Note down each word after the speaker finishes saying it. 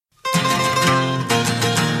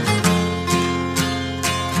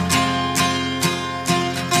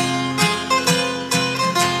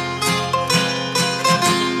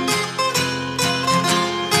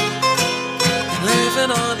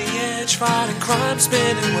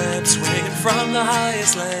crime-spinning web, swinging from the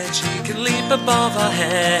highest ledge. He can leap above our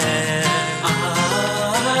head.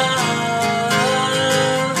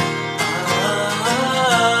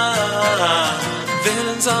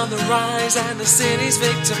 Villains on the rise and the city's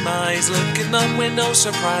victimized. Looking up with no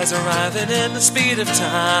surprise, arriving in the speed of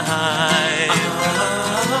time.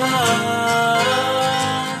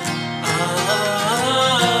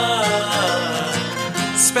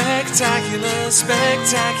 Spectacular,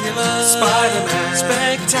 spectacular Spider-Man.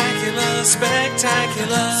 Spectacular,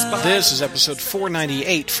 spectacular. This is episode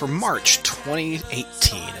 498 for March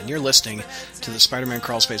 2018, and you're listening to the Spider-Man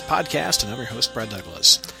Crawl Space podcast, and I'm your host, Brad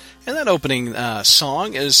Douglas. And that opening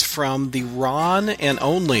song is from the Ron and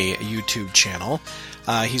Only YouTube channel.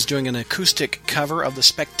 He's doing an acoustic cover of the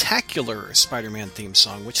Spectacular Spider-Man theme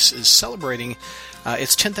song, which is celebrating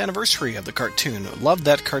its 10th anniversary of the cartoon. Love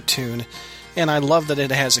that cartoon. And I love that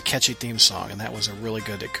it has a catchy theme song, and that was a really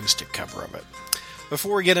good acoustic cover of it.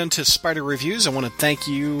 Before we get into Spider Reviews, I want to thank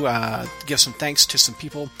you, give some thanks to some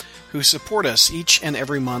people who support us each and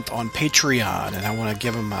every month on Patreon. And I want to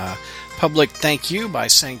give them a public thank you by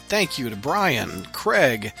saying thank you to Brian,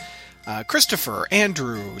 Craig, Christopher,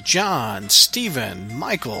 Andrew, John, Stephen,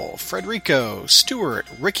 Michael, Frederico, Stuart,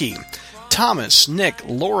 Ricky, Thomas, Nick,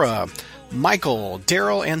 Laura, Michael,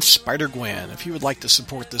 Daryl, and Spider-Gwen. If you would like to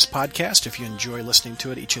support this podcast, if you enjoy listening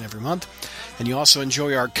to it each and every month, and you also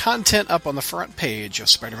enjoy our content up on the front page of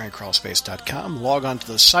SpidermanCrawlspace.com, log on to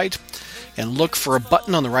the site and look for a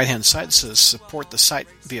button on the right-hand side that says support the site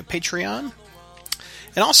via Patreon.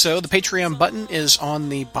 And also, the Patreon button is on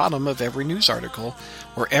the bottom of every news article,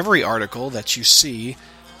 or every article that you see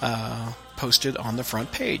posted on the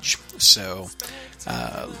front page. So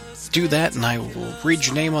do that, and I will read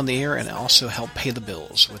your name on the air and also help pay the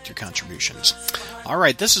bills with your contributions. All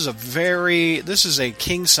right, this is a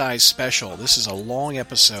king-size special. This is a long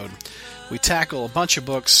episode. We tackle a bunch of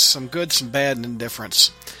books, some good, some bad, and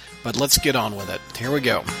indifference. But let's get on with it. Here we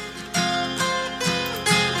go.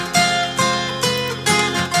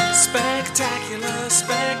 Spectacular,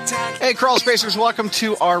 spectacular. Hey, Crawl Spacers, welcome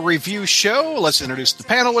to our review show. Let's introduce the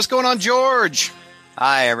panel. What's going on, George?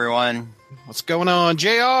 Hi, everyone. What's going on,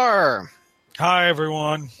 JR? Hi,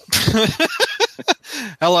 everyone.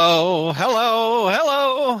 Hello, hello,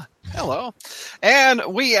 hello, hello. And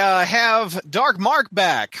we have Dark Mark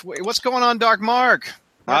back. What's going on, Dark Mark?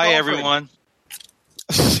 Hi, everyone.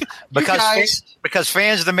 Because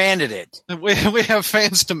fans demanded it. We have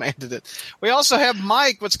fans demanded it. We also have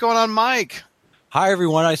Mike. What's going on, Mike? Hi,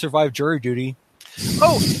 everyone. I survived jury duty.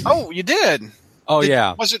 Oh, you did?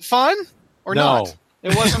 Yeah. Was it fun or No. not?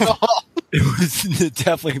 It wasn't at all. It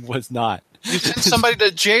definitely was not. You sent somebody to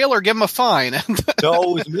jail or give them a fine? No, it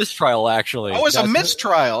was a mistrial, actually. Oh, it was a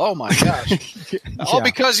mistrial. Oh, my gosh. All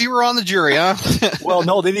because you were on the jury, huh? Well,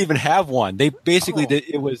 no, they didn't even have one. They basically did.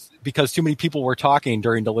 It was because too many people were talking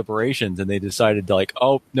during deliberations, and they decided to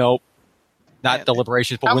not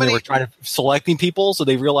deliberations, but when they were trying to selecting people, so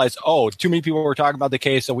they realized, too many people were talking about the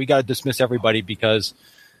case, so we got to dismiss everybody because,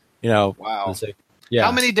 Wow. Yeah.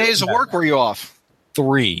 How many days of work were you off?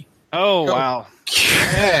 3. Oh, wow.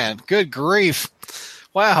 Man, good grief.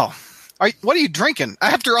 Wow. What are you drinking?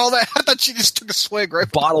 After all that, I thought you just took a swig, right?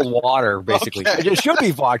 Bottled water, basically. Okay. It should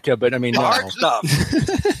be vodka, but I mean, Hard no. stuff.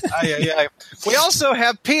 Yeah. We also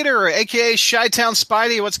have Peter, a.k.a. Chi-Town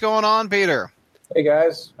Spidey. What's going on, Peter? Hey,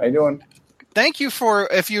 guys. How you doing? Thank you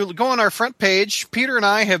if you go on our front page, Peter and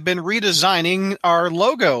I have been redesigning our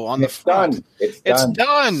logo on the front. It's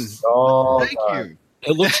done. Thank you.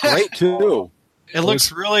 It looks great, too. It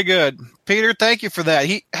looks really good. Peter, thank you for that.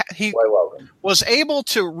 He Quite welcome. was able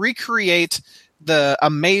to recreate the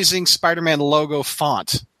amazing Spider-Man logo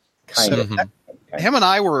font. Kind of. Him and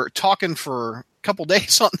I were talking for a couple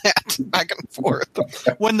days on that, back and forth.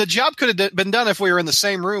 When the job could have been done if we were in the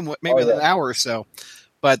same room, maybe an hour or so.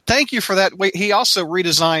 But thank you for that. He also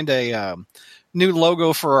redesigned a new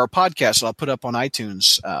logo for our podcast that I'll put up on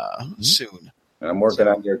iTunes soon. And I'm working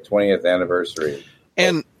on your 20th anniversary.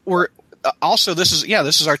 And we're also, this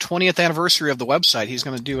is our 20th anniversary of the website. He's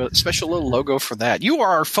going to do a special little logo for that. You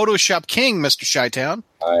are our Photoshop king, Mr. Chi-Town.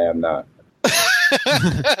 I am not.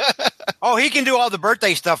 He can do all the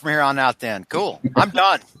birthday stuff from here on out then. Cool. I'm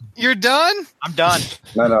done. You're done? I'm done.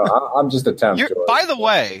 No, I'm just a temp. George. By the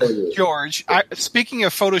way, George, speaking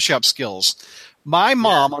of Photoshop skills, my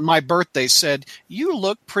mom on my birthday said, "You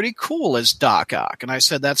look pretty cool as Doc Ock." And I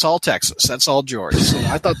said, "That's all Texas. That's all George." So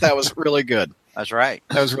I thought that was really good. That's right.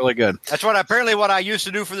 That was really good. That's what I used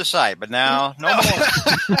to do for the site, but now no more.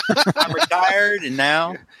 I'm retired, and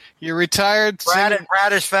now you're retired.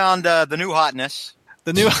 Brad has found the new hotness.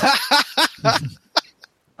 The new.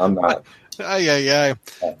 I'm not. Yeah.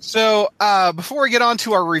 So before we get on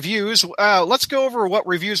to our reviews, let's go over what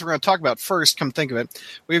reviews we're going to talk about first. Come think of it,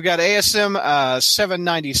 we've got ASM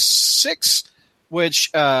 796,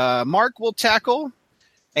 which Mark will tackle,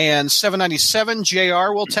 and 797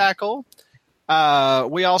 JR will tackle.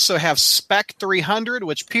 We also have Spec 300,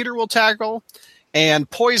 which Peter will tackle, and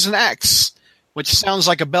Poison X, which sounds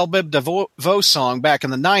like a Bell Biv DeVoe song back in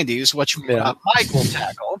the 90s, which Mike will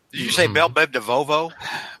tackle. Did you say Bell Biv DeVoe?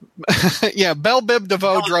 Yeah, Bell Biv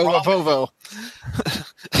DeVoe drove a Volvo.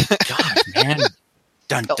 God, man.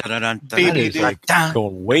 Dun, dun, dun, dun, BBD. dun, dun,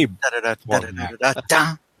 Going way dun, dun, dun, dun, dun,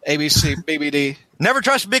 dun. ABC, BBD. Never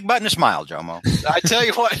trust a big button to smile, Jomo. I tell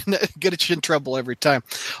you what, get you in trouble every time.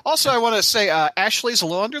 Also, I want to say Ashley's a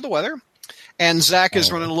little under the weather, and Zach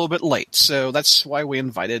is running a little bit late. So that's why we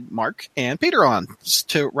invited Mark and Peter on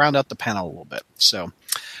to round out the panel a little bit. So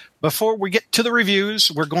before we get to the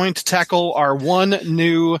reviews, we're going to tackle our one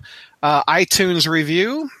new iTunes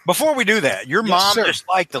review. Before we do that, your mom just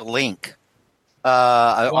liked the link.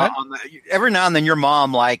 Every now and then your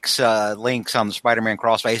mom likes links on the Spider-Man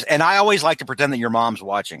Crossface, and I always like to pretend that your mom's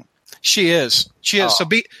watching. She is. Oh. So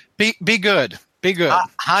be good. Be good.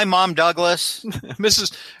 Hi, Mom Douglas.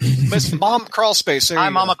 Miss Mom Crawlspace. Hi,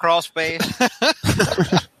 Mama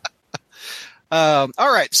Crawlspace. All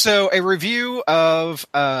right. So a review of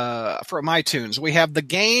from iTunes. We have the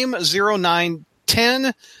game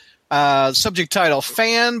 0910. Subject title: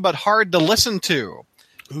 Fan but hard to listen to.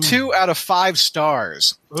 2 out of 5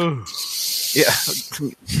 stars. Ooh. Yeah.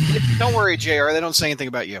 Don't worry, JR. They don't say anything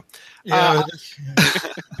about you. Yeah.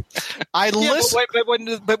 But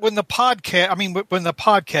when the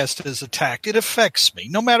podcast is attacked, it affects me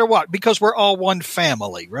no matter what, because we're all one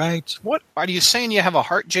family, right? What are you saying? You have a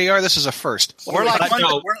heart, JR? This is a first. We're like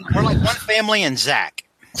one family and Zach.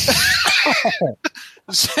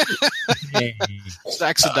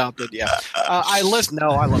 Zach's adopted. Yeah. I listen.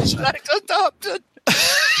 No, I love Zach. Zach's adopted.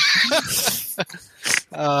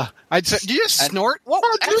 I'd say, do you snort? What?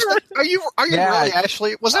 Are you really,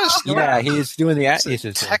 Ashley? Was that a snort? Yeah, he's doing the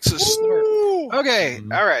Texas snort. Okay,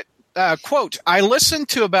 all right. Quote: I listen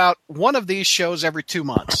to about one of these shows every 2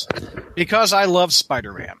 months because I love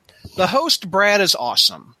Spider-Man. The host Brad is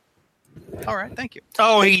awesome. All right, thank you.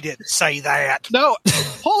 Oh, he didn't say that. No,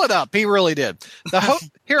 pull it up. He really did.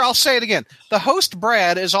 Here, I'll say it again. The host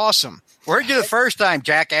Brad is awesome. Where'd you the first time,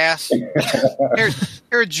 jackass? Here,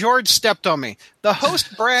 George stepped on me. The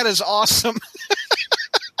host Brad is awesome.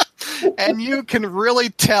 And you can really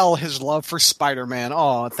tell his love for Spider-Man.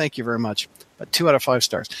 Oh, thank you very much. But 2 out of 5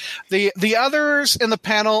 stars. The others in the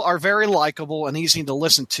panel are very likable and easy to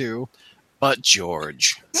listen to, but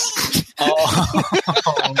George. There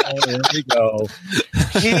we go.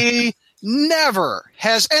 He never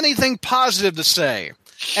has anything positive to say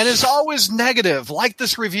and is always negative, like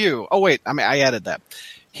this review. Oh, wait, I added that.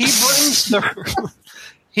 He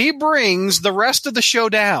brings the rest of the show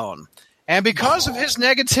down. And because of his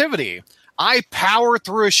negativity, I power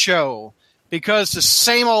through a show because it's the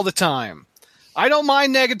same all the time. I don't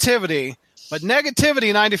mind negativity, but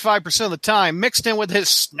negativity 95% of the time mixed in with his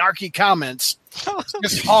snarky comments is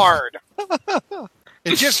just hard.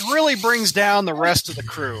 It just really brings down the rest of the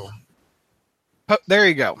crew. There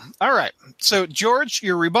you go. All right. So, George,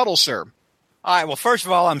 your rebuttal, sir. All right. Well, first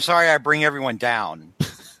of all, I'm sorry I bring everyone down.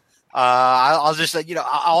 I'll just,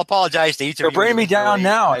 I'll apologize to each of you. You're bringing me down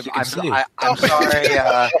now. I'm sorry. I'm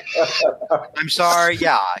sorry.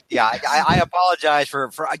 Yeah. I apologize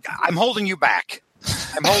for. I'm holding you back.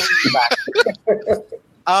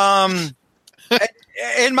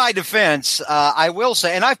 In my defense, I will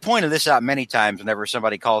say, and I've pointed this out many times whenever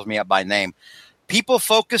somebody calls me up by name, people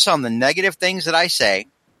focus on the negative things that I say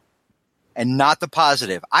and not the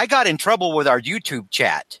positive. I got in trouble with our YouTube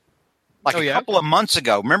chat a couple of months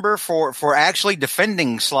ago. Remember, for actually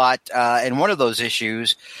defending Slot in one of those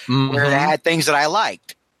issues where it had things that I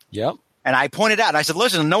liked. Yep. And I pointed out, and I said,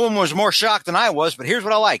 listen, no one was more shocked than I was, but here's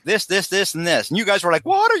what I like. This, and this. And you guys were like,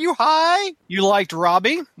 what? Are you high? You liked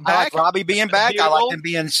Robbie back? I liked Robbie being back. I liked him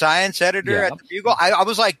being science editor at the Bugle. I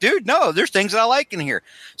was like, dude, no, there's things that I like in here.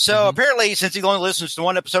 So apparently, since he only listens to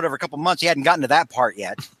one episode every couple of months, he hadn't gotten to that part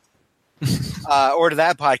yet. Or to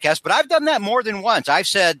that podcast. But I've done that more than once. I've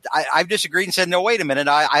said, I've disagreed and said, no, wait a minute.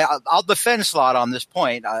 I'll defend Slot on this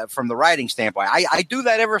point from the writing standpoint. I do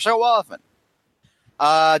that ever so often.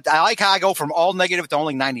 I like how I go from all negative to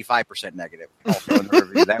only 95% negative. Also in the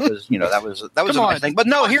review. That was a nice thing. But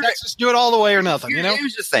no, here's just do it all the way or nothing.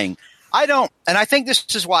 Here's the thing. I don't, and I think this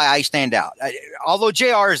is why I stand out. Although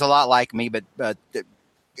JR is a lot like me, but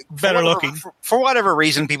better looking for whatever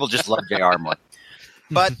reason, people just love JR more.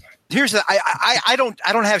 But here's the I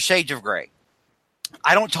don't have shades of gray.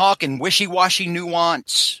 I don't talk in wishy-washy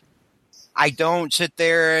nuance. I don't sit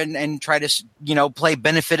there and try to, play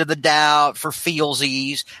benefit of the doubt for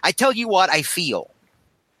feelsies. I tell you what I feel.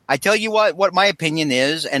 I tell you what my opinion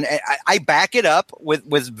is, and I back it up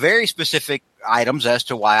with very specific items as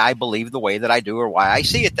to why I believe the way that I do or why I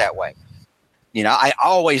see it that way. I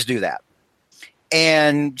always do that.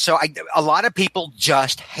 And so a lot of people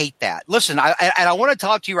just hate that. Listen, I want to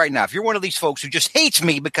talk to you right now. If you're one of these folks who just hates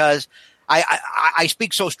me because I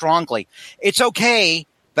speak so strongly, it's okay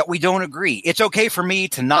that we don't agree. It's okay for me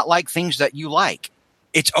to not like things that you like.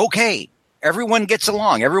 It's okay. Everyone gets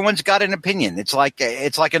along. Everyone's got an opinion. It's like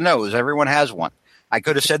a nose. Everyone has one. I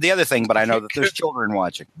could have said the other thing, but I know that there's children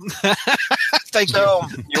watching. Thank you.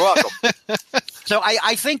 You're welcome. So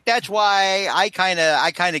I think that's why I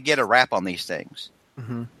kind of get a rap on these things.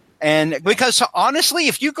 Mm-hmm. And because honestly,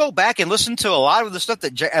 if you go back and listen to a lot of the stuff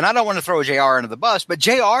and I don't want to throw JR under the bus, but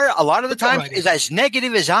JR a lot of the time is as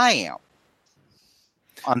negative as I am.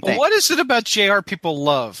 Well, what is it about JR people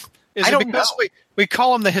love? Is it because we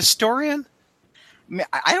call him the historian?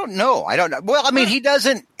 I don't know. Well, I mean, he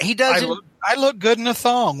doesn't. I look good in a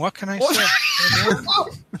thong. What can I say?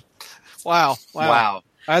 Wow.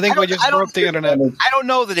 I think we just broke the internet. I don't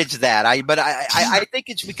know that it's that. But I think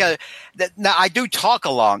it's because now I do talk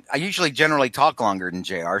along. I generally talk longer than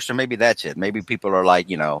JR, so maybe that's it. Maybe people are like,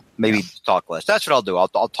 maybe talk less. That's what I'll do.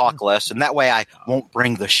 I'll talk less, and that way I won't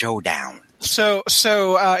bring the show down. So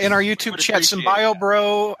in our YouTube chat, Symbio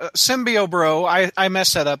Bro, I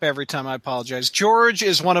mess that up every time. I apologize. George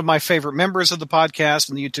is one of my favorite members of the podcast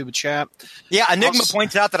in the YouTube chat. Yeah, Enigma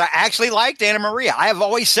points out that I actually liked Anna Maria. I have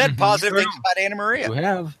always said positive things about Anna Maria. You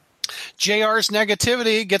have. JR's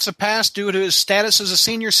negativity gets a pass due to his status as a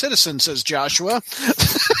senior citizen, says Joshua.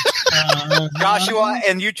 Joshua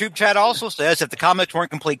in YouTube chat also says if the comics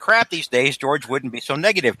weren't complete crap these days, George wouldn't be so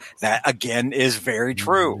negative. That, again, is very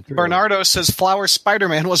true. Bernardo says Flower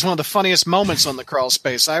Spider-Man was one of the funniest moments on the crawl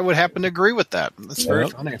space. I would happen to agree with that. That's very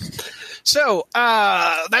funny. So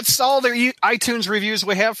that's all the iTunes reviews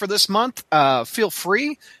we have for this month. Feel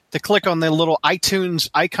free to click on the little iTunes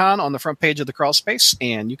icon on the front page of the crawl space,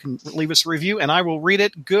 and you can leave us a review, and I will read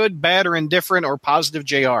it, good, bad, or indifferent, or positive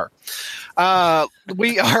JR.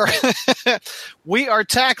 We are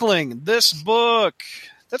tackling this book.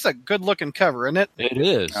 That's a good-looking cover, isn't it? It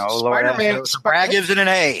is. Oh, Spider-Man. Brad gives it an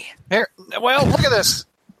A. Here, well, look at this.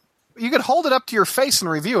 You could hold it up to your face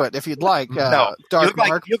and review it if you'd like. No, Dark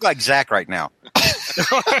Mark. You look like Zach right now.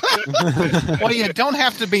 Well, you don't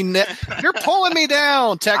have to be. You're pulling me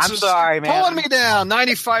down, Texas. I'm sorry, man. Pulling me down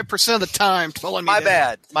 95% of the time. Pulling me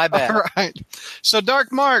down. My bad. All right. So,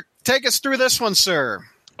 Dark Mark, take us through this one, sir.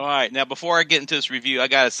 All right. Now, before I get into this review, I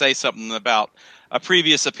got to say something about a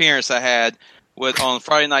previous appearance I had on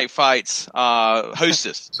Friday Night Fights,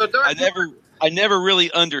 Hostess. So, I never really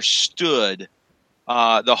understood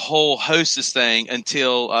the whole Hostess thing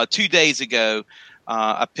until 2 days ago.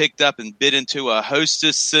 I picked up and bit into a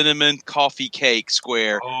Hostess cinnamon coffee cake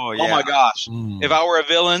square. Oh, yeah. Oh my gosh. If I were a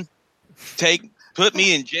villain, put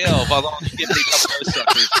me in jail if I long to give me a couple of those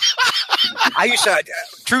suckers. I used to,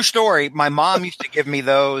 true story, my mom used to give me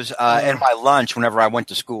those in my lunch whenever I went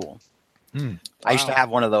to school. I used to have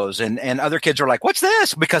one of those, and other kids were like, what's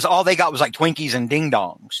this? Because all they got was like Twinkies and Ding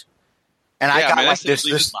Dongs. And I got like this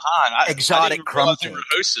exotic crumb cake.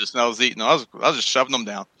 Hostess, and I was eating. I was just shoving them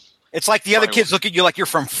down. It's like the other kids look at you like you're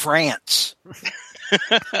from France.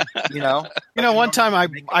 One time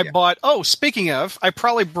I bought. Oh, speaking of, I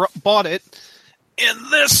probably bought it in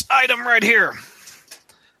this item right here.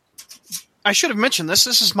 I should have mentioned this.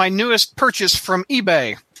 This is my newest purchase from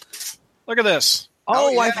eBay. Look at this.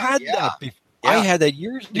 Oh, I've had that before. Yeah. I had that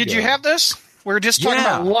years ago. Did you have this? We were just talking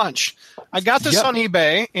about lunch. I got this on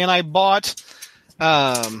eBay, and I bought.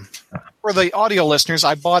 For the audio listeners,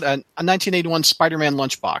 I bought a 1981 Spider-Man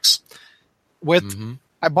lunchbox with.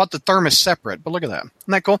 I bought the thermos separate, but look at that. Isn't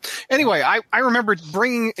that cool? Anyway, I remember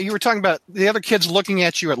you were talking about the other kids looking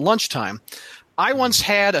at you at lunchtime. I once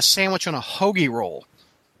had a sandwich on a hoagie roll.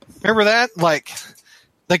 Remember that? Like,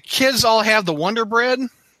 the kids all have the Wonder Bread,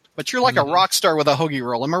 but you're like a rock star with a hoagie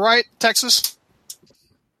roll. Am I right, Texas?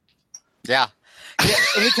 Yeah.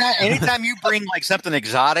 Anytime you bring like something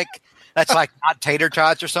exotic, that's like not tater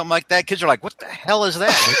tots or something like that, kids are like, what the hell is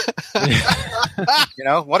that?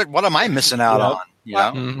 What am I missing out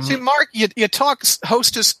on? See, Mark, you talk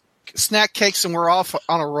Hostess snack cakes and we're off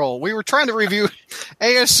on a roll. We were trying to review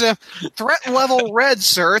ASM Threat Level Red,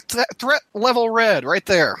 sir. Threat Level Red, right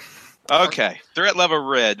there. Okay, Threat Level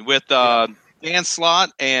Red with Dan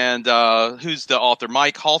Slott and who's the author?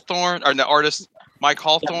 Mike Hawthorne, or the artist? Mike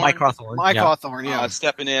Hawthorne. Mike Hawthorne. Hawthorne, yeah.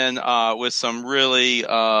 Stepping in with some really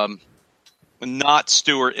not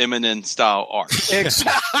Stuart Eminem style art.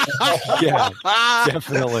 Yeah,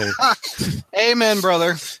 definitely. Amen,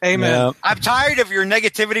 brother. Amen. Yeah. I'm tired of your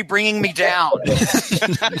negativity bringing me down.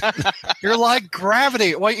 You're like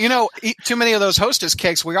gravity. Well, eat too many of those Hostess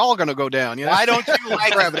cakes, we're all going to go down. Why don't you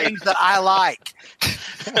like the things that I like?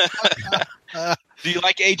 Do you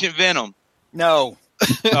like Agent Venom? No.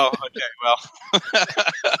 Oh, okay. Well,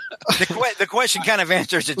 The question kind of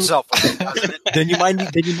answers itself. Then you might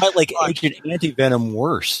like Agent Anti-Venom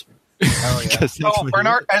worse. Oh, yeah.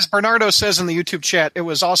 Oh, as Bernardo says in the YouTube chat, it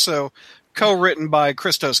was also co-written by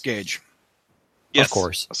Christos Gage. yes, Of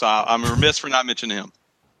course. So I'm remiss for not mentioning him.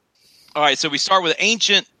 All right, so we start with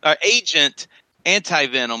Agent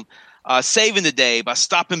Anti-Venom saving the day by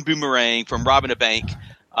stopping Boomerang from robbing a bank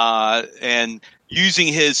and using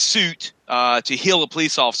his suit to heal a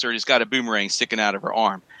police officer who's got a boomerang sticking out of her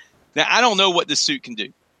arm. Now, I don't know what this suit can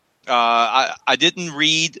do. I didn't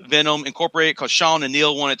read Venom Incorporated because Sean and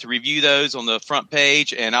Neil wanted to review those on the front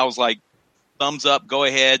page, and I was like, thumbs up, go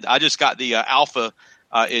ahead. I just got the alpha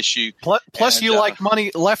issue. Plus, And, you like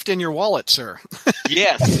money left in your wallet, sir.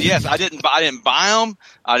 Yes. I didn't buy them.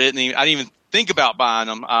 I didn't even think about buying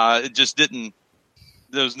them. It just didn't.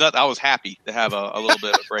 There was nothing. I was happy to have a little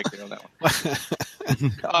bit of a break there on that one.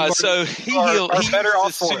 So he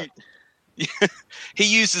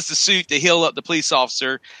uses the suit to heal up the police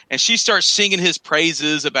officer, and she starts singing his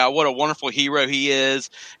praises about what a wonderful hero he is.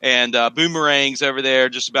 And Boomerang's over there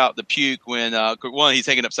just about to puke when one, he's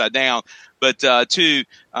taken upside down, but two,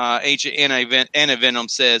 Agent Anti-Venom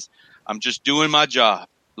says, "I'm just doing my job,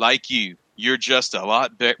 like you. You're just a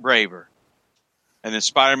lot braver." And then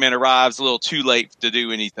Spider-Man arrives a little too late to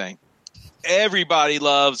do anything. Everybody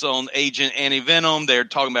loves on Agent Anti-Venom. They're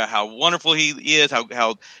talking about how wonderful he is,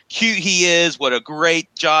 how cute he is, what a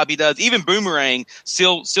great job he does. Even Boomerang,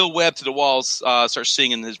 still web to the walls, starts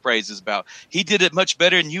singing his praises about, he did it much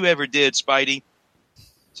better than you ever did, Spidey.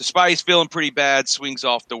 So Spidey's feeling pretty bad, swings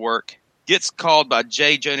off to work. Gets called by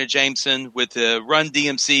J. Jonah Jameson with the Run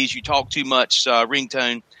DMC's You Talk Too Much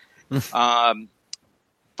ringtone.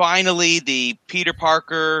 Finally, the Peter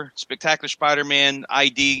Parker Spectacular Spider-Man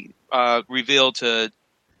ID revealed to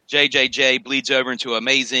JJJ bleeds over into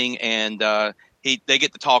Amazing, and they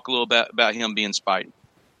get to talk a little bit about him being Spidey.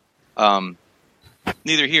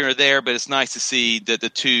 Neither here nor there, but it's nice to see that the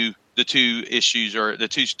two issues or the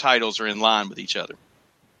two titles are in line with each other.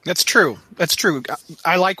 That's true.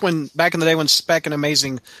 I like when back in the day when Spec and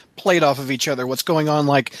Amazing played off of each other. What's going on?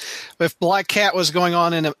 Like if Black Cat was going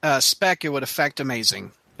on in Spec, it would affect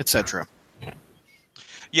Amazing, etc.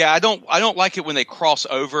 Yeah, I don't like it when they cross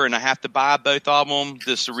over and I have to buy both of them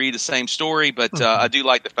just to read the same story. But I do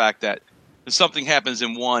like the fact that if something happens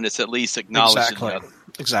in one, it's at least acknowledged in the other.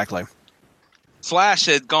 Exactly. Flash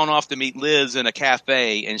had gone off to meet Liz in a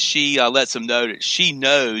cafe, and she lets him know that she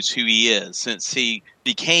knows who he is since he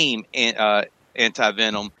became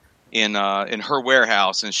Anti-Venom in her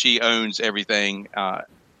warehouse, and she owns everything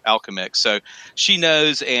Alchemix. So she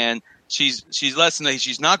knows, and she's lets him know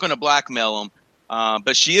she's not going to blackmail him,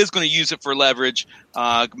 but she is going to use it for leverage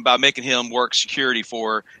by making him work security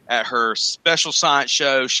for her at her special science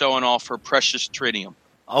show, showing off her precious tritium.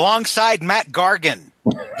 Alongside Matt Gargan.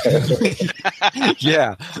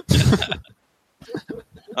 Yeah.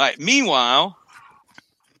 All right. Meanwhile,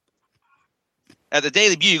 at the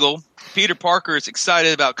Daily Bugle, Peter Parker is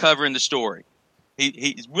excited about covering the story.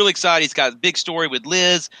 He's really excited. He's got a big story with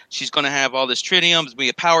Liz. She's going to have all this tritium. It's going to be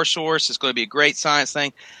a power source. It's going to be a great science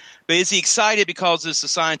thing. But is he excited because it's a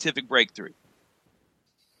scientific breakthrough?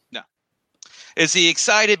 No. Is he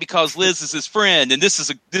excited because Liz is his friend and this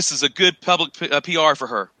is a good public PR for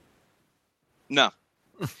her? No.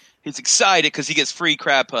 He's excited because he gets free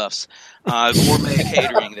crab puffs, gourmet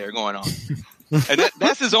catering there going on. And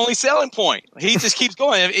that's his only selling point. He just keeps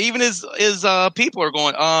going. Even his people are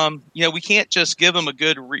going, we can't just give him a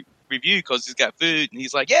good review because he's got food. And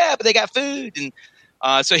he's like, yeah, but they got food. And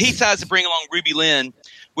so he decides to bring along Ruby Lynn,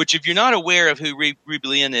 which if you're not aware of who Ruby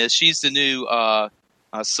Lynn is, she's the new, or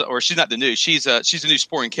she's not the new, she's a new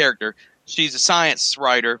supporting character. She's a science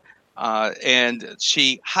writer. And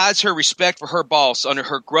she hides her respect for her boss under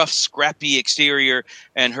her gruff, scrappy exterior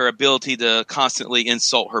and her ability to constantly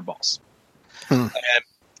insult her boss. And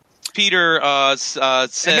Peter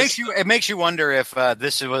says, it makes you wonder if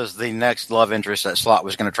this was the next love interest that Slott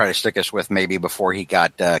was going to try to stick us with, maybe before he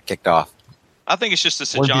got kicked off. I think it's just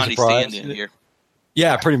a Johnny stand-in here.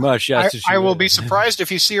 Yeah, pretty much. Yeah, I will be surprised if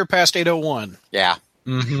you see her past 801. Yeah.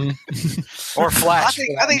 Mm-hmm. Or Flash.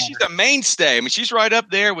 I think she's a mainstay. I mean, she's right up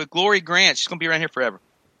there with Glory Grant. She's going to be around here forever.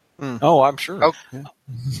 Oh, I'm sure. Oh. Yeah.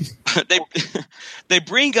 They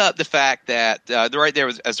bring up the fact that they're right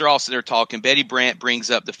there as they're all sitting there talking. Betty Brant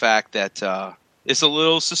brings up the fact that it's a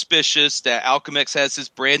little suspicious that Alchemax has this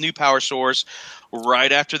brand new power source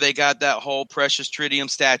right after they got that whole Precious Tritium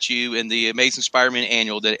statue in the Amazing Spider-Man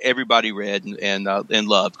annual that everybody read and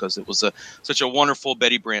loved because it was such a wonderful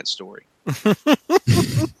Betty Brant story.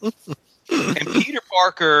 And Peter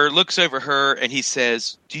Parker looks over her and he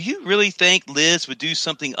says, "Do you really think Liz would do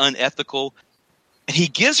something unethical?" And he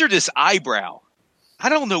gives her this eyebrow. I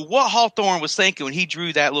don't know what Hawthorne was thinking when he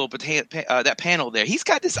drew that little that panel there. He's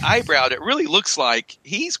got this eyebrow that really looks like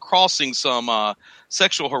he's crossing some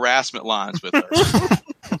sexual harassment lines with her.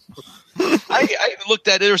 I looked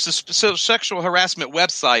at it. There's a sexual harassment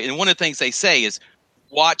website, and one of the things they say is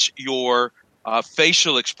watch your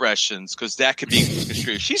facial expressions because that could be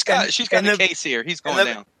construed. She's got a case here. He's going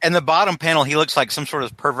down. And the bottom panel, he looks like some sort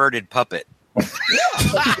of perverted puppet.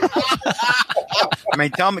 I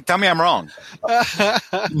mean, tell me I'm wrong.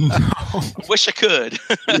 Wish I could.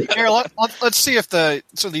 Here, let's see if the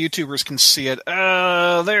YouTubers can see it.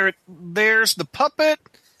 There's the puppet.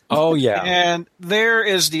 Oh yeah, and there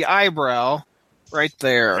is the eyebrow right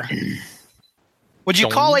there. Would you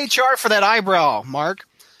call HR for that eyebrow, Mark?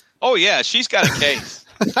 Oh yeah, she's got a case.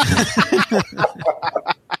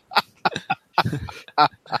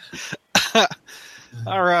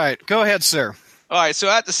 All right, go ahead, sir. All right, so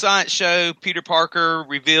at the science show, Peter Parker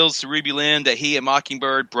reveals to Ruby Lynn that he and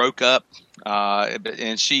Mockingbird broke up,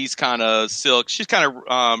 and she's kind of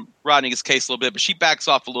riding his case a little bit, but she backs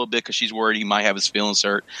off a little bit because she's worried he might have his feelings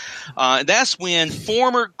hurt. And that's when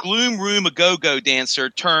former Gloom Room A-Go-Go dancer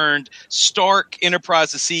turned Stark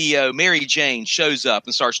Enterprises CEO Mary Jane shows up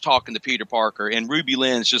and starts talking to Peter Parker, and Ruby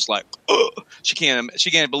Lynn's just like, ugh. She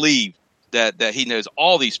can't believe that he knows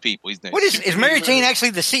all these people. What is Mary Jane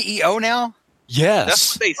actually the CEO now? Yes.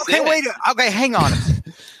 That's what they said. Okay, hang on.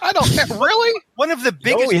 I don't really. One of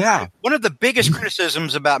the biggest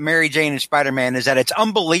criticisms about Mary Jane and Spider-Man is that it's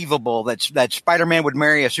unbelievable that Spider-Man would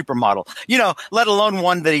marry a supermodel. Let alone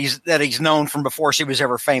one that he's known from before she was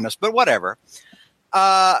ever famous. But whatever.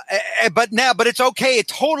 But it's okay.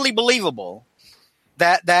 It's totally believable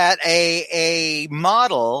that a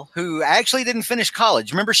model who actually didn't finish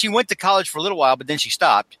college. Remember, she went to college for a little while, but then she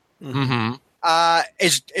stopped. Mm-hmm.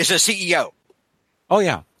 Is a CEO. Oh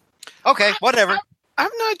yeah. Okay, whatever.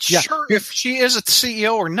 I'm not sure if she is a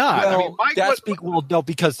CEO or not. Well,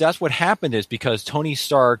 because that's what happened is because Tony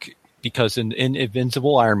Stark, because in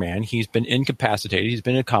Invincible Iron Man, he's been incapacitated, he's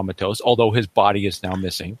been comatose, although his body is now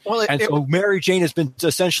missing. Well, so Mary Jane has been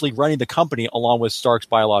essentially running the company along with Stark's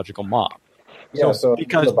biological mom. Yeah,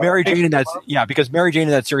 because Mary Jane in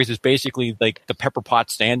that series is basically like the Pepper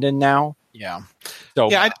Potts stand-in now. Yeah. So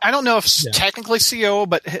I don't know if technically CEO,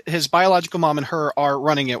 but his biological mom and her are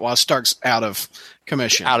running it while Stark's out of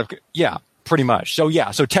commission. Pretty much. So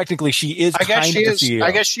so technically she is the CEO.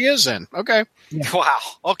 I guess she is in. Okay. Yeah. Wow.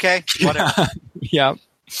 Okay. Whatever. Yeah.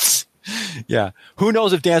 Yeah. Who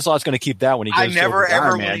knows if Dan Slott's going to keep that when he goes to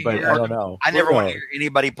Iron Man, but I don't know. I never want to hear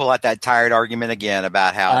anybody pull out that tired argument again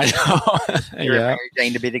about how you're Mary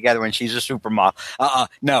Jane to be together when she's a supermodel.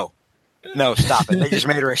 No, stop it. They just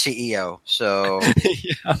made her a CEO. So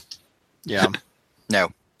yeah.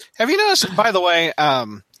 No. Have you noticed, by the way,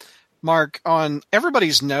 Mark, on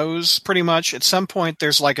everybody's nose, pretty much at some point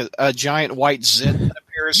there's like a giant white zit that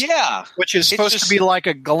appears. Yeah, which is supposed to be like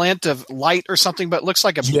a glint of light or something, but it looks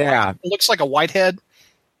like a whitehead.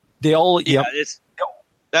 They all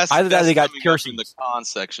that's either that they got piercing in the con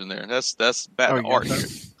section there. That's bad art here.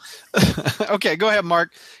 Okay, go ahead,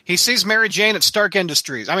 Mark. He sees Mary Jane at Stark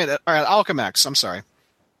Industries. I mean, Alchemax. I'm sorry.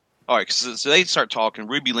 All right, so they start talking.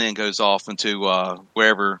 Ruby Lynn goes off into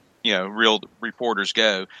wherever real reporters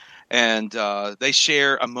go, and they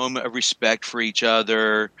share a moment of respect for each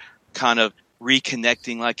other, kind of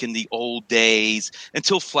reconnecting like in the old days.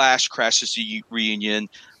 Until Flash crashes the reunion,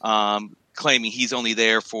 claiming he's only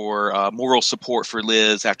there for moral support for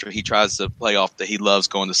Liz after he tries to play off that he loves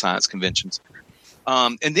going to science conventions.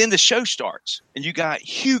 And then the show starts, and you got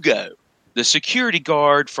Hugo, the security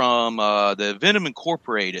guard from the Venom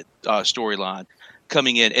Incorporated storyline,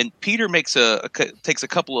 coming in, and Peter takes a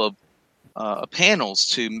couple of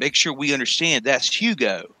panels to make sure we understand that's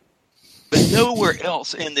Hugo. But nowhere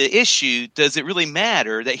else in the issue does it really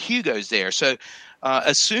matter that Hugo's there. So,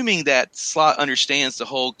 assuming that Slott understands the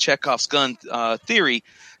whole Chekhov's gun theory,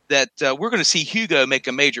 that we're going to see Hugo make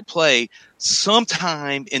a major play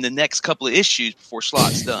sometime in the next couple of issues before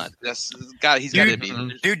Slott's done. He's got to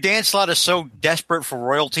be. Dude, Dan Slott is so desperate for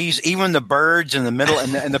royalties. Even the birds in the middle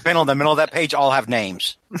and the panel in the middle of that page all have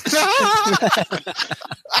names.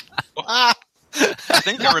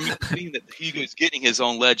 think I remember seeing that Hugo's getting his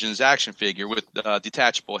own Legends action figure with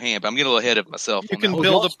detachable hand, but I'm getting a little ahead of myself. You can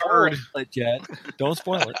build a bird. Don't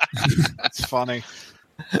spoil it. That's funny.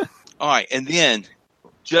 All right, and then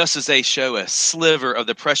just as they show a sliver of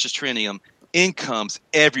the precious trinium, in comes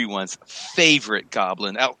everyone's favorite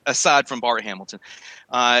goblin, aside from Bart Hamilton,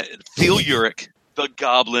 Phil Urich, the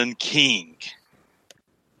Goblin King.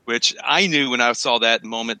 Which I knew when I saw that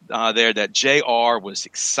moment there that JR was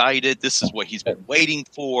excited. This is what he's been waiting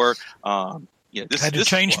for. This had to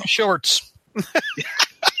change my shorts.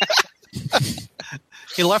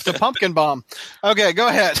 He left a pumpkin bomb. Okay, go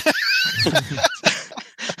ahead.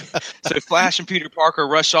 So Flash and Peter Parker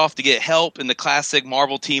rush off to get help in the classic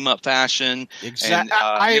Marvel team-up fashion. Exactly.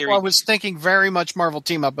 I was thinking very much Marvel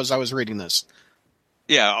team-up as I was reading this.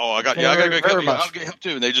 Yeah. Oh, I got to get help. I'll get help too.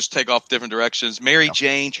 And they just take off different directions. Mary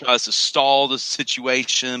Jane tries to stall the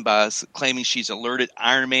situation by claiming she's alerted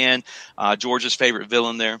Iron Man, George's favorite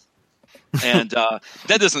villain there. And that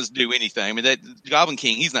doesn't do anything. I mean, that Goblin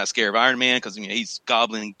King, he's not scared of Iron Man because he's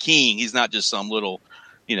Goblin King. He's not just some little,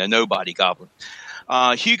 nobody goblin.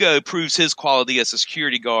 Hugo proves his quality as a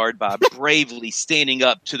security guard by bravely standing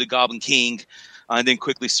up to the Goblin King and then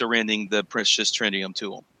quickly surrendering the precious trinium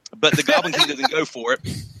to him. But the Goblin King doesn't go for it.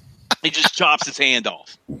 He just chops his hand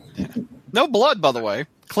off. No blood, by the way.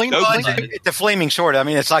 Clean. It's a flaming sword. I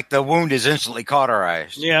mean, it's like the wound is instantly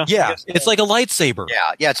cauterized. Yeah. It's like a lightsaber.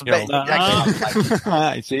 Yeah. It's exactly.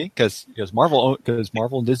 I see, because Marvel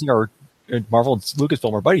and Disney are Marvel and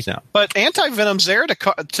Lucasfilm are buddies now. But Anti-Venom's there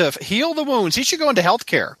to heal the wounds. He should go into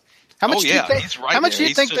healthcare. How much do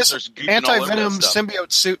you think this Anti-Venom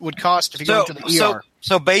symbiote suit would cost if you go into the ER?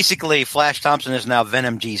 So basically, Flash Thompson is now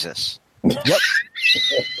Venom Jesus. Yep.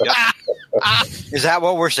 Is that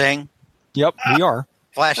what we're saying? Yep, we are.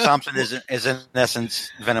 Flash Thompson is in essence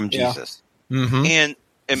Venom Jesus. Mm-hmm. And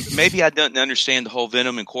maybe I don't understand the whole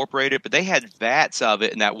Venom Incorporated, but they had vats of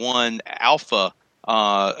it in that one Alpha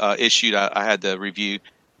issue that I had to review.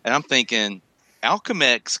 And I'm thinking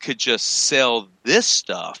Alchemex could just sell this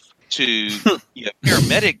stuff to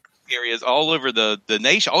paramedic areas all over the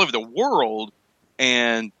nation, all over the world,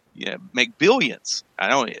 and make billions. I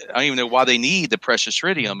don't even know why they need the precious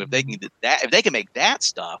trinium if they can that. If they can make that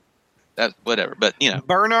stuff, that whatever. But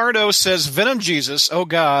Bernardo says Venom Jesus. Oh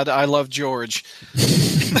God, I love George.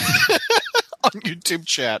 On YouTube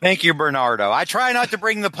chat. Thank you, Bernardo. I try not to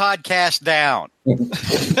bring the podcast down.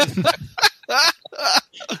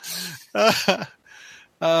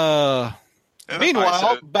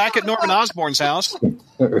 Meanwhile, back at Norman Osborn's house.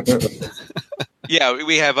 Yeah,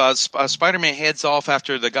 we have Spider-Man heads off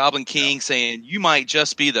after the Goblin King saying, "You might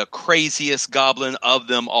just be the craziest goblin of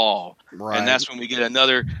them all." Right. And that's when we get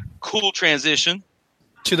another cool transition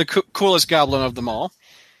to the coolest goblin of them all.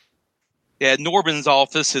 Yeah, at Norman's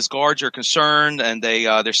office, his guards are concerned, and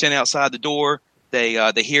they're standing outside the door. They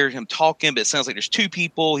hear him talking, but it sounds like there's two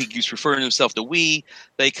people. He keeps referring to himself to we.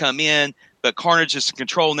 They come in, but Carnage is in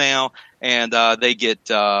control now, and they get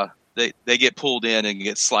pulled in and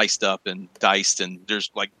get sliced up and diced, and there's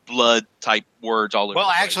like blood type words all over. Well,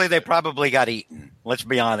 actually, they probably got eaten. Let's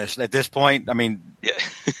be honest. At this point, I mean,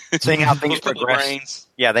 seeing how things progress,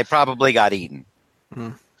 they probably got eaten.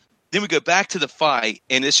 Mm-hmm. Then we go back to the fight,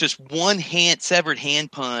 and it's just one severed hand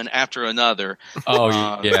pun after another.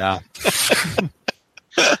 Oh yeah,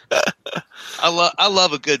 I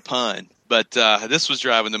love a good pun, but this was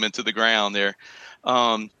driving them into the ground there.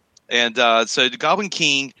 So the Goblin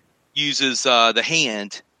King uses the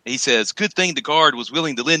hand. He says, "Good thing the guard was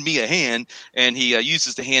willing to lend me a hand," and he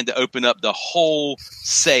uses the hand to open up the whole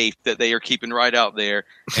safe that they are keeping right out there,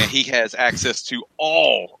 and he has access to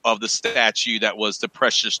all of the statue that was the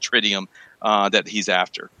precious tritium that he's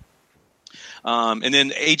after. And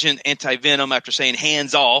then Agent Anti-Venom, after saying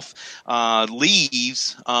hands off,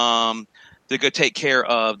 leaves to go take care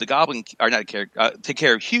of the Goblin, or not take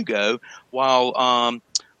care of Hugo, while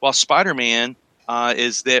Spider-Man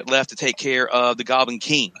is left to take care of the Goblin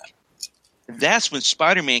King. That's when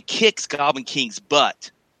Spider-Man kicks Goblin King's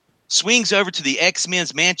butt, swings over to the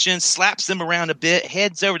X-Men's mansion, slaps them around a bit,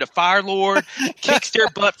 heads over to Firelord, kicks their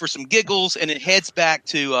butt for some giggles, and then heads back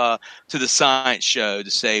to the science show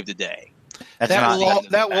to save the day.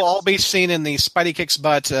 That will all be seen in the Spidey Kicks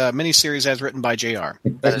Butt miniseries as written by JR.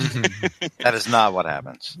 That is not what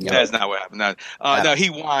happens. That is not what happened. No, he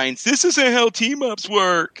whines, "This isn't how team-ups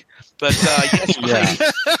work." But yes,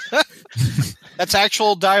 that's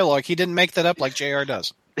actual dialogue. He didn't make that up like JR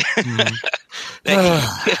does. Well,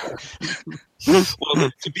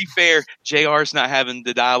 to be fair, JR's not having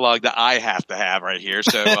the dialogue that I have to have right here.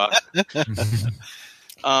 So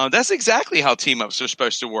That's exactly how team-ups are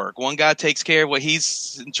supposed to work. One guy takes care of what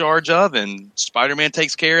he's in charge of, and Spider-Man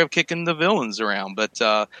takes care of kicking the villains around. But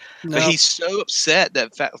he's so upset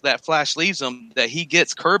that Flash leaves him that he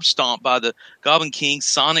gets curb stomped by the Goblin King's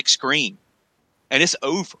sonic scream, and it's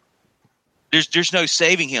over. There's no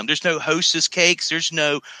saving him. There's no Hostess cakes. There's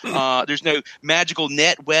no magical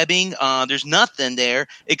net webbing. There's nothing there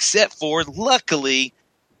except for, luckily,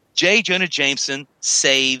 J. Jonah Jameson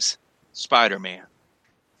saves Spider-Man.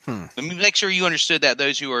 Let me make sure you understood that.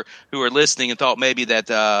 Those who are listening and thought maybe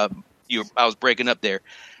that I was breaking up there.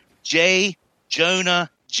 J. Jonah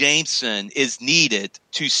Jameson is needed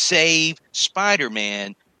to save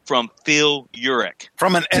Spider-Man from Phil Urich,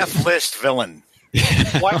 from an F-list villain.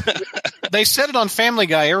 They said it on Family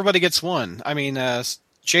Guy. Everybody gets one. I mean,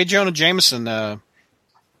 J. Jonah Jameson.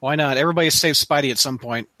 Why not? Everybody saves Spidey at some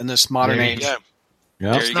point in this modern age. Yeah.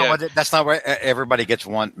 That's not what everybody gets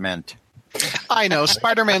one meant. I know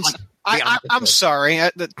Spider-Man's. I'm sorry.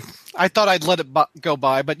 I thought I'd let it go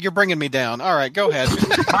by, but you're bringing me down. All right, go ahead.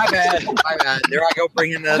 My bad. There I go,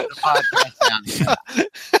 bringing the podcast down.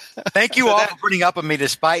 Thank you all for putting up with me,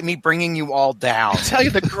 despite me bringing you all down. I tell you,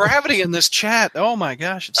 the gravity in this chat. Oh my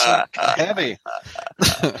gosh, it's so heavy.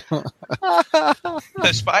 So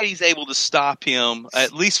Spidey's able to stop him,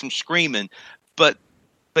 at least from screaming, but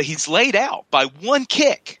he's laid out by one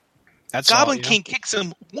kick. Goblin King kicks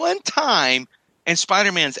him one time, and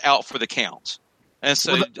Spider-Man's out for the count. And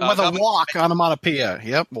so with a walk onomatopoeia.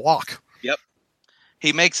 Yep, walk. Yep.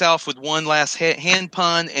 He makes off with one last hand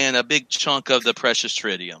pun and a big chunk of the precious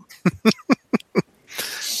tritium.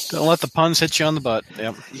 Don't let the puns hit you on the butt.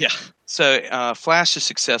 Yep. Yeah. So Flash is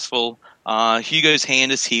successful. Hugo's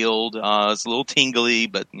hand is healed. It's a little tingly,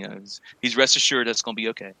 but he's rest assured that's going to be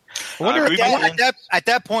okay. At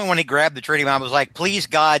that point when he grabbed the tritium, I was like, please,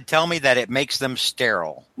 God, tell me that it makes them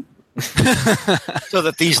sterile. So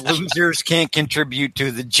that these losers can't contribute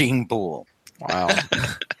to the gene pool. Wow.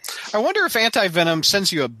 I wonder if Anti-Venom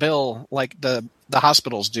sends you a bill like the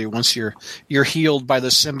hospitals do once you're healed by the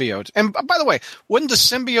symbiote. And by the way, wouldn't the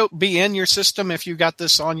symbiote be in your system if you got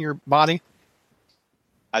this on your body?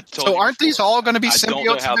 So aren't these all going to be symbiotes? I don't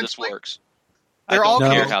know how this works. They're all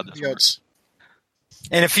care how this works.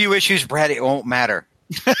 In a few issues, Brad, it won't matter.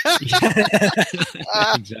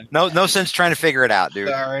 No sense trying to figure it out,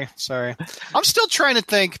 dude. Sorry. I'm still trying to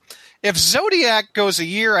think if Zodiac goes a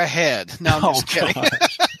year ahead. No, I'm just kidding.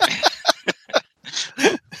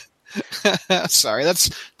 Sorry,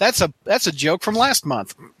 that's a joke from last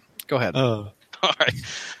month. Go ahead. All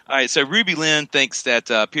right. So Ruby Lynn thinks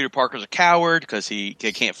that Peter Parker's a coward because he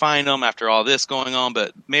can't find him after all this going on.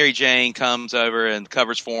 But Mary Jane comes over and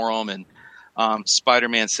covers for him, and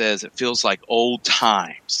Spider-Man says it feels like old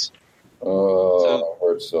times. Oh, it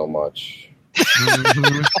hurts so much.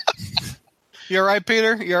 You all right,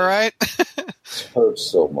 Peter? You all right? It hurts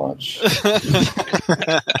so much.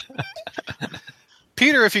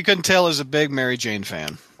 Peter, if you couldn't tell, is a big Mary Jane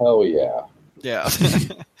fan. Oh, yeah. Yeah.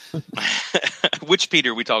 Which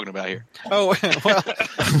Peter are we talking about here? Oh,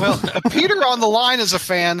 well, Peter on the line is a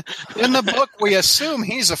fan. In the book, we assume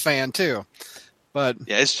he's a fan, too. But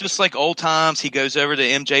yeah, it's just like old times. He goes over to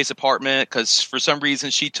MJ's apartment because for some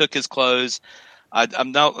reason she took his clothes.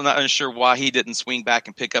 I'm not sure why he didn't swing back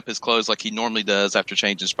and pick up his clothes like he normally does after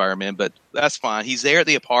changing Spider-Man, but that's fine. He's there at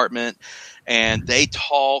the apartment, and they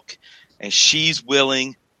talk, and she's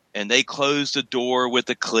willing, and they close the door with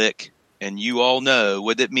a click. And you all know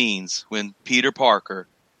what it means when Peter Parker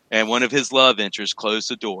and one of his love interests close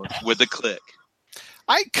the door with a click.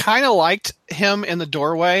 I kind of liked him in the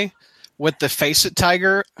doorway with the Face It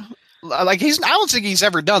Tiger. Like I don't think he's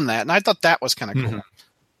ever done that, and I thought that was kind of cool. Mm-hmm.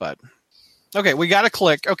 But okay, we got a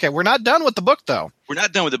click. Okay, we're not done with the book though. We're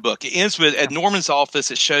not done with the book. It ends with at Norman's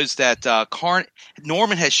office. It shows that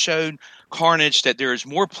Norman has shown Carnage that there is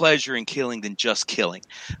more pleasure in killing than just killing,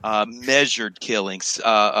 measured killings,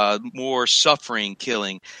 more suffering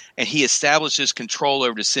killing, and he establishes control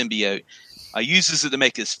over the symbiote. Uses it to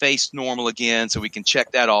make his face normal again, so we can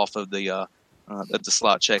check that off of the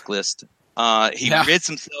slot checklist. He rids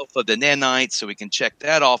himself of the nanites, so we can check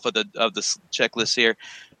that off of the checklist here.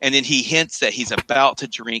 And then he hints that he's about to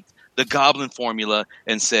drink the Goblin formula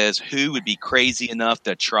and says, "Who would be crazy enough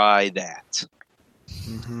to try that?"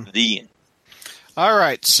 Mm-hmm. The end. All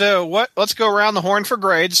right, so let's go around the horn for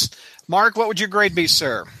grades. Mark, what would your grade be,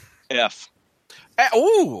 sir? F.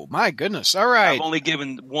 Oh, my goodness. All right. I've only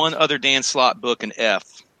given one other Dan Slott book an F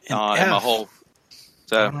in my whole.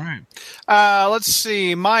 So. All right. Let's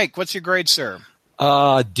see. Mike, what's your grade, sir?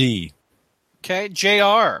 D. Okay.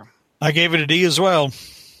 JR. I gave it a D as well.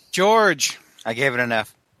 George. I gave it an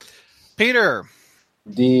F. Peter.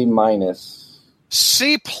 D-.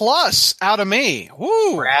 C+ out of me.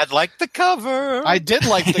 Woo! Brad liked the cover. I did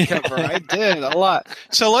like the cover. I did a lot.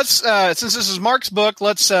 So let's, since this is Mark's book,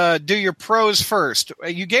 let's do your pros first.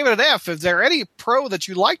 You gave it an F. Is there any pro that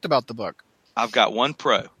you liked about the book? I've got one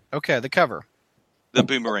pro. Okay, the cover. The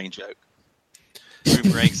Boomerang joke.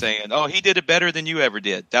 Boomerang saying, "Oh, he did it better than you ever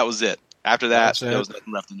did." That was it. After that, there was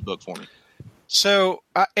nothing left in the book for me. So,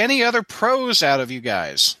 any other pros out of you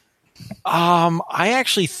guys? I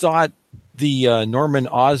actually thought the Norman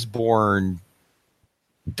Osborn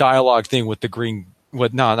dialogue thing with the Green,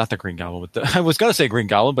 not the Green Goblin. I was going to say Green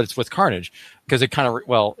Goblin, but it's with Carnage because it kind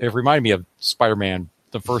of, it reminded me of Spider-Man,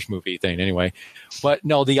 the first movie thing, anyway. But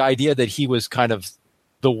no, the idea that he was kind of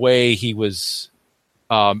the way he was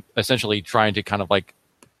essentially trying to kind of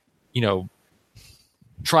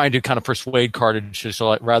trying to kind of persuade Carnage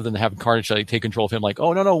to, rather than having Carnage take control of him,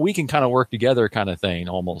 oh, no, we can kind of work together kind of thing,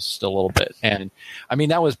 almost a little bit. And I mean,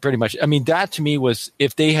 that was pretty much, that to me was,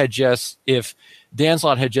 if Dan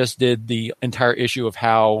Slott had just did the entire issue of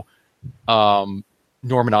how Norman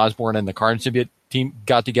Osborn and the Carnage symbiote team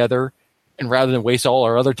got together, and rather than waste all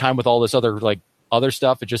our other time with all this other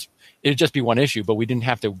stuff, it'd just be one issue, but we didn't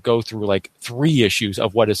have to go through 3 issues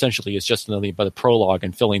of what essentially is just nothing but a prologue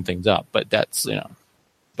and filling things up. But that's,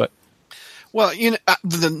 Well,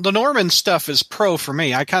 the Norman stuff is pro for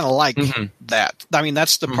me. I kind of like that. I mean,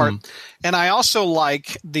 that's the part. And I also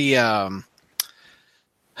like the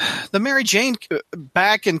Mary Jane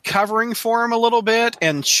back and covering for him a little bit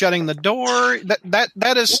and shutting the door.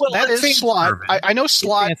 That is Slott. I know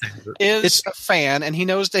Slott is a fan and he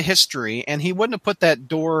knows the history, and he wouldn't have put that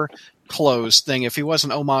door closed thing if he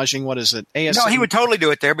wasn't homaging, what is it? ASM? No, he would totally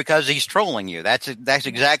do it there because he's trolling you. That's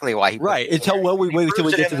exactly why he right. Until we wait until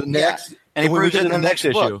we get to the next, and he proves it in the next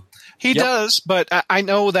issue. He does, but I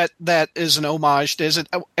know that is an homage. Is it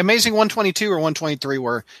Amazing 122 or 123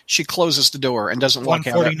 where she closes the door and doesn't walk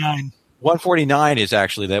out? 149. 149 is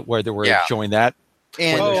actually where they were showing that.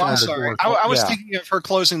 And, I'm sorry. I was thinking of her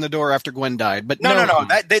closing the door after Gwen died, but no.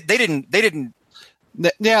 They didn't.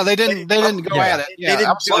 Yeah, they didn't go at it. Yeah, they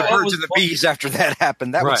didn't do the birds and the bees after that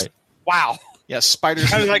happened. That was wow. Yes, spiders.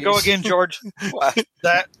 How did that go again, George?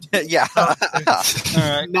 That All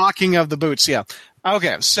right. Knocking of the boots. Yeah.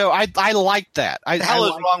 Okay, so I like that. What the hell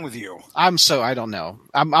is wrong with you? I don't know.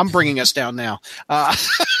 I'm bringing us down now.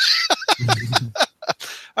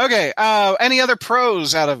 Okay. Any other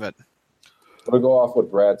pros out of it? I'm going to go off what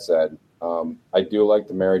Brad said. I do like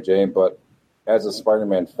the Mary Jane, but as a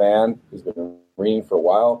Spider-Man fan who's been reading for a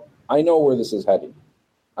while, I know where this is heading.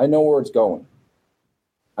 I know where it's going.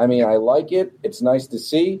 I mean, I like it. It's nice to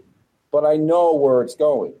see, but I know where it's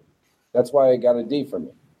going. That's why I got a D for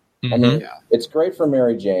me. I mean, it's great for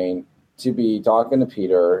Mary Jane to be talking to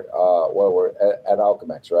Peter at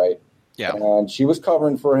Alchemax, right? Yeah. And she was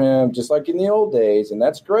covering for him just like in the old days, and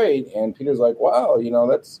that's great. And Peter's like, wow,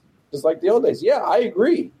 that's just like the old days. Yeah, I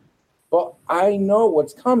agree. But I know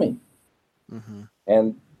what's coming. Mm-hmm.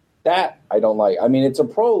 And that I don't like. I mean, it's a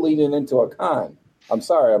pro leading into a con. I'm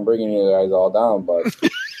sorry I'm bringing you guys all down, but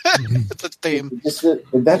it's a theme. That's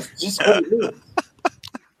just what it is.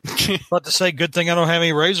 About to say, good thing I don't have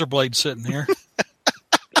any razor blades sitting here.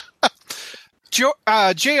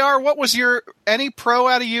 JR, what was any pro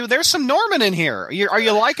out of you? There's some Norman in here. Are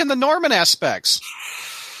you liking the Norman aspects?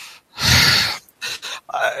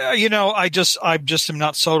 I just am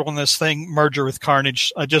not sold on this thing, merger with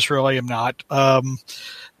Carnage. I just really am not. I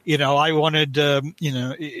wanted,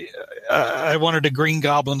 I wanted a Green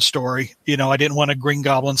Goblin story. I didn't want a Green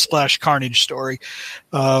Goblin / Carnage story.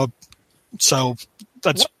 So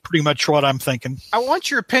that's pretty much what I'm thinking. I want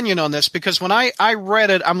your opinion on this because when I read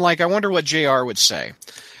it, I'm like, I wonder what JR would say.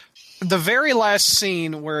 The very last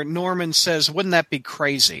scene where Norman says, "Wouldn't that be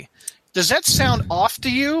crazy?" Does that sound off to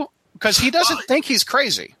you? Because he doesn't think he's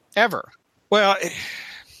crazy ever. Well,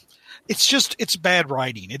 it's bad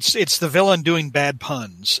writing. It's the villain doing bad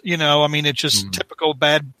puns. It's just typical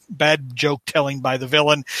bad joke telling by the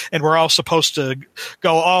villain. And we're all supposed to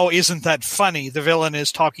go, "Oh, isn't that funny?" The villain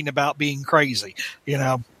is talking about being crazy.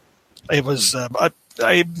 It was, I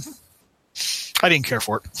didn't care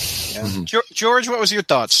for it. Yeah. Mm-hmm. George, what was your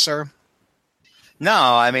thoughts, sir? No,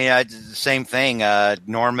 I mean, same thing.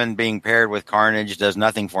 Norman being paired with Carnage does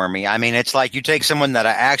nothing for me. I mean, it's like you take someone that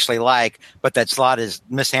I actually like, but that Slott is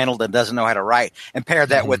mishandled and doesn't know how to write, and pair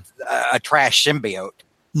that with a trash symbiote.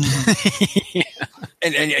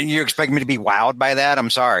 and you expect me to be wowed by that?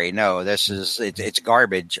 I'm sorry. No, it's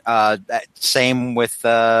garbage. Same with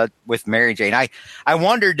Mary Jane. I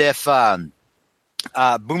wondered if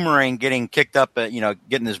Boomerang getting kicked up,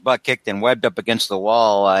 getting his butt kicked and webbed up against the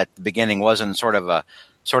wall at the beginning wasn't sort of a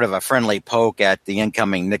friendly poke at the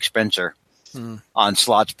incoming Nick Spencer. on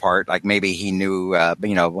Slott's part. Like maybe he knew,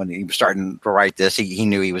 when he was starting to write this, he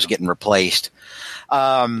knew he was getting replaced.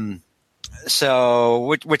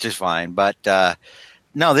 So, which is fine, but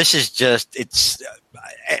no, this is just it's.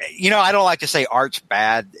 I don't like to say art's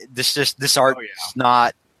bad. This art is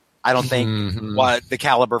not. I don't think what the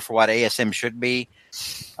caliber for what ASM should be.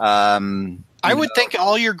 I would think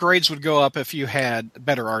all your grades would go up if you had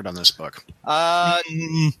better art on this book. No,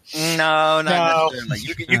 not necessarily.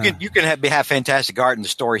 You can have fantastic art and the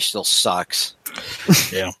story still sucks.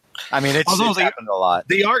 Yeah. I mean, it's happened a lot.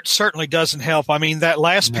 The art certainly doesn't help. I mean, that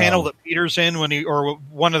last panel that Peter's in or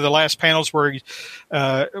one of the last panels where he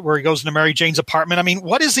goes into Mary Jane's apartment. I mean,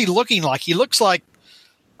 what is he looking like? He looks like,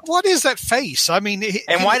 what is that face? I mean,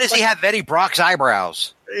 why does he have Eddie Brock's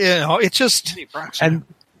eyebrows? It's just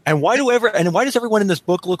and why does everyone in this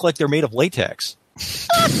book look like they're made of latex?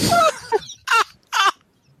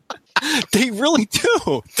 They really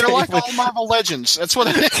do. They're like all Marvel Legends. That's what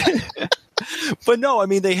it is. But no, I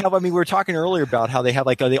mean we were talking earlier about how they have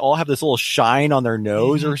they all have this little shine on their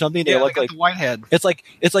nose or something. Yeah, they look like the whitehead. It's like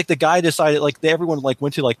the guy decided everyone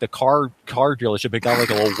went to the car dealership and got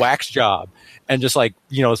a little wax job and just so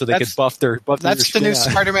they could buff their. That's the new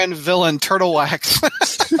Spider-Man villain, Turtle Wax.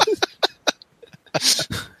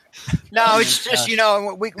 No, it's just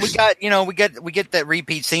we get that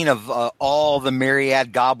repeat scene of all the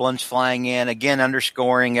myriad goblins flying in again,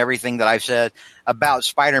 underscoring everything that I've said about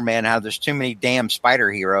Spider-Man. How there's too many damn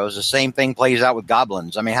spider heroes. The same thing plays out with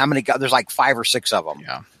goblins. I mean, how many? There's like 5 or 6 of them.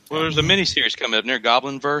 Yeah. Well, there's a miniseries coming up near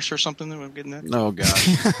Goblin Verse or something that I'm getting at. Oh god,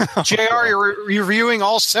 JR, you're reviewing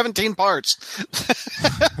all 17 parts.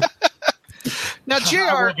 Now,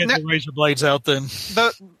 JR, get the razor blades out then.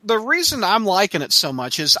 The reason I'm liking it so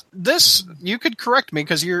much is this. You could correct me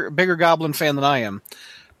because you're a bigger Goblin fan than I am,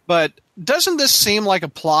 but doesn't this seem like a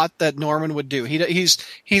plot that Norman would do?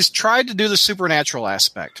 He's tried to do the supernatural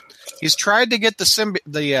aspect. He's tried to get the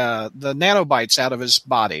nanobites out of his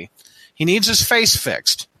body. He needs his face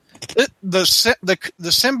fixed. The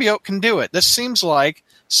symbiote can do it. This seems like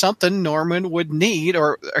something Norman would need,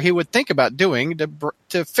 or he would think about doing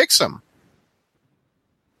to fix him.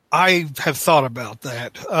 I have thought about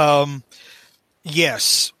that.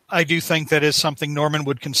 Yes, I do think that is something Norman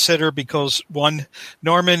would consider because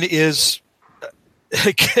Norman is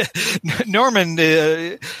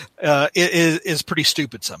pretty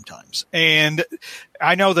stupid sometimes, and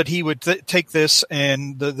I know that he would take this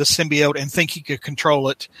and the symbiote and think he could control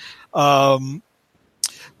it. But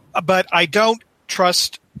I don't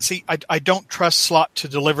trust. I don't trust Slott to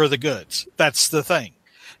deliver the goods. That's the thing,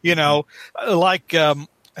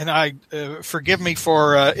 And I forgive me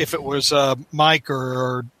for if it was Mike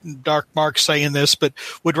or Dark Mark saying this, but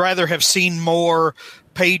would rather have seen more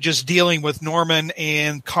pages dealing with Norman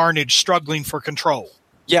and Carnage struggling for control.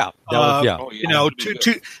 Yeah, two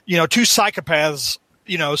psychopaths,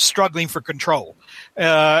 struggling for control,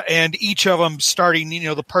 and each of them starting,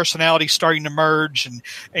 the personality starting to merge,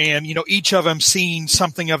 and each of them seeing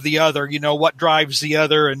something of the other, what drives the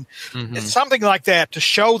other, and it's something like that to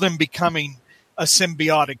show them becoming a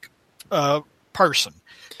symbiotic person,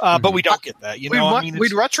 but we don't get that.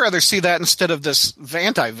 We'd much rather see that instead of this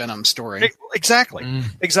anti-Venom story. Exactly.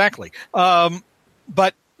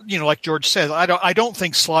 But like George says, I don't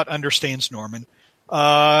think Slott understands Norman.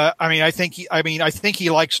 I think he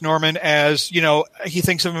likes Norman as he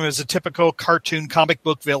thinks of him as a typical cartoon comic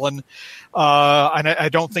book villain, and I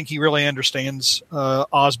don't think he really understands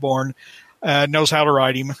Osborn. Knows how to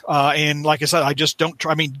write him. And like I said, I just don't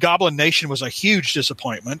try. I mean, Goblin Nation was a huge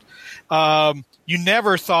disappointment. You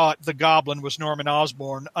never thought the Goblin was Norman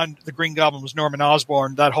Osborn. The Green Goblin was Norman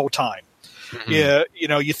Osborn that whole time. Yeah,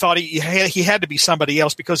 you thought he had to be somebody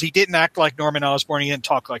else because he didn't act like Norman Osborn. He didn't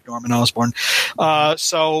talk like Norman Osborn.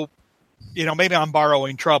 So, maybe I'm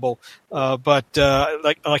borrowing trouble. But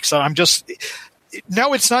like I said, I'm just.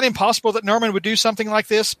 No, it's not impossible that Norman would do something like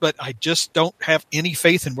this, but I just don't have any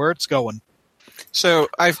faith in where it's going. So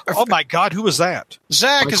oh my God, who was that?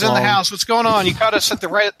 Zach is in the house. What's going on? You caught us at the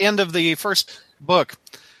right end of the first book.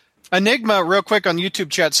 Enigma, real quick on YouTube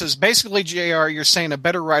chat says, basically, JR, you're saying a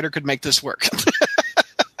better writer could make this work.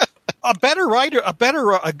 A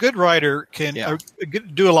good writer can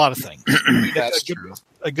do a lot of things. That's true.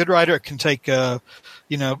 A good writer can take,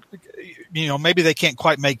 maybe they can't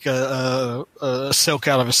quite make a silk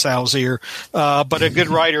out of a sow's ear, but a good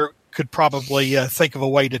writer could probably think of a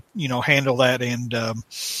way to, handle that and,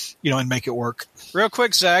 and make it work. Real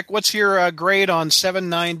quick, Zach, what's your grade on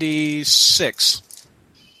 796?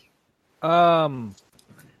 Yeah.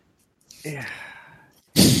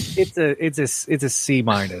 It's a C-.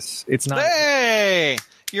 It's not. Hey,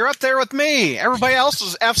 You're up there with me. Everybody else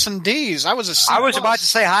was F's and D's. I was a C+. I was about to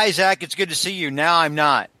say, hi, Zach. It's good to see you. Now I'm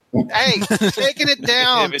not. Hey, taking it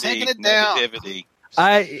down. Taking it down. Negativity.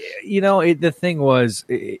 The thing was,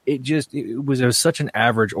 it was such an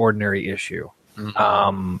average, ordinary issue.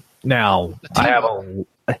 Mm-hmm. Now I have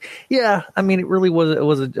it really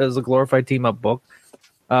was a glorified team up book.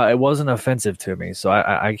 It wasn't offensive to me, so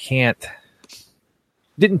I can't.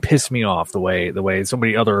 Didn't piss me off the way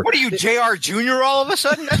somebody other. What are you, JR Jr. All of a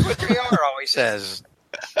sudden? That's what JR always says.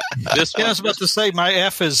 I was about to say my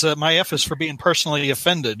F is for being personally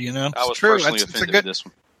offended. You know, I was true. personally It's a offended good- with this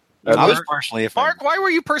one. I was personally offended. Mark, why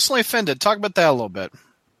were you personally offended? Talk about that a little bit.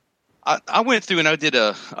 I went through and I did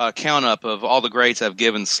a count up of all the grades I've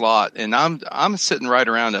given Slott, and I'm sitting right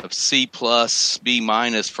around a C+,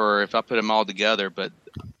 B- for if I put them all together. But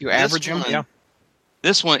You average him, yeah.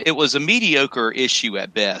 This one, it was a mediocre issue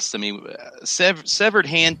at best. I mean, severed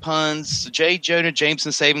hand puns, J. Jonah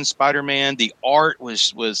Jameson saving Spider-Man. The art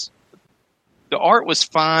was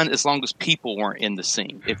fine as long as people weren't in the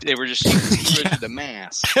scene. If they were just using the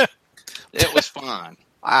mask, it was fine.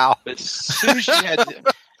 Wow. But as soon as you had,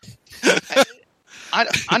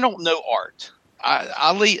 I don't know art.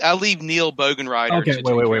 I leave Neil Bogenreiter to take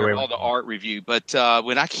care of all the art review. But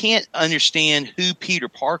when I can't understand who Peter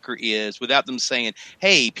Parker is without them saying,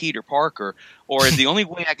 "Hey, Peter Parker," or the only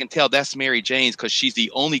way I can tell that's Mary Jane because she's the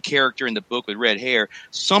only character in the book with red hair,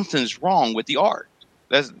 something's wrong with the art.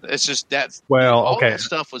 All that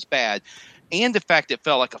stuff was bad. And the fact it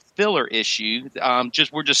felt like a filler issue.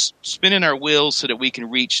 We're just spinning our wheels so that we can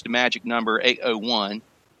reach the magic number 801.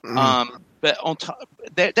 But on top,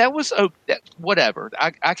 that was whatever.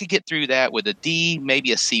 I could get through that with a D,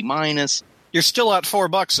 maybe a C-. You're still out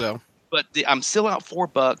 $4 though. But I'm still out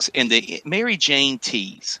 $4. And the Mary Jane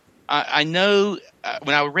tease. I know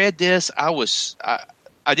when I read this,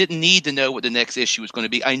 I didn't need to know what the next issue was going to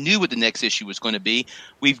be. I knew what the next issue was going to be.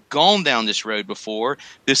 We've gone down this road before.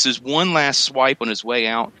 This is one last swipe on his way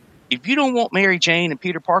out. If you don't want Mary Jane and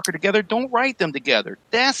Peter Parker together, don't write them together.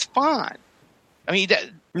 That's fine. I mean,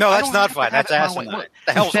 that's not fine. That's asinine. What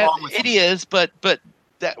the hell's wrong with it? Is, but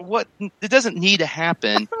it doesn't need to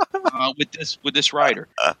happen with this writer.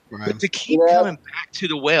 Right. But to keep coming back to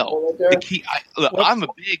the well. I'm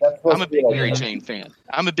a big Mary Jane fan.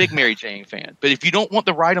 I'm a big Mary Jane fan. But if you don't want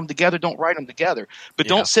to write them together, don't write them together. But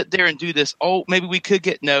don't sit there and do this. Oh, maybe we could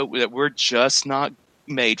that we're just not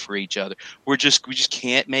made for each other. We just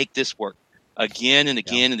can't make this work again and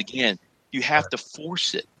again and again. You have to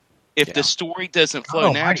force it. If the story doesn't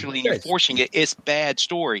flow naturally and you're forcing it, it's bad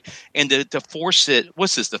story. And to force it,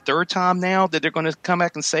 what's this, the third time now that they're going to come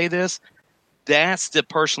back and say this? That's the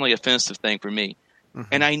personally offensive thing for me. Mm-hmm.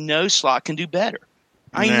 And I know Slott can do better.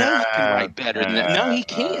 I know he can write better than that. No, he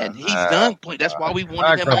can. He's done. That's why we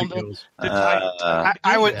wanted him on the title.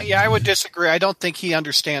 I would disagree. I don't think he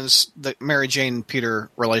understands the Mary Jane Peter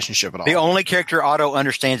relationship at all. The only character Otto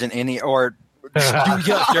understands in any or.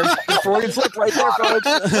 Freudian slip right there,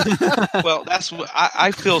 folks. Well, that's what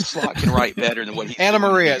I feel. Slott can write better than what he's Anna doing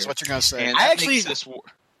Maria here. is what you're going to say. And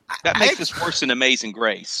that makes this worse than Amazing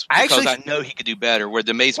Grace because I know he could do better. Where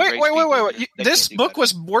the Amazing Grace. Wait! This book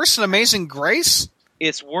was worse than Amazing Grace.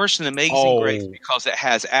 It's worse than Amazing Grace because it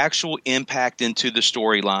has actual impact into the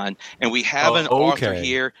storyline, and we have an author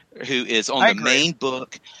here who is on the main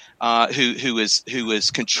book. Who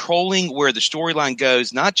is controlling where the storyline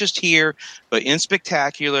goes, not just here, but in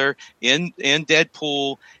Spectacular, in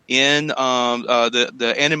Deadpool, in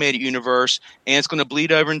the animated universe, and it's going to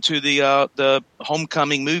bleed over into the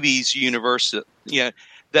Homecoming movies universe.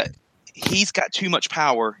 That he's got too much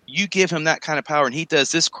power. You give him that kind of power, and he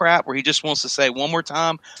does this crap where he just wants to say one more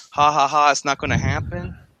time, "Ha ha ha!" It's not going to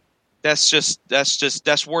happen.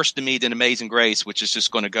 That's worse to me than Amazing Grace, which is just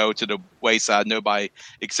going to go to the wayside. Nobody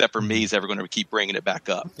except for me is ever going to keep bringing it back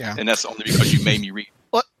up. Yeah. And that's only because you made me read.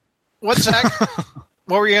 What, Zach?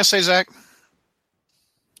 What were you going to say, Zach?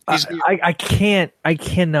 I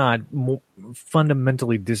cannot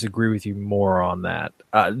fundamentally disagree with you more on that.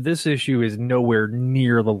 This issue is nowhere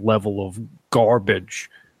near the level of garbage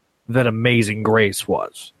that Amazing Grace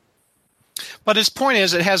was. But his point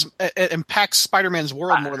is, it impacts Spider-Man's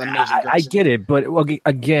world more than Amazing Grace. I get it, but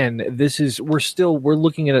again, we're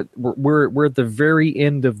looking at it. We're at the very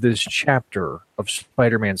end of this chapter of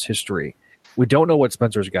Spider-Man's history. We don't know what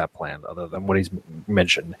Spencer's got planned, other than what he's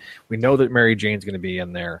mentioned. We know that Mary Jane's going to be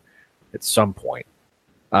in there at some point,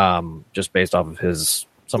 just based off of his.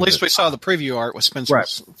 At least we saw the preview art with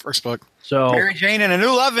Spencer's first book. So Mary Jane and a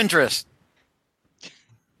new love interest.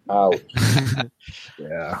 Ouch.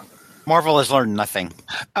 Yeah. Marvel has learned nothing.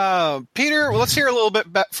 Peter, let's hear a little bit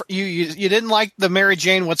about you. You didn't like the Mary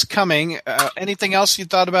Jane What's Coming. Anything else you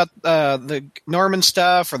thought about the Norman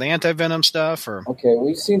stuff or the Anti-Venom stuff? Or Okay,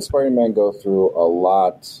 we've seen Spider-Man go through a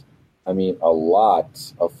lot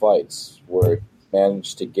of fights where he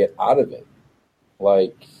managed to get out of it.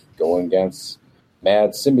 Like going against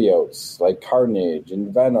mad symbiotes like Carnage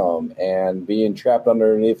and Venom and being trapped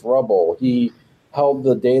underneath rubble. He held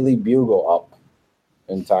the Daily Bugle up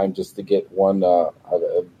in time just to get one a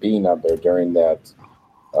bean out there during that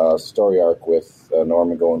story arc with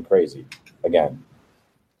Norman going crazy again.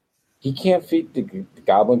 He can't beat the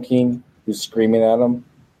Goblin King who's screaming at him.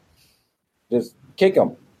 Just kick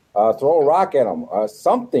him, throw a rock at him,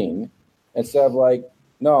 something, instead of like,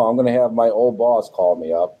 no, I'm going to have my old boss call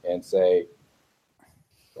me up and say,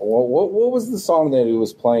 what was the song that he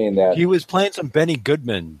was playing? That he was playing some Benny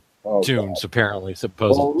Goodman tunes, apparently,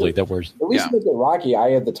 supposedly, that were. At least make it Rocky. Eye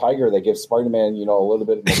of the Tiger that gives Spider-Man, a little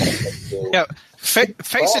bit of momentum. Yeah,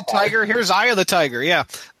 face it, Tiger. Here's Eye of the Tiger. Yeah,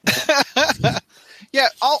 yeah.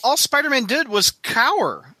 All Spider-Man did was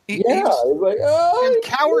cower. He's like, oh, and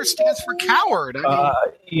cower stands for coward. I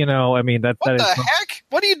mean, what the heck?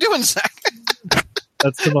 What are you doing, Zach?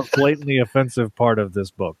 That's the most blatantly offensive part of this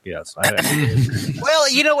book. Yes. Well,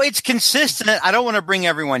 it's consistent. I don't want to bring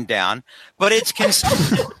everyone down, but it's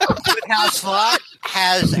consistent with how Slott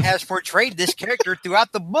has portrayed this character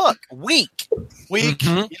throughout the book. Weak,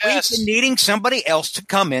 yes, and needing somebody else to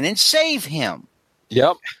come in and save him.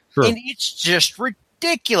 Yep, true. And it's just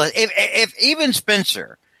ridiculous. If even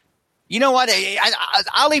Spencer. You know what?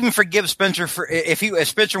 I'll even forgive Spencer for if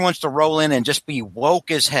Spencer wants to roll in and just be woke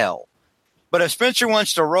as hell. But if Spencer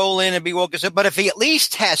wants to roll in and be woke as hell, but if he at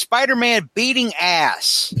least has Spider-Man beating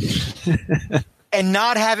ass and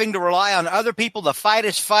not having to rely on other people to fight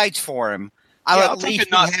his fights for him, I'll at least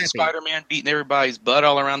be happy. Spider-Man beating everybody's butt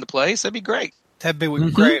all around the place. That'd be great. That'd be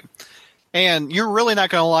great. And you're really not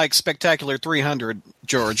going to like Spectacular 300,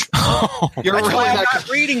 George. You're That's really why I'm not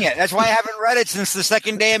reading it. That's why I haven't read it since the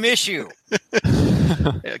second damn issue.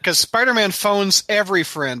 Because Spider-Man phones every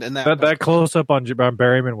friend in that. That close-up on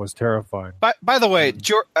Berryman was terrifying. By the way,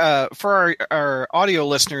 for our audio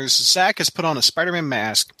listeners, Zach has put on a Spider-Man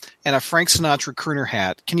mask and a Frank Sinatra crooner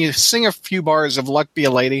hat. Can you sing a few bars of Luck Be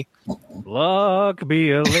a Lady? Luck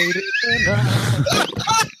be a lady tonight.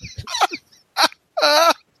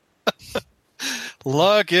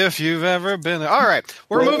 Look if you've ever been there. All right,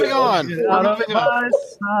 we're moving on.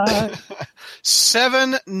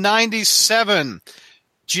 797.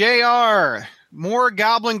 JR, more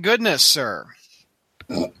goblin goodness, sir.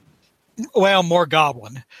 Well, more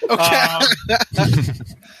goblin. Okay.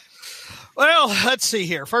 Well, let's see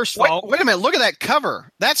here. First of all, wait a minute. Look at that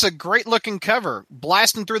cover. That's a great looking cover.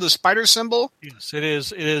 Blasting through the spider symbol. Yes, it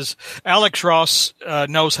is. It is. Alex Ross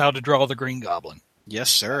knows how to draw the Green Goblin.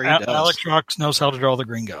 Yes, sir. He does. Alex Ross knows how to draw the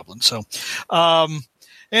Green Goblin. So,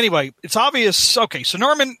 anyway, it's obvious. Okay, so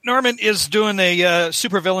Norman is doing a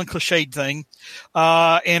supervillain cliched thing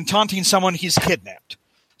and taunting someone he's kidnapped.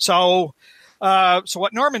 So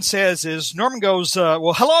what Norman says is, Norman goes,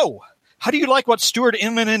 well, hello. How do you like what Stuart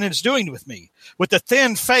Immonen is doing with me? With the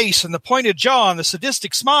thin face and the pointed jaw and the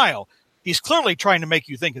sadistic smile. He's clearly trying to make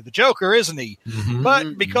you think of the Joker, isn't he? Mm-hmm.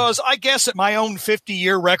 But because I guess that my own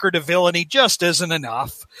 50-year record of villainy just isn't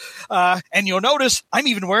enough. And you'll notice I'm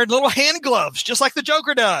even wearing little hand gloves, just like the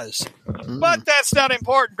Joker does. Mm-hmm. But that's not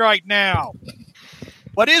important right now.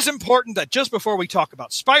 What is important that just before we talk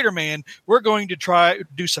about Spider-Man, we're going to try to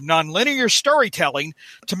do some nonlinear storytelling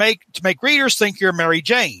to make readers think you're Mary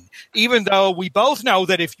Jane. Even though we both know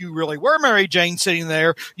that if you really were Mary Jane sitting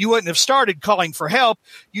there, you wouldn't have started calling for help.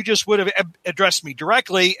 You just would have addressed me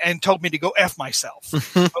directly and told me to go F myself.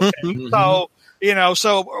 Okay.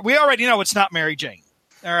 So we already know it's not Mary Jane.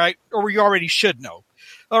 All right. Or we already should know.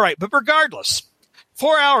 All right. But regardless,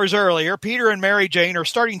 4 hours earlier, Peter and Mary Jane are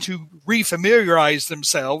starting to refamiliarize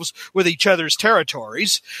themselves with each other's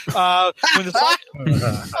territories. When the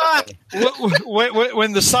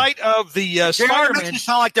sight of the Spider-Man makes it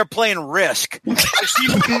sound like they're playing Risk.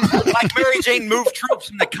 Like Mary Jane moved troops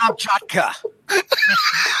into Kamchatka.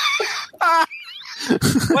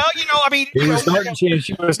 Well,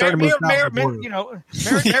 she was starting to move.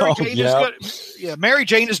 Mary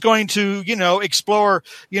Jane is going to, explore,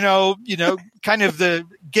 kind of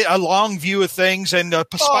get a long view of things, and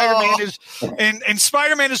Spider-Man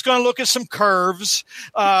is going to look at some curves,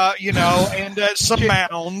 and some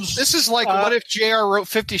mounds. This is like, what if JR wrote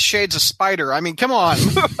 50 Shades of Spider? I mean, come on.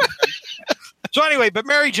 So anyway, but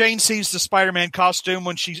Mary Jane sees the Spider-Man costume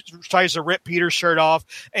when she tries to rip Peter's shirt off,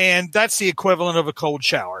 and that's the equivalent of a cold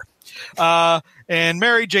shower. And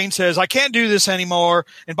Mary Jane says, I can't do this anymore.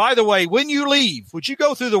 And by the way, when you leave, would you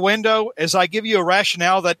go through the window as I give you a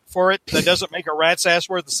rationale that doesn't make a rat's ass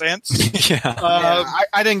worth of sense? Yeah.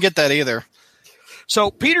 I didn't get that either.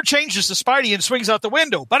 So Peter changes to Spidey and swings out the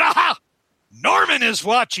window. But aha! Norman is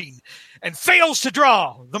watching and fails to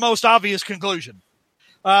draw the most obvious conclusion.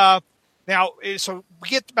 Now, so we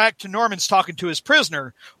get back to Norman's talking to his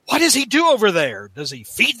prisoner. What does he do over there? Does he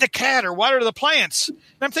feed the cat or water the plants? And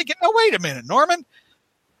I'm thinking, oh, wait a minute, Norman.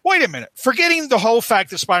 Wait a minute. Forgetting the whole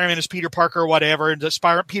fact that Spider-Man is Peter Parker or whatever, and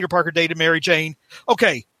that Peter Parker dated Mary Jane.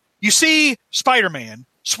 Okay, you see Spider-Man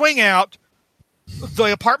swing out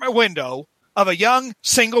the apartment window of a young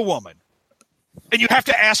single woman, and you have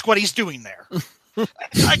to ask what he's doing there.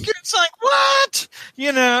 It's like, what?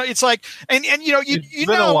 It's like, and if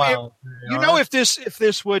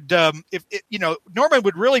this would, Norman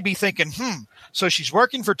would really be thinking, so she's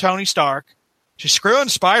working for Tony Stark. She's screwing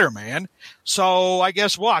Spider-Man. So I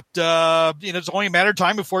guess what? It's only a matter of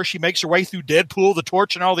time before she makes her way through Deadpool, the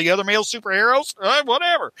Torch, and all the other male superheroes.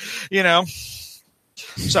 Whatever,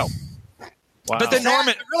 So. Wow. But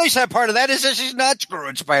the really sad part of that is that she's not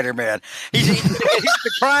screwing Spider-Man. He's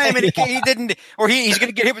the crime, and he didn't, or he's going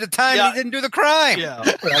to get hit with the time. Yeah. And he didn't do the crime. Yeah,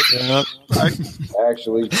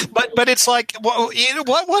 Actually, but it's like,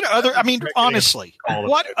 what other? I mean, honestly,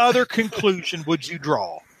 what other conclusion would you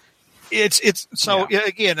draw? It's so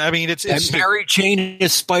again. I mean, it's Mary Jane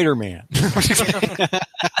is Spider-Man.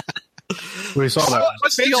 We saw that.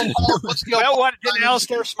 What's the old? What did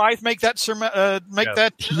Alistair Smythe make that? What's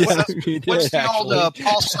the old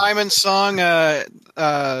Paul Simon song?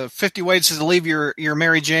 50 Ways to Leave Your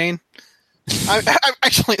Mary Jane. I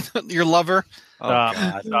actually, your lover.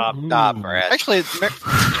 Stop, Brad. Actually,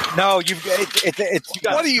 no, it's.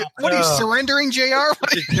 What are you surrendering, JR?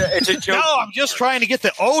 It's a joke. No, I'm just trying to get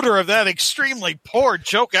the odor of that extremely poor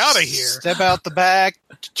joke out of here. Step out the back,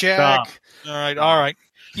 Jack. Stop. All right.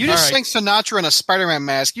 You just sang Sinatra in a Spider-Man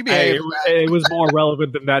mask. You behave. It was more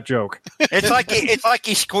relevant than that joke. It's like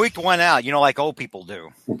he squeaked one out, like old people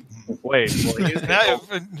do. Wait,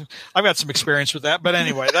 I've got some experience with that, but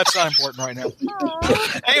anyway, that's not important right now.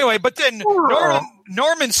 Anyway, but then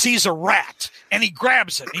Norman sees a rat and he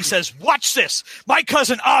grabs it and he says, "Watch this! My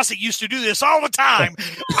cousin Ozzy used to do this all the time."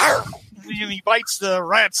 And he bites the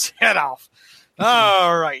rat's head off.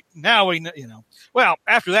 All right, now we know. Well,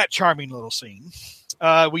 after that charming little scene.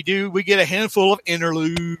 We get a handful of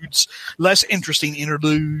interludes, less interesting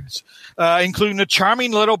interludes, including a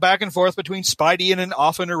charming little back and forth between Spidey and an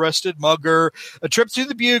often arrested mugger, a trip through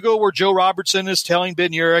the Bugle where Joe Robertson is telling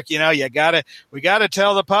Ben Urich, we gotta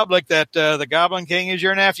tell the public that the Goblin King is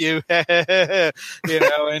your nephew, and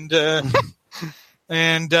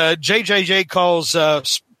JJJ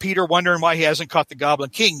calls Peter wondering why he hasn't caught the Goblin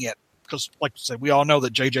King yet, because like I said, we all know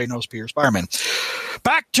that JJ knows Peter Spider-Man.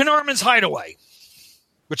 Back to Norman's hideaway.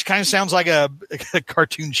 Which kind of sounds like a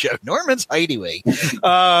cartoon show. Norman's Hideaway.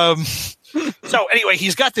 So anyway,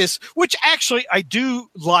 he's got this, which actually I do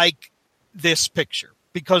like this picture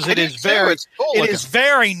because it is very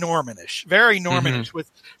Normanish, with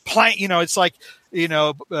it's like,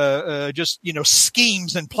 just,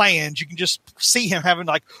 schemes and plans. You can just see him having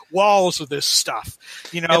like walls of this stuff.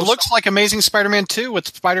 It looks like Amazing Spider-Man 2 with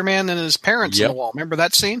Spider-Man and his parents on the wall. Remember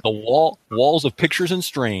that scene? The walls of pictures and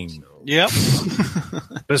string. Yep.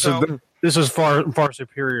 This is far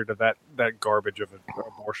superior to that garbage of an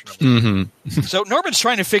abortion. Mm-hmm. So Norman's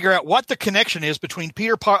trying to figure out what the connection is between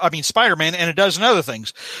Spider-Man and a dozen other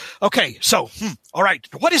things. Okay, so all right,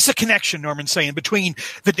 what is the connection? Norman's saying between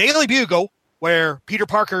the Daily Bugle, where Peter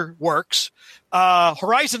Parker works,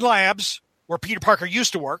 Horizon Labs, where Peter Parker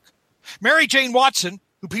used to work, Mary Jane Watson,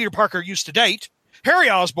 who Peter Parker used to date, Harry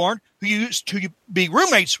Osborn, who used to be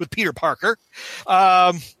roommates with Peter Parker.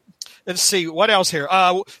 Let's see, what else here?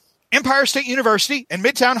 Empire State University and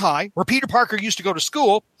Midtown High, where Peter Parker used to go to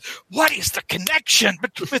school. What is the connection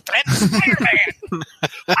between that and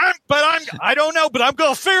Spider-Man? I don't know, but I'm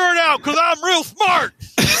going to figure it out because I'm real smart.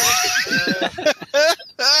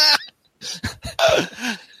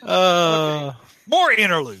 More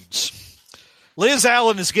interludes. Liz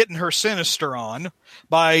Allen is getting her Sinister on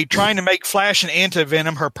by trying to make Flash and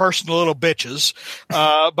Anti-Venom her personal little bitches,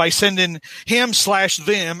 by sending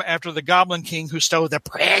him/them after the Goblin King who stole the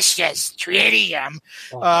precious tritium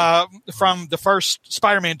from the first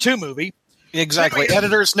Spider-Man 2 movie. Exactly.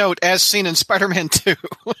 Editor's note, as seen in Spider-Man 2.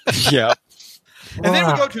 Yeah. And then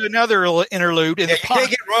we go to another interlude. You can't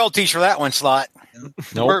get royalties for that one, Slot.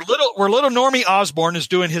 Nope. Where little Normie Osborn is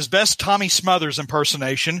doing his best Tommy Smothers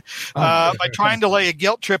impersonation by trying to lay a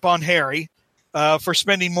guilt trip on Harry. for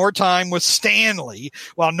spending more time with Stanley,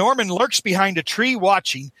 while Norman lurks behind a tree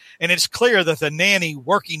watching, and it's clear that the nanny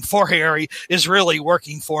working for Harry is really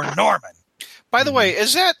working for Norman. By the way,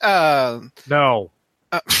 is that No.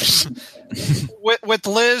 with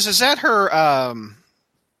Liz? Is that her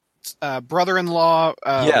brother-in-law?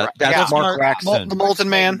 That's Mark Braxton. The Molten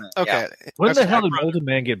Man. Okay. When the hell did Molten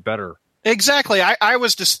Man get better? Exactly. I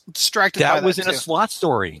was distracted. That by was that in a too. slot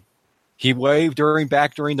story. He waved during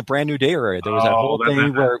the Brand New Day era. There was that whole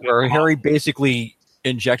thing where Harry basically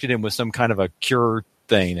injected him with some kind of a cure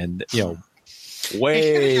thing, and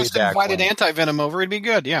way just back invited when. Anti-Venom over. It'd be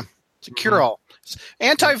good. Yeah, it's a cure-all.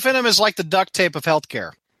 Anti-Venom is like the duct tape of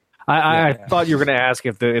healthcare. I thought you were going to ask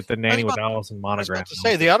if the nanny was Allison Monogram. I was about to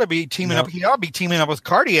say they ought to be teaming up. He ought to be teaming up with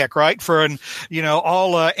Cardiac, right, for an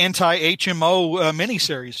all anti-HMO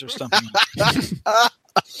miniseries or something.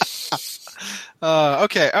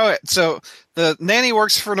 Okay. All right. So the nanny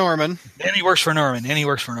works for Norman. Nanny works for Norman.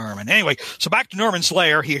 Anyway, so back to Norman's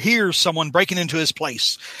lair. He hears someone breaking into his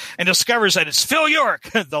place and discovers that it's Phil York,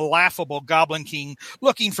 the laughable Goblin King,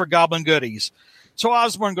 looking for goblin goodies. So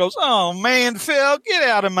Osborn goes, "Oh man, Phil, get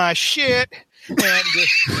out of my shit!" And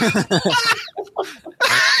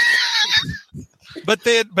but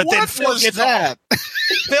then Phil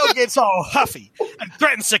gets all huffy and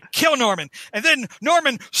threatens to kill Norman. And then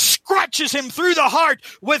Norman scratches him through the heart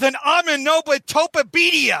with an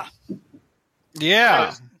Omninobotopedia.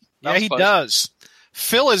 Yeah, he does.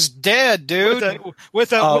 Phil is dead, dude.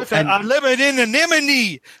 With a limited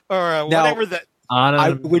anemone or whatever that. I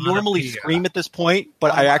would normally scream at this point,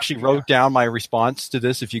 but I actually wrote down my response to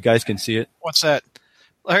this. If you guys can see it, what's that?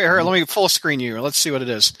 Here, let me full screen you. Let's see what it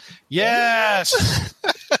is. Yes.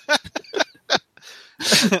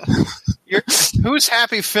 Who's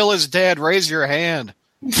happy Phil is dead? Raise your hand.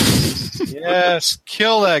 Yes,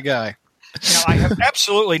 kill that guy. Now, I have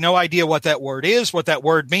absolutely no idea what that word is, what that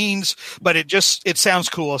word means, but it sounds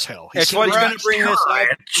cool as hell. It's what's going to bring this up.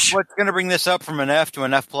 It's what's going to bring this up from an F to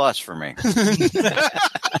an F+ for me.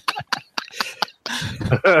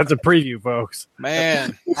 That's a preview, folks.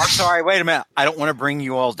 Man, I'm sorry. Wait a minute. I don't want to bring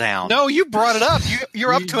you all down. No, you brought it up.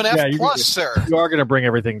 You're up to an F+, sir. You are going to bring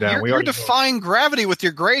everything down. You're defying gravity with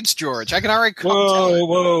your grades, George. I can already.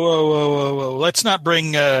 Whoa! Let's not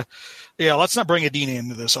bring. Let's not bring Adina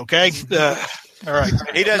into this, okay? All right.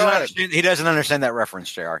 He doesn't understand that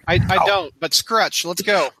reference, JR. I don't, but Scrutch, let's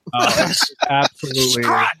go. Absolutely.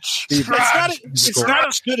 Scrutch. It's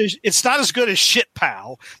not as good as Shit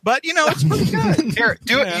Pal, but it's pretty good. Here,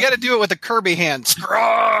 do it. You got to do it with a Kirby hand.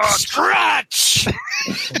 Scrutch.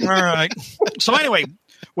 All right. So anyway,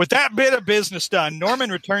 with that bit of business done,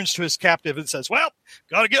 Norman returns to his captive and says, "Well,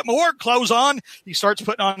 got to get my work clothes on." He starts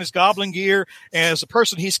putting on his goblin gear, and as the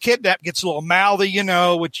person he's kidnapped gets a little mouthy,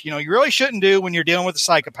 which, you really shouldn't do when you're dealing with a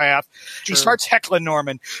psychopath. True. He starts heckling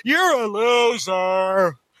Norman. "You're a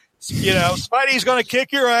loser. Spidey's going to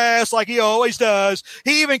kick your ass like he always does.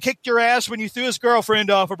 He even kicked your ass when you threw his girlfriend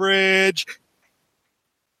off a bridge."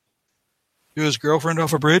 Threw his girlfriend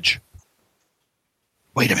off a bridge?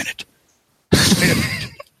 Wait a minute.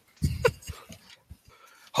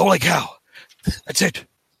 Holy cow. That's it.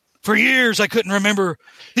 For years, I couldn't remember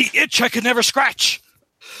the itch I could never scratch.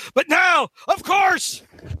 But now, of course.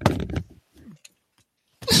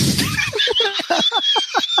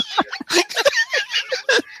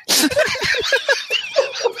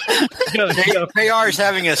 JR is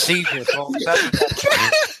having a seizure.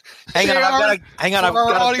 Hang on. For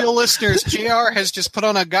our audio listeners, JR has just put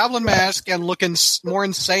on a goblin mask and looking more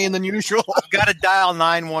insane than usual. I've got to dial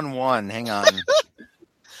 911. Hang on.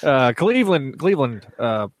 Cleveland, please.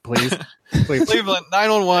 Cleveland,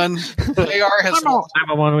 911. JR has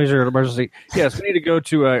 911 emergency. Yes, we need to go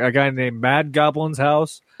to a guy named Mad Goblin's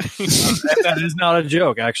house. That is not a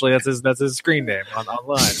joke. Actually, that's his screen name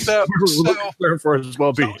online. So for his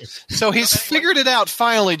well-being. So he's figured it out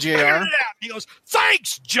finally, JR. He goes,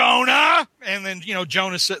 "Thanks, Jonah." And then,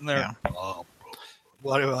 Jonah's sitting there. Yeah. "Oh,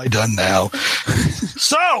 what have I done now?"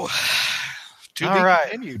 So, to all be right.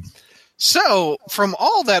 continued. So, from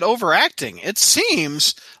all that overacting, it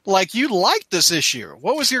seems like you liked this issue.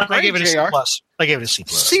 What was your grade, I gave it a JR? C+. I gave it a C+.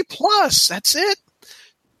 C+. That's it.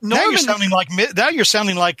 Now you're sounding like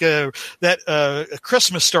that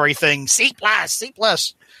Christmas story thing. C+.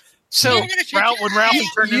 So when Ralphie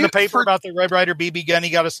turned in the paper about the Red Ryder BB gun,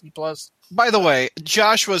 he got a C+. By the way,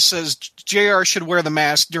 Joshua says JR should wear the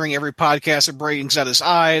mask during every podcast. It brings out his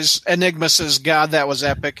eyes. Enigma says, "God, that was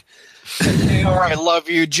epic." JR, I love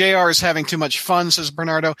you. JR is having too much fun, says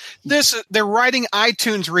Bernardo. They're writing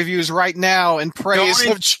iTunes reviews right now in praise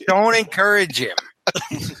of. Don't encourage him.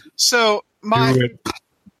 So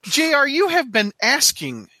JR, you have been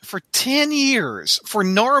asking for 10 years for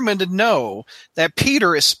Norman to know that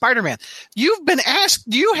Peter is Spider-Man. You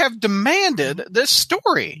have demanded this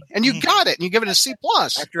story, and you got it, and you give it a C+.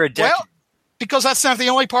 After a decade. Well, because that's not the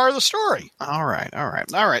only part of the story. All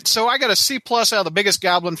right. So I got a C+ out of the biggest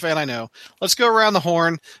Goblin fan I know. Let's go around the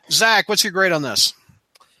horn. Zach, what's your grade on this?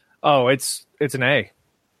 Oh, it's an A.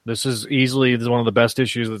 This is one of the best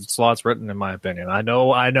issues that Slott's written, in my opinion. I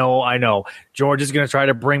know. George is going to try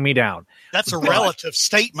to bring me down. That's a relative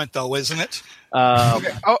statement, though, isn't it?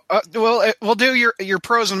 Okay. We'll do your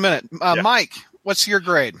pros in a minute. Mike, what's your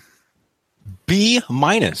grade? B-.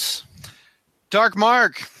 Dark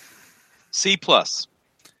Mark. C+.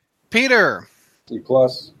 Peter.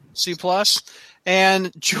 C+. C+.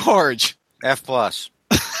 And George. F+.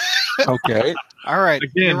 Okay. All right.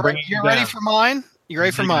 Again, you're ready for mine? You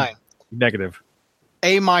ready for mine? Negative.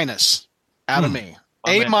 A- out of me.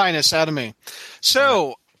 A- out of me.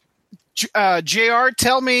 So, JR,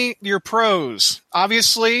 tell me your pros.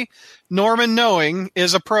 Obviously, Norman knowing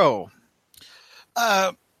is a pro.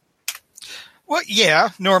 Well,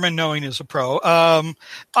 yeah, Norman knowing is a pro.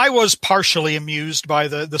 I was partially amused by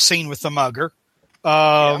the scene with the mugger.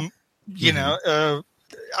 You know,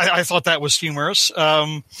 I thought that was humorous.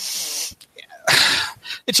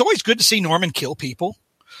 It's always good to see Norman kill people,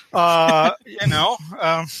 but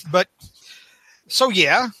so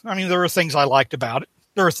yeah, I mean, there were things I liked about it.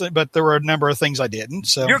 But there were a number of things I didn't.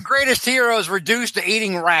 So your greatest hero is reduced to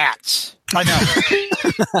eating rats. I know.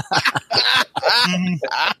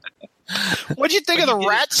 What'd you think of the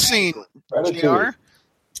rat scene, JR?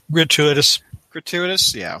 Gratuitous,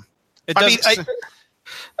 yeah.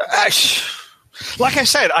 Like I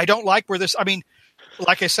said, I don't like where this. I mean,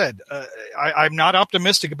 like I said, I'm not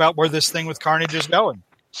optimistic about where this thing with Carnage is going.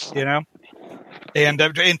 You know, and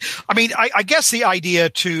I mean, I guess the idea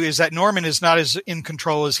too is that Norman is not as in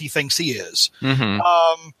control as he thinks he is.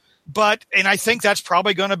 Mm-hmm. But I think that's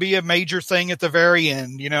probably going to be a major thing at the very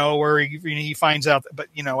end, you know, where he finds out. But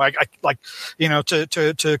you know, I like, you know,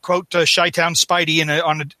 to quote Chi-Town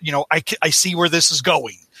Spidey I see where this is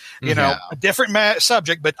going. You know, a different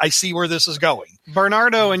subject, but I see where this is going.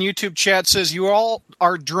 Bernardo in YouTube chat says, you all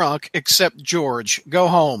are drunk except George. Go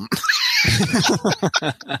home.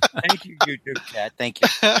 Thank you, YouTube chat. Thank you.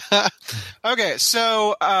 Okay,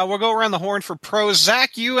 so we'll go around the horn for pros.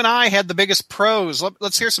 Zach, you and I had the biggest pros.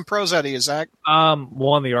 Let's hear some pros out of you, Zach.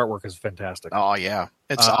 One, the artwork is fantastic. Oh, yeah.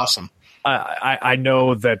 It's awesome. I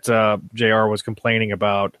know that JR was complaining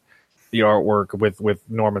about the artwork with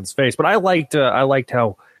Norman's face, but I liked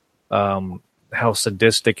how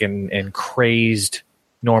sadistic and crazed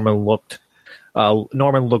Norman looked.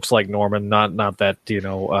 Norman looks like Norman, not that, you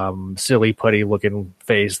know, silly putty looking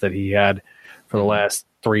face that he had for the last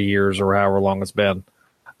 3 years or however long it's been.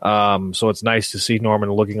 So it's nice to see Norman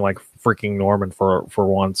looking like freaking Norman for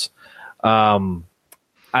once.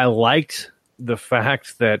 I liked the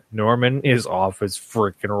fact that Norman is off his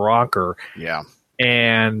freaking rocker. Yeah.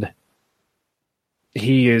 And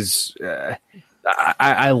he is,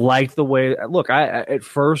 I like the way, look, at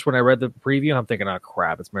first when I read the preview, I'm thinking, oh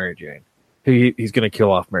crap, it's Mary Jane. He's going to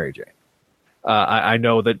kill off Mary Jane. I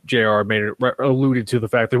know that JR alluded to the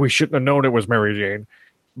fact that we shouldn't have known it was Mary Jane,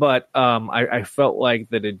 but I felt like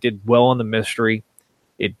that it did well on the mystery.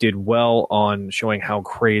 It did well on showing how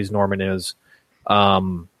crazed Norman is.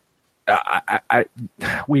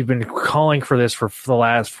 We've been calling for this for the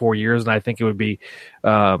last 4 years, and I think it would be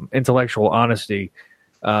intellectual honesty.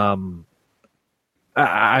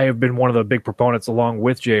 I have been one of the big proponents, along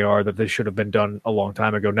with JR, that this should have been done a long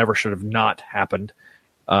time ago. Never should have not happened.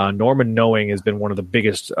 Norman knowing has been one of the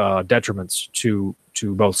biggest detriments to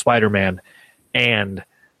both Spider-Man and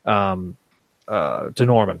to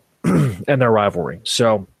Norman and their rivalry.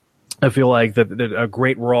 So I feel like that a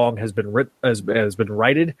great wrong has been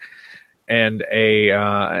righted, and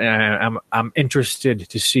I'm interested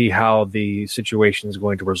to see how the situation is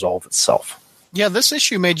going to resolve itself. Yeah, this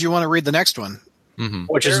issue made you want to read the next one. Mm-hmm.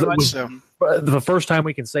 Which is the first time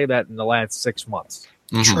we can say that in the last 6 months.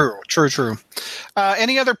 Mm-hmm. True.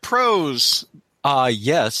 Any other pros?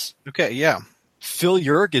 Yes. Okay, yeah. Phil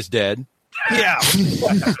Urich is dead. Yeah. I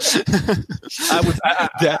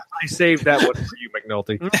saved that one for you,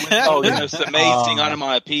 McNulty. Oh, the most amazing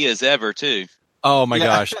onomatopoeias ever, too. Oh my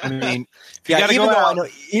gosh! I mean,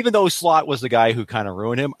 even though Slott was the guy who kind of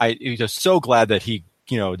ruined him, I'm just so glad that he,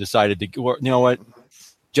 decided to,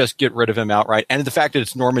 just get rid of him outright. And the fact that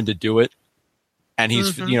it's Norman to do it, and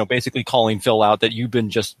he's, basically calling Phil out that you've been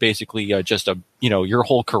just basically your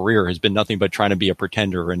whole career has been nothing but trying to be a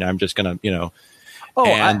pretender, and I'm just gonna,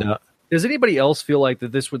 does anybody else feel like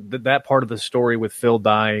that that part of the story with Phil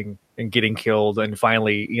dying and getting killed, and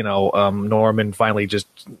finally, Norman finally just,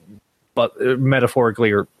 but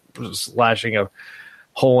metaphorically or slashing a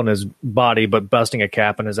hole in his body, but busting a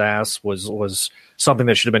cap in his ass was something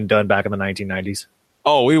that should have been done back in the 1990s.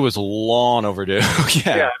 Oh, it was long overdue.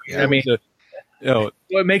 Yeah. I mean, so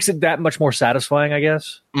it makes it that much more satisfying, I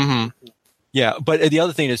guess. Mm-hmm. Yeah, but the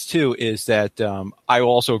other thing is that I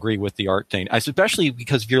also agree with the art thing, especially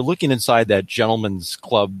because if you're looking inside that gentleman's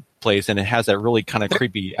club place and it has that really kind of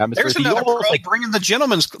creepy atmosphere. There's another pro bringing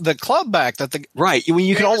the club back. Right.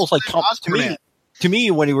 You can almost like to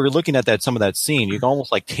me, when you were looking at some of that scene, you can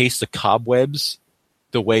almost like taste the cobwebs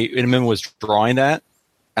the way Inman was drawing that.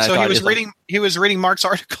 And so he was reading Mark's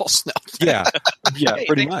articles. No. Yeah, hey,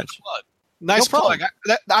 pretty much. Nice plug.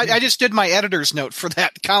 I just did my editor's note for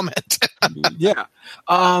that comment. Yeah.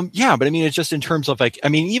 But I mean, it's just in terms of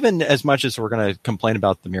even as much as we're going to complain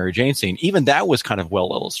about the Mary Jane scene, even that was kind of well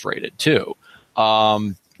illustrated too.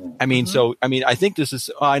 I think this is,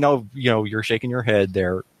 I know, you're shaking your head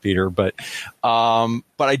there, Peter, but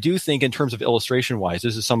I do think in terms of illustration wise,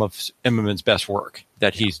 this is some of Immonen's best work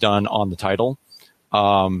that he's done on the title. There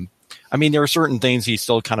are certain things he's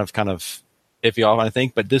still kind of iffy off, I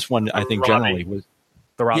think, but this one, I think generally was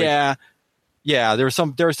the Roddy. Yeah. There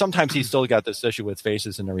are sometimes he's still got this issue with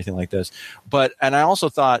faces and everything like this, and I also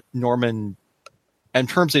thought Norman, in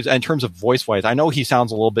terms of voice wise, I know he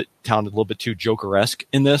sounded a little bit too Joker-esque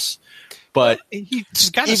in this, but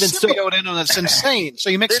he's got a symbiote in him that's insane.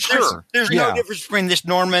 So you make there's no difference between this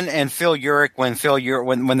Norman and Phil Urich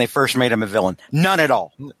when they first made him a villain. None at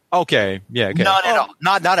all. Okay. Yeah. Okay. None at all.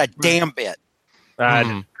 Not a damn bit. I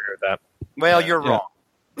didn't agree with that. Well, you're wrong.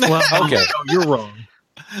 Well, okay, no, you're wrong.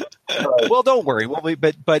 Well, don't worry.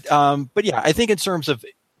 But yeah, I think in terms of,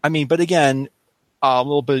 but again, a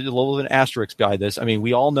little bit of an asterisk by this. I mean,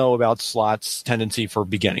 we all know about Slott's tendency for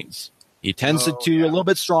beginnings. He tends to a little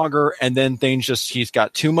bit stronger, and then he's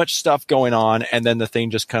got too much stuff going on, and then the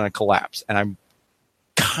thing just kind of collapses. And I'm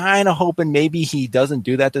kind of hoping maybe he doesn't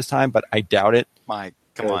do that this time, but I doubt it. Mike,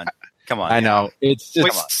 come on. I know. It's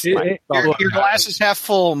just your glass is half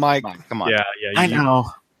full, Mike. Come on. Yeah. I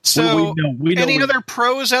know. So, any other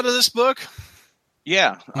pros out of this book?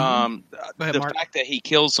 Yeah. Ahead, the Mark. fact that he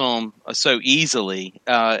kills them so easily,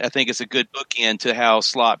 I think it's a good bookend to how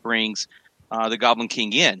Slott brings the Goblin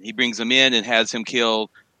King in. He brings him in and has him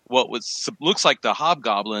kill what looks like the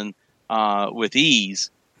Hobgoblin with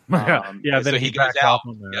ease. Then so he goes out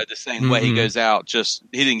the same way he goes out. Just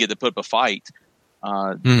he didn't get to put up a fight.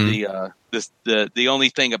 The only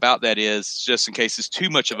thing about that is, just in case it's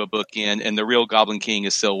too much of a bookend, and the real Goblin King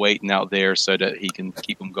is still waiting out there so that he can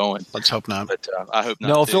keep them going. Let's hope not. But I hope not.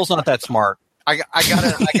 No, Phil's not that smart. I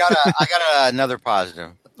got another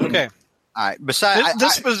positive. Okay. All right. Besides,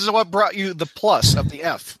 this was what brought you the plus of the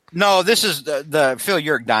F. No, this is the Phil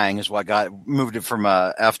Urich dying is what moved it from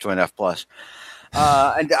a F to an F plus.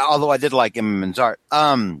 And although I did like Immonen's art,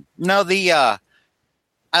 and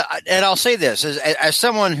I'll say this as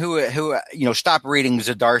someone who stopped reading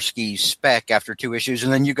Zdarsky's Spec after 2 issues,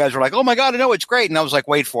 and then you guys were like, "Oh my god, I know it's great," and I was like,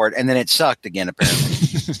 "Wait for it," and then it sucked again. Apparently,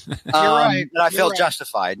 You're right. And I felt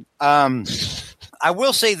justified. I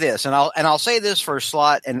will say this, and I'll say this for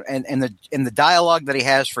Slott and the dialogue that he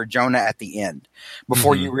has for Jonah at the end,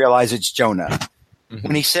 before you realize it's Jonah.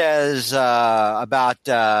 When he says about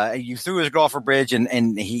you threw his girl off a bridge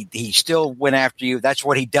and he still went after you. That's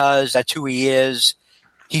what he does. That's who he is.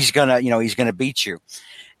 He's gonna beat you.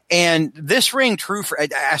 And this ring true for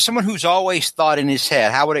as someone who's always thought in his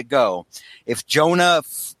head, how would it go if Jonah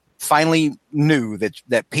finally knew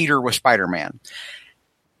that Peter was Spider-Man?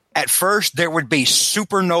 At first, there would be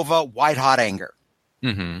supernova white-hot anger.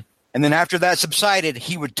 Mm-hmm. And then after that subsided,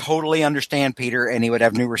 he would totally understand Peter and he would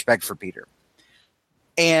have new respect for Peter.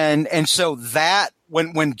 And so that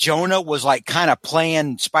when Jonah was like kind of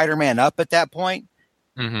playing Spider-Man up at that point,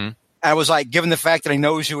 I was like, given the fact that he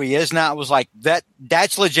knows who he is now, I was like,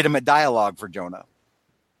 that's legitimate dialogue for Jonah.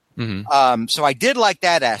 So I did like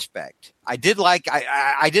that aspect. I did like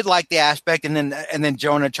the aspect, and then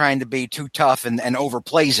Jonah trying to be too tough and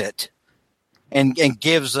overplays it, and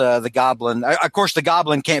gives the Goblin. Of course, the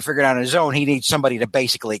Goblin can't figure it out on his own. He needs somebody to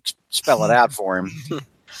basically spell it out for him.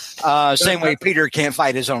 Same way Peter can't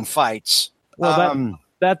fight his own fights. Well,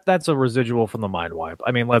 that's a residual from the mind wipe.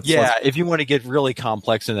 I mean, if you want to get really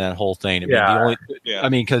complex in that whole thing,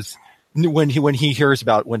 because when he hears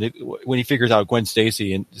about when he figures out Gwen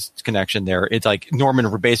Stacy and his connection there, it's like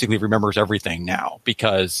Norman basically remembers everything now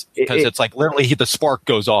because it's like literally the spark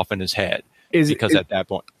goes off in his head at that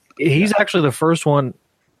point he's actually the first one.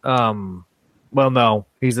 Well, no,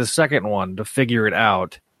 he's the second one to figure it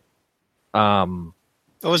out.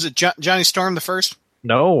 Was it Johnny Storm the first?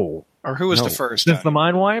 No, Or who was the first? Since the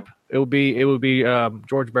mind wipe, it would be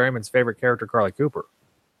George Berryman's favorite character, Carly Cooper.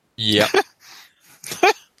 Yep.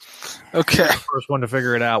 Okay. First one to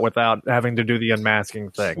figure it out without having to do the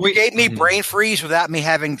unmasking thing. We gave me brain freeze without me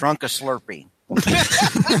having drunk a Slurpee.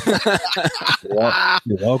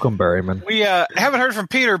 You're welcome, Berryman. We haven't heard from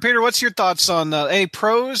Peter. Peter, what's your thoughts on any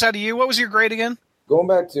pros out of you? What was your grade again? Going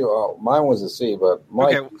back to mine was a C, but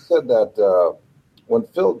Mike said that when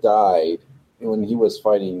Phil died, when he was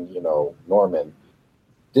fighting, Norman,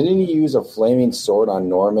 didn't he use a flaming sword on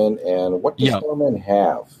Norman? And what does Norman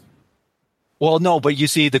have? Well, no, but you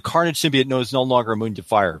see, the Carnage symbiote is no longer immune to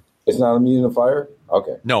fire. It's not immune to fire?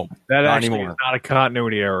 Okay. No, that not actually anymore. is not a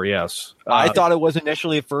continuity error, yes. I thought it was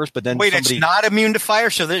initially at first, but then it's not immune to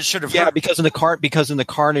fire, so this should have. Yeah, because in the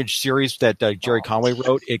Carnage series that Jerry Conway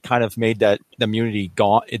wrote, it kind of made that immunity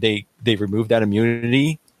gone. They removed that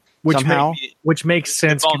immunity somehow, which makes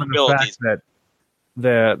sense given the fact that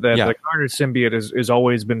the Carnage symbiote is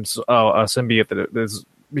always been a symbiote that is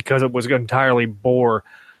because it was entirely born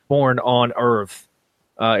on Earth.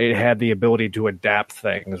 It had the ability to adapt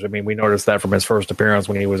things. I mean, we noticed that from his first appearance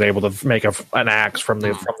when he was able to make an axe from the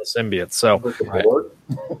symbiote. So,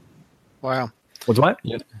 wow, what's what?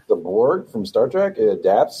 Yeah. The Borg from Star Trek, it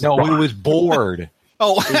adapts. No, it was bored.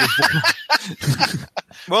 Oh,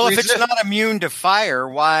 well, if it's not immune to fire,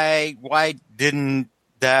 why didn't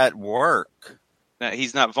that work? No,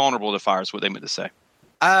 he's not vulnerable to fire. Is what they meant to say.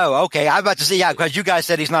 Oh, okay. I was about to say, because you guys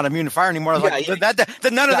said he's not immune to fire anymore. I was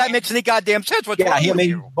none of that makes any goddamn sense. What's wrong with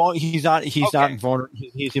you? He's not vulnerable.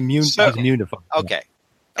 He's immune. He's immune to fire. Okay.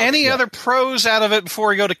 Any other pros out of it before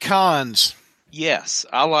we go to cons? Yes,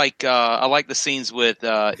 I like the scenes with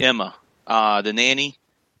Emma, the nanny,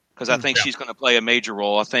 because I think she's going to play a major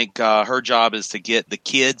role. I think her job is to get the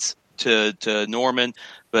kids to Norman,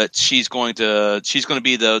 but she's going to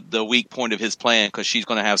be the weak point of his plan because she's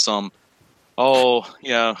going to have some.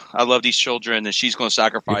 I love these children, and she's going to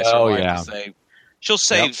sacrifice her life to save. She'll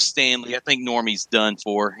save Stanley. I think Normie's done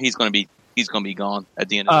for. He's going to be gone at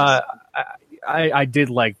the end of this. I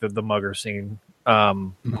did like the mugger scene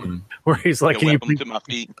where he's like, "Can you please to my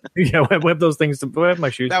feet?" Yeah, whip those things to whip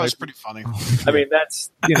my shoes. That was pretty funny. I mean,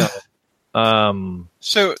 that's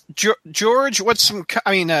So, George, JR, what's some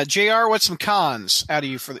cons out of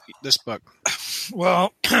you for this book?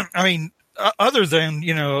 Well, I mean. Other than,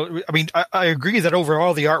 I agree that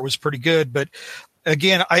overall the art was pretty good, but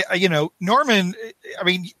again, Norman,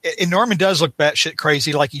 and Norman does look batshit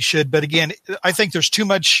crazy like he should, but again, I think there's too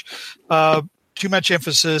much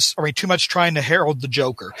emphasis, too much trying to herald the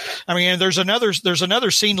Joker. I mean, there's another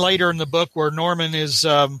scene later in the book where Norman is,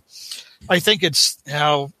 I think it's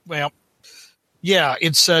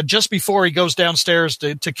it's just before he goes downstairs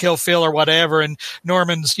to kill Phil or whatever, and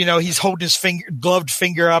Norman's, he's holding his gloved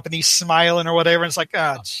finger up and he's smiling or whatever, and it's like,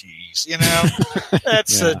 jeez,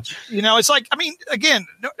 that's it's like, I mean, again,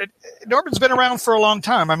 Norman's been around for a long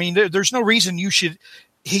time. I mean, there's no reason he should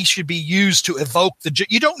be used to evoke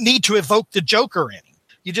you don't need to evoke the Joker in him.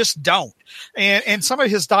 You just don't. And some of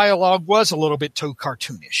his dialogue was a little bit too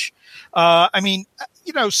cartoonish.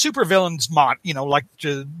 Supervillains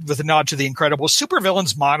with a nod to The Incredibles,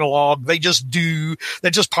 supervillains monologue. That's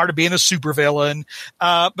just part of being a supervillain.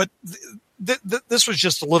 But this was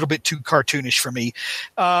just a little bit too cartoonish for me.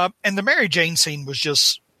 And the Mary Jane scene was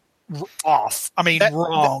just off. I mean,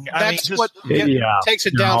 wrong. That's what takes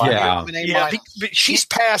it down. She's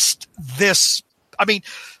past this. I mean,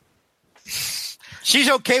 she's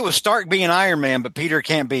okay with Stark being Iron Man, but Peter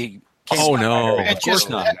can't be. Oh no! Of course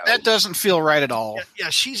not. That doesn't feel right at all. Yeah,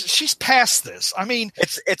 she's past this. I mean,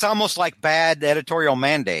 it's almost like bad editorial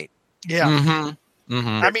mandate. Yeah. Mm-hmm.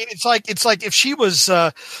 Mm-hmm. I mean, it's like if she was.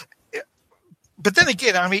 But then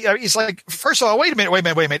again, I mean, it's like, first of all, wait a minute.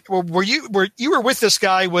 Were you with this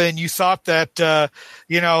guy when you thought that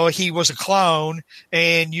he was a clone,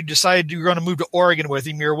 and you decided you were going to move to Oregon with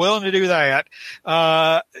him? You're willing to do that.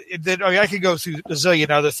 Then I could go through a zillion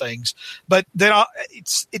other things, but then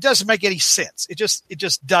it doesn't make any sense. It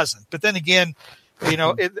just doesn't. But then again,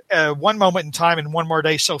 one moment in time and one more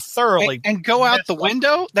day so thoroughly and go out the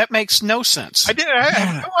window. That makes no sense. I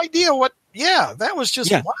have no idea what. Yeah, that was just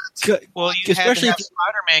what? Well, you especially had to have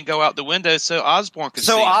Spider-Man go out the window so Osborn could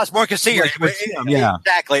see. her. Yeah,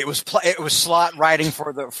 exactly. It was Slott writing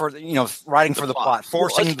for the plot,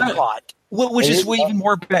 forcing the plot. Well, which is even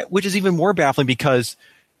more baffling because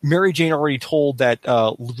Mary Jane already told that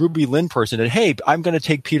Ruby Lynn person that, hey, I'm going to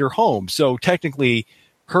take Peter home. So technically,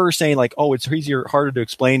 her saying like, oh, it's harder to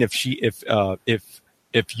explain if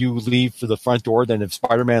you leave for the front door than if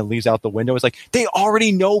Spider-Man leaves out the window. It's like they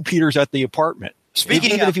already know Peter's at the apartment.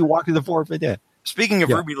 Even if you walk through the floor, Speaking of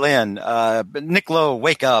Ruby Lynn, Nick Lowe,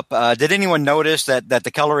 wake up. Did anyone notice that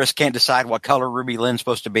the colorist can't decide what color Ruby Lynn's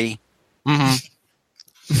supposed to be? Mm-hmm.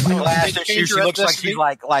 Last issue, she looks like she's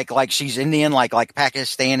like she's Indian, like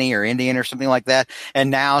Pakistani or Indian or something like that. And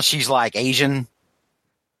now she's like Asian.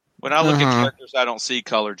 When I look at characters, I don't see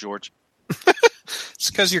color, George. It's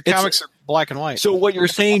because your comics are black and white. So what you're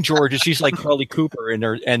saying, George, is she's like Carly Cooper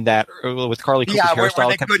and that with Carly Cooper's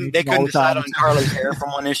hairstyle. They couldn't decide on Carly's hair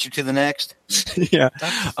from one issue to the next. Yeah.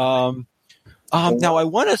 Now I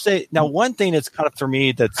want to say one thing that's kind of for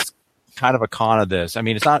me that's kind of a con of this. I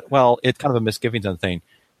mean, it's not it's kind of a misgivings on the thing.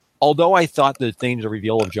 Although I thought the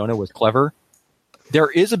reveal of Jonah was clever,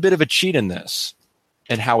 there is a bit of a cheat in this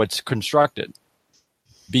and how it's constructed.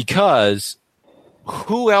 Because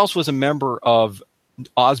who else was a member of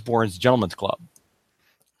Osborn's Gentleman's Club?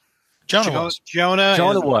 Jonah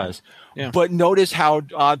was. Yeah. But notice how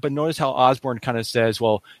Osborn kind of says,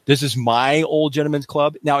 "Well, this is my old gentleman's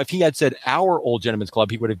club." Now, if he had said our old gentleman's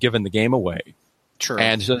club, he would have given the game away. True.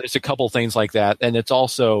 And so there's a couple things like that, and it's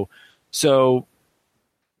also so.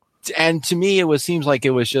 And to me, seems like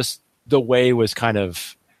it was just the way it was kind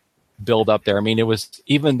of built up there. I mean, it was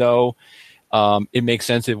even though it makes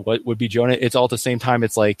sense what would be Jonah. It's all at the same time.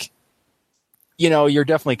 It's like, you're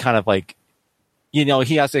definitely kind of like. He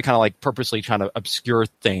has to kind of like purposely trying to obscure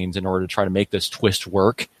things in order to try to make this twist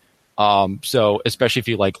work. So especially if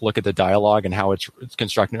you like look at the dialogue and how it's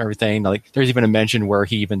constructed and everything, like there's even a mention where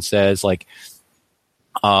he even says like,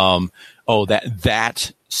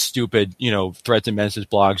 that stupid, threats and menaces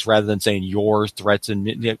blogs rather than saying your threats and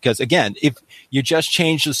because again, if you just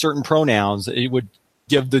changed the certain pronouns, it would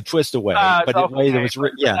give the twist away. But the way that was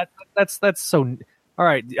written, that's so. All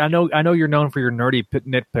right, I know you're known for your nerdy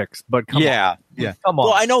nitpicks, but come on. Come on.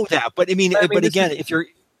 Well, I know that, but but again,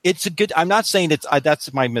 it's a good. I'm not saying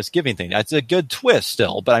that's my misgiving thing. That's a good twist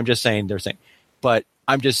still, but I'm just saying but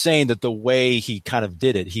I'm just saying that the way he kind of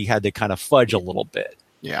did it, he had to kind of fudge a little bit,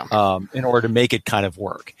 in order to make it kind of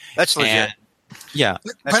work. That's legit. But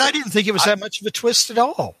I didn't think it was that much of a twist at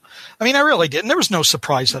all. I mean, I really didn't. There was no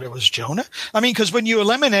surprise that it was Jonah. I mean, because when you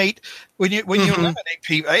eliminate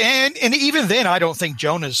people, and even then, I don't think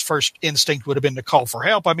Jonah's first instinct would have been to call for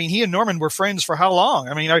help. I mean, he and Norman were friends for how long?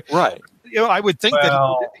 I mean, I would think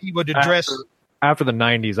that he would address after the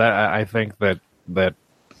 90s. I think that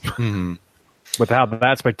with how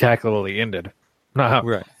that spectacularly ended.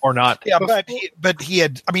 Right. Or not. Yeah, but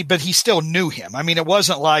he still knew him. I mean, it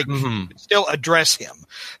wasn't like still address him.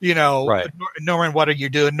 Right. Norman, what are you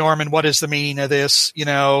doing? Norman, what is the meaning of this?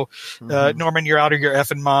 Norman, you're out of your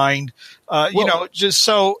effing mind. Just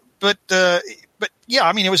so. But yeah,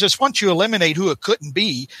 I mean, it was just once you eliminate who it couldn't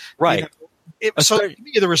be, right? So to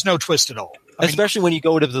me, there was no twist at all. Especially when you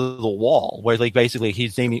go to the wall, where like basically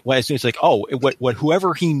he's naming. Well, as soon as it's like,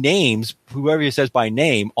 whoever he names, whoever he says by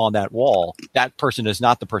name on that wall, that person is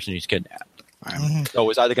not the person he's kidnapped. So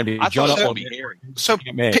it's either going to be Jonah or Mary. So,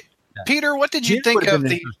 Peter, what did you think of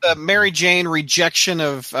the Mary Jane rejection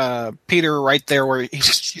of Peter right there, where he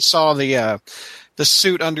saw the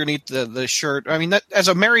suit underneath the shirt? I mean, that as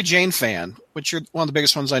a Mary Jane fan, which you're one of the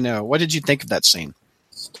biggest ones I know, what did you think of that scene?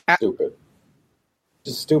 Stupid.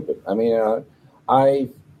 Just stupid. I mean, I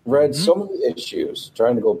read so many issues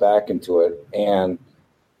trying to go back into it, and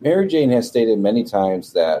Mary Jane has stated many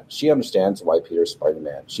times that she understands why Peter's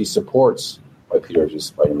Spider-Man. She supports why Peter is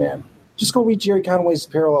Spider-Man. Just go read Jerry Conway's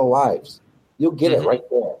Parallel Lives. You'll get it right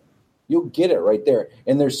there. You'll get it right there.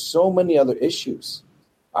 And there's so many other issues.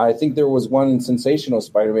 I think there was one in Sensational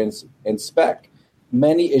Spider-Man and Spec.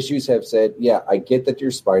 Many issues have said, yeah, I get that you're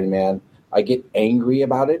Spider-Man. I get angry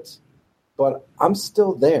about it. But I'm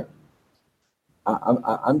still there.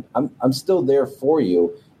 I'm still there for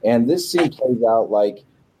you. And this scene plays out like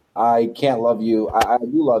I can't love you. I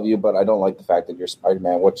do love you, but I don't like the fact that you're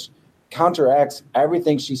Spider-Man, which counteracts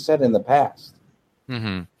everything she said in the past.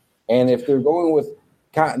 And if they're going with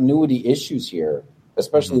continuity issues here,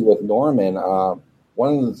 especially with Norman,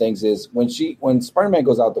 one of the things is when Spider-Man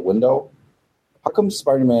goes out the window, how come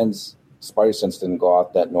Spider-Man's spider sense didn't go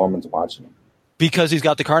off that Norman's watching him? Because he's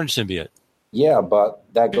got the Carnage symbiote. Yeah, but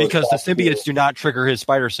that goes because the symbiotes do not trigger his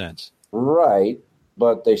spider sense. Right,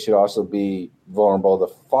 but they should also be vulnerable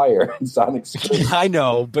to fire and sonic scream. I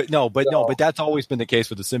know, but that's always been the case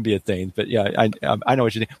with the symbiote thing. But yeah, I know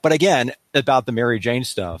what you think. But again, about the Mary Jane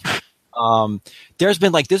stuff, there's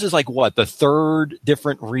been this is what the third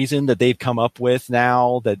different reason that they've come up with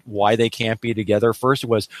now that why they can't be together. First it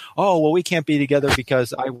was, we can't be together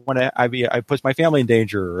because I put my family in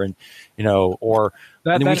danger, and we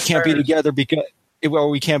can't be together because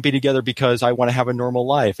we can't be together because I want to have a normal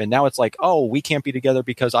life. And now it's like, oh, we can't be together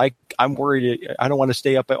because I'm worried. I don't want to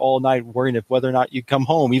stay up all night worrying if whether or not you come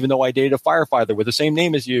home, even though I dated a firefighter with the same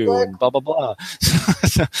name as you, and blah, blah, blah.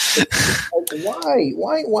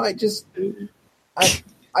 Why? Just,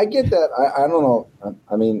 I get that. I don't know.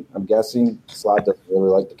 I mean, I'm guessing Slott doesn't really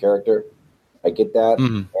like the character. I get that.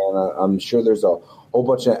 And I'm sure there's a whole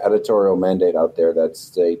bunch of editorial mandate out there that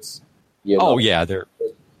states,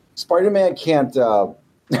 Spider-Man can't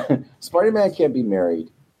Spider-Man can't be married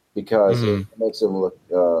because it makes him look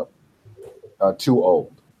too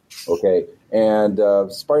old. Okay, and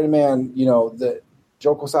Spider-Man,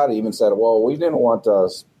 Joe Quesada even said, "Well, we didn't want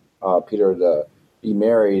Peter to be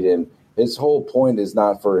married, and his whole point is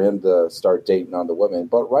not for him to start dating on the women."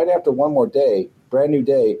 But right after One More Day, Brand New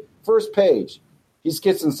Day, first page, he's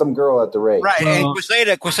kissing some girl at the rave. Right, and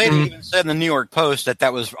Quesada even said in the New York Post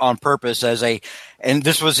that was on purpose and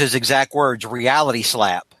this was his exact words, reality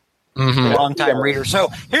slap. A long-time reader. So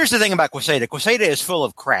here's the thing about Quesada. Quesada is full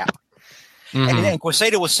of crap. And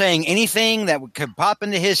Quesada was saying anything that could pop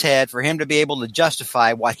into his head for him to be able to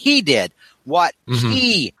justify what he did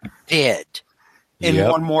in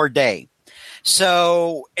One More Day.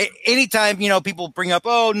 So anytime, people bring up,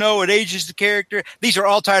 oh, no, it ages the character. These are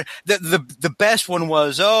all tired. The best one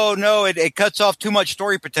was, oh, no, it cuts off too much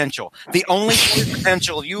story potential. The only story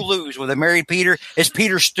potential you lose with a married Peter is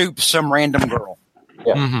Peter stoops some random girl.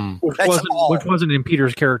 Yeah. Which wasn't in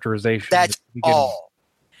Peter's characterization. That's all.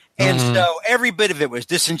 And so every bit of it was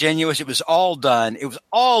disingenuous. It was all done.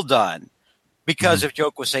 Because of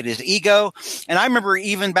Joe Quesada's ego. And I remember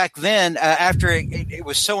even back then, after it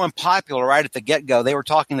was so unpopular right at the get-go, they were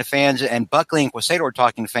talking to fans, and Buckley and Quesada were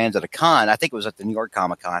talking to fans at a con. I think it was at the New York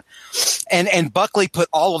Comic Con. And Buckley put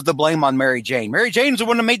all of the blame on Mary Jane. Mary Jane's the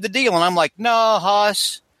one that made the deal. And I'm like, no,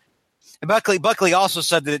 Haas. And Buckley also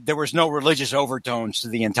said that there was no religious overtones to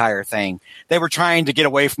the entire thing. They were trying to get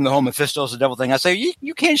away from the whole Mephisto's the devil thing. I say,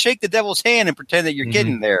 you can't shake the devil's hand and pretend that you're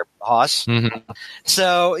getting there, Haas.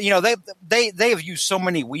 So, they have used so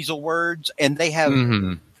mmany weasel words, and they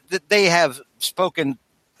have spoken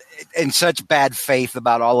in such bad faith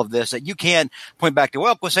about all of this that you can't point back to,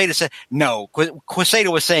 well, Quesada said, no,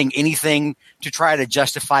 Quesada was saying anything to try to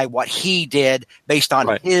justify what he did based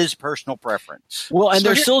on his personal preference. Well, and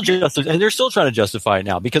they're still trying to justify it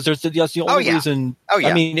now because that's the only reason. Oh, yeah.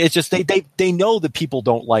 I mean, it's just they know that people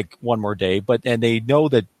don't like One More Day, and they know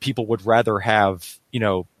that people would rather have,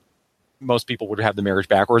 most people would have the marriage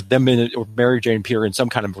back, or them or Mary Jane and Peter in some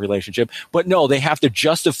kind of relationship. But no, they have to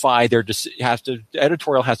justify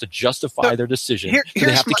editorial has to justify their decision.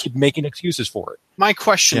 They have to keep making excuses for it. My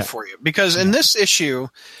question for you, because in this issue,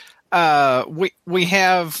 we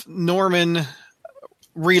have Norman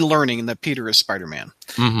relearning that Peter is Spider-Man,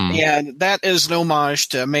 and that is an homage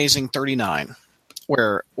to Amazing 39,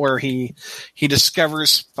 where he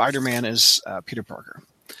discovers Spider-Man is Peter Parker.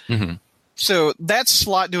 So that's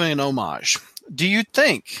Slott doing an homage. Do you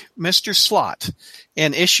think Mr. Slott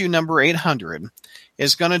in issue number 800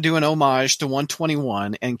 is going to do an homage to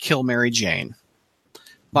 121 and kill Mary Jane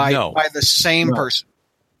by the same person?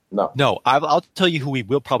 No. I'll tell you who he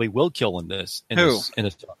probably will kill in this.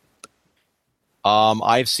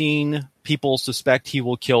 I've seen people suspect he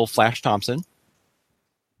will kill Flash Thompson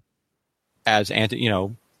as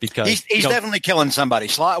because he's definitely killing somebody.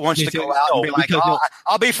 Slott wants to go out and be like,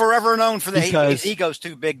 I'll be forever known for that. His ego's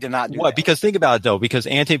too big to not do that. Because think about it though, because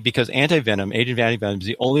Anti-Venom, Agent Anti-Venom is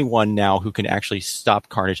the only one now who can actually stop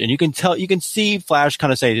Carnage. And you can see Flash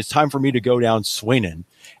kind of say, it's time for me to go down swinging.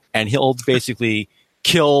 And he'll basically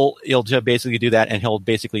he'll basically do that, and he'll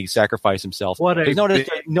basically sacrifice himself. Notice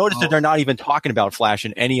that they're not even talking about Flash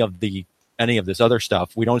in any of this other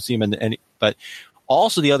stuff. We don't see him in any, but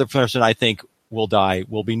also the other person I think will die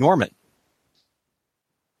will be Norman.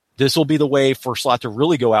 This will be the way for Slott to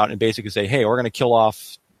really go out and basically say, hey, we're going to kill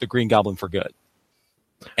off the Green Goblin for good.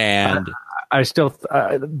 And I still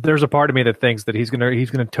there's a part of me that thinks that he's going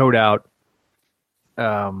to toad out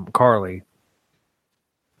Carly.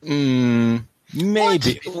 Maybe.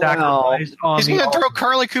 He's going to throw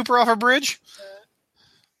Carly Cooper off a bridge?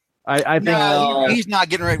 I think he's not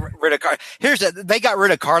getting rid of Carly. They got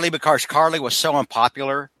rid of Carly because Carly was so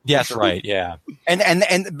unpopular. Yes, right, yeah. And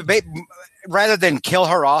rather than kill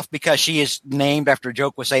her off because she is named after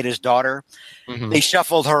Joe Quesada's daughter, they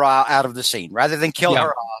shuffled her out of the scene. Rather than kill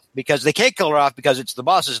her off because they can't kill her off because it's the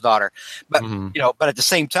boss's daughter. But but at the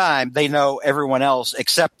same time, they know everyone else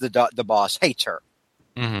except the boss hates her.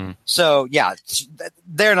 So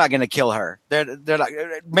they're not going to kill her. They're not.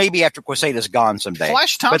 Maybe after Quesada's gone someday.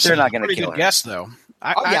 Flash Thompson, but they're not going to kill her. Guess though.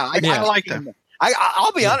 I like them.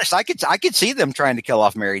 I'll be honest. I could see them trying to kill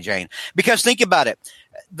off Mary Jane, because think about it.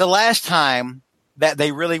 The last time that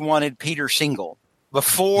they really wanted Peter single,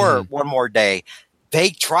 before One More Day, they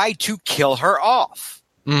tried to kill her off.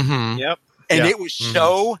 Mm-hmm. Yep. And it was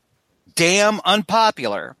so damn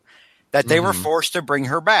unpopular that they were forced to bring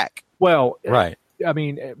her back. Well, right. I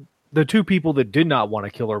mean, the two people that did not want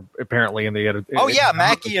to kill her, apparently, in the edit.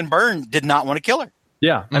 Mackie and Byrne did not want to kill her.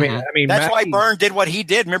 Yeah, I mean, that's Mackie, why Byrne did what he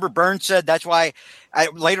did. Remember, Byrne said that's why.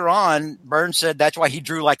 Later on, Byrne said that's why he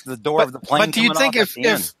drew like the door of the plane. But do you think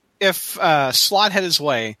if Slott had his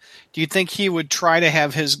way, do you think he would try to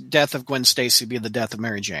have his death of Gwen Stacy be the death of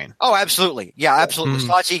Mary Jane? Oh, absolutely. Yeah, absolutely.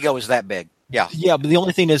 Slott's ego is that big. Yeah. Yeah, but the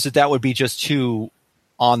only thing is that would be just too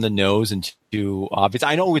on the nose and too obvious.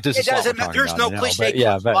 I know this is doesn't matter. There's no cliche.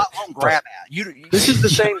 Slott won't grab at you. This is the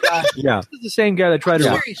same guy. This is the same guy that tried to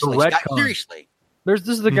retcon. Seriously. This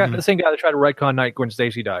is the same guy that tried to retcon night Gwen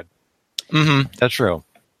Stacy died. Mm-hmm. That's true.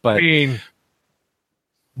 But I mean,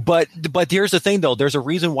 but here's the thing, though. There's a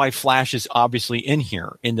reason why Flash is obviously in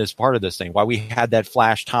here in this part of this thing. Why we had that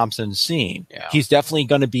Flash Thompson scene. Yeah. He's definitely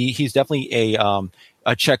going to be. He's definitely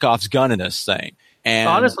a Chekhov's gun in this thing. And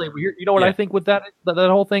honestly, you know what I think with that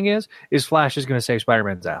whole thing is Flash is going to save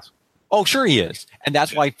Spider-Man's ass. Oh, sure he is, and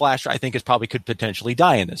that's why Flash I think could potentially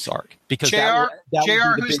die in this arc because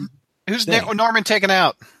who's Norman taken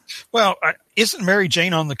out? Well, isn't Mary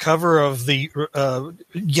Jane on the cover of the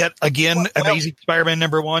yet again Amazing Spider-Man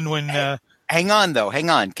 #1? When hang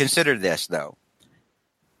on, consider this though.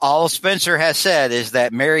 All Spencer has said is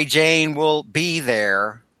that Mary Jane will be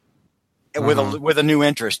there with a new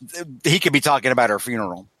interest. He could be talking about her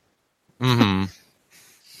funeral. Mm-hmm.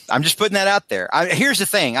 I'm just putting that out there. Here's the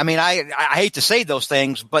thing. I mean, I hate to say those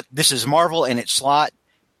things, but this is Marvel and it's Slott,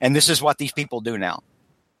 and this is what these people do now.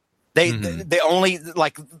 They only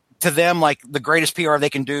to them the greatest PR they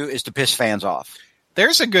can do is to piss fans off.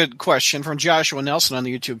 There's a good question from Joshua Nelson on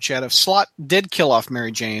the YouTube chat. If Slott did kill off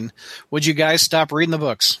Mary Jane, would you guys stop reading the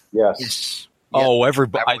books? Yes. Oh,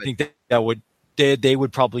 everybody. I think that would. They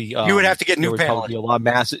would probably. You would have to get new panel. Probably be a lot of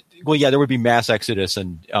mass. Well, yeah, there would be mass exodus,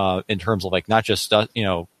 and in terms of not just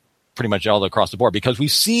pretty much all across the board, because we've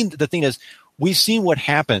seen what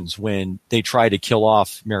happens when they try to kill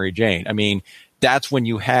off Mary Jane. I mean, that's when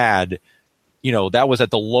you had, that was at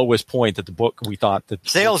the lowest point that the book we thought that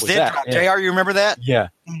sales did drop. JR, you remember that? Yeah,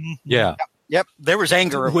 yeah. Yep, there was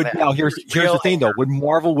anger over that. Now here's the thing though: would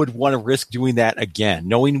Marvel want to risk doing that again,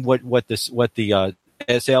 knowing what the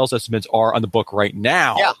sales estimates are on the book right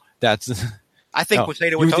now? Yeah, that's. I think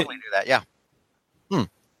Quesada would totally do that. Yeah.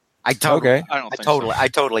 I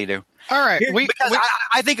totally do. All right,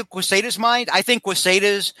 I think of Quesada's mind. I think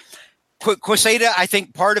Quesada. I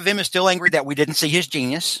think part of him is still angry that we didn't see his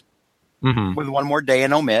genius with One More Day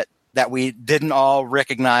and Omit. That we didn't all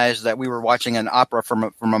recognize that we were watching an opera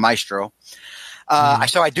from a maestro.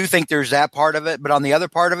 So I do think there's that part of it. But on the other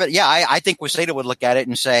part of it, I think Quesada would look at it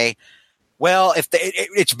and say, well, if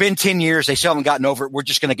it's been 10 years, they still haven't gotten over it, we're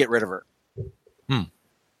just going to get rid of her.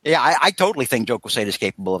 Yeah, I totally think Joe Quesada is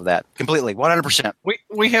capable of that. Completely, 100%.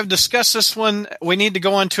 We have discussed this one. We need to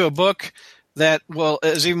go on to a book that,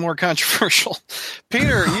 is even more controversial.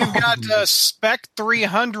 Peter, you've got Spec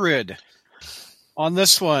 300 on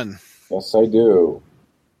this one. Yes, I do.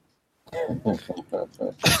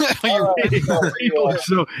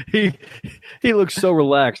 He looks so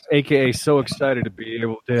relaxed, aka so excited to be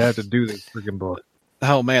able to have to do this freaking book.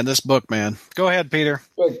 Oh man, this book, man. Go ahead, Peter.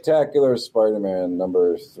 Spectacular Spider-Man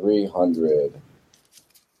number 300.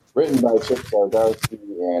 Written by Chip Zdarsky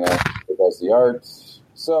and does the art.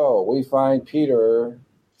 So we find Peter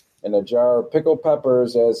in a jar of pickled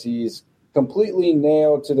peppers as he's completely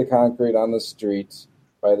nailed to the concrete on the street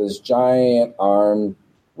by this giant armed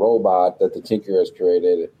robot that the Tinker has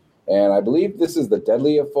created. And I believe this is the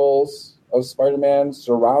deadliest foes of Spider-Man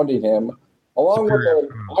surrounding him, along with an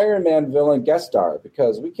Iron Man villain guest star,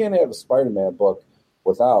 because we can't have a Spider-Man book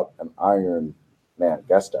without an Iron Man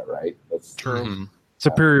guest star, right? That's true.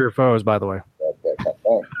 Superior foes, by the way.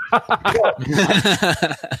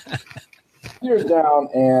 Peter's down,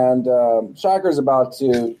 and Shocker's about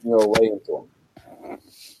to, lay into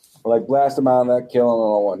him. Blast him out of that, kill him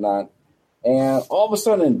and whatnot. And all of a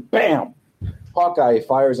sudden, bam! Hawkeye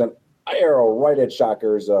fires an arrow right at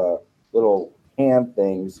Shocker's little hand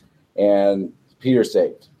things, and Peter's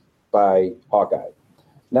saved by Hawkeye.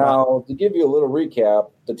 Now, to give you a little recap,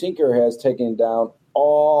 the Tinker has taken down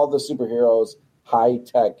all the superheroes'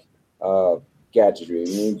 high-tech gadgetry.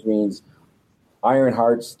 It means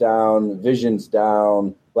Ironheart's down, Vision's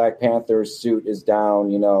down, Black Panther's suit is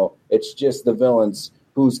down. It's just the villains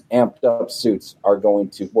whose amped-up suits are going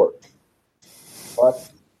to work.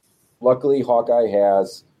 But luckily, Hawkeye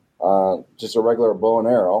has just a regular bow and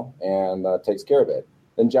arrow and takes care of it.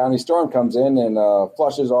 Then Johnny Storm comes in and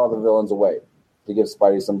flushes all the villains away to give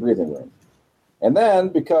Spidey some breathing room. And then,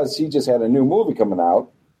 because he just had a new movie coming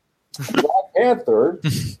out, Black Panther,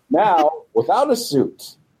 now without a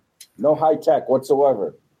suit, no high tech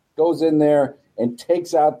whatsoever, goes in there and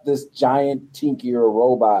takes out this giant tinkier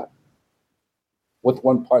robot with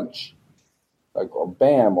one punch. Like, or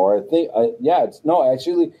bam, or I think,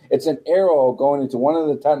 it's an arrow going into one of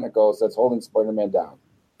the tentacles that's holding Spider-Man down.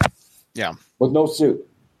 Yeah. With no suit.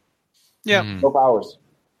 Yeah. No powers.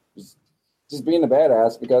 Just being a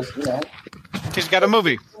badass because, he's got a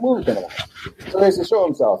movie coming out. So he has to show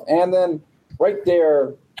himself. And then right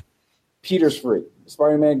there, Peter's free.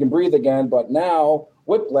 Spider-Man can breathe again, but now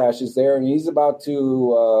Whiplash is there, and he's about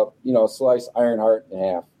to, slice Ironheart in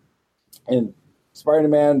half. And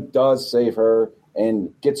Spider-Man does save her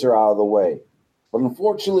and gets her out of the way. But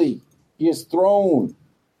unfortunately, he is thrown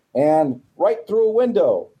and right through a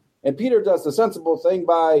window. And Peter does the sensible thing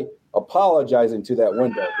by apologizing to that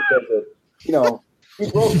window because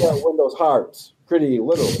he broke that window's heart pretty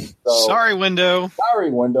literally. So, sorry, window.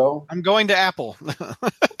 Sorry, window. I'm going to Apple.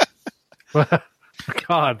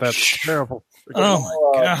 God, that's terrible.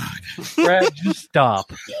 Oh my God, Brad, just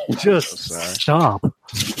stop. Just stop.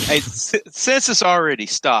 Hey, since it's already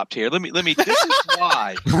stopped here, let me. This is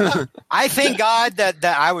why. I thank God that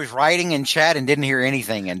I was writing in chat and didn't hear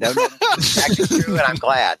anything, and don't actually true, and I'm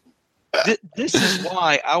glad. This is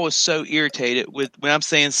why I was so irritated when I'm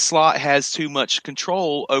saying Slott has too much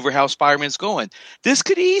control over how Spider-Man's going. This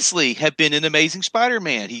could easily have been an Amazing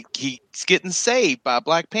Spider-Man. He's getting saved by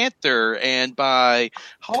Black Panther and by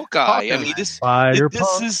Hawkeye. I mean, this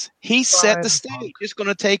is he set the stage. It's going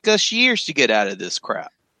to take us years to get out of this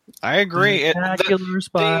crap. I agree.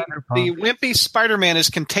 The wimpy Spider-Man is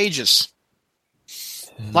contagious,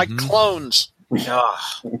 like clones.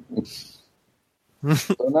 So now,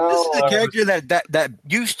 This is a character that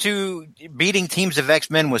used to beating teams of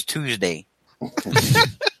X-Men was Tuesday.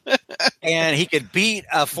 And he could beat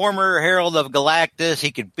a former Herald of Galactus.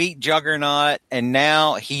 He could beat Juggernaut. And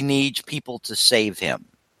now he needs people to save him.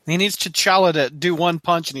 He needs T'Challa to do one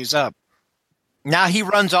punch and he's up. Now he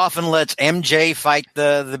runs off and lets MJ fight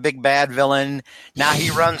the big bad villain. Now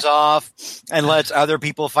he runs off and lets other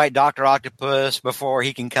people fight Dr. Octopus before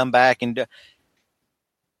he can come back and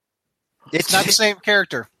It's not the same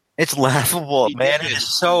character. It's laughable, man. It is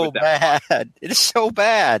so bad. It is so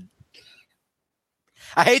bad.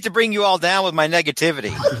 I hate to bring you all down with my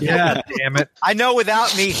negativity. Yeah, damn it. I know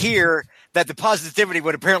without me here that the positivity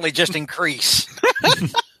would apparently just increase.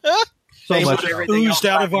 So much oozed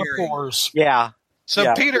out of our pores. Yeah.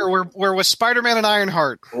 So, Peter, we're with Spider-Man and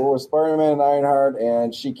Ironheart. We're with Spider-Man and Ironheart,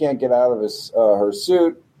 and she can't get out of her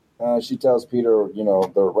suit. She tells Peter,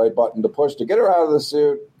 the right button to push to get her out of the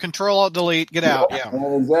suit. Control-Alt-Delete, get out, yeah.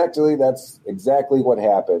 And that's exactly what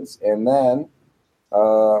happens. And then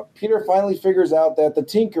Peter finally figures out that the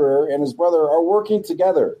Tinkerer and his brother are working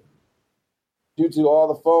together due to all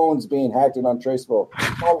the phones being hacked and untraceable.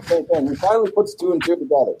 All the same thing. He finally puts two and two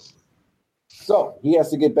together. So he has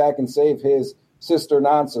to get back and save his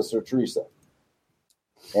non-sister, Teresa.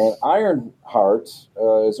 And Ironheart,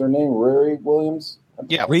 is her name Riri Williams?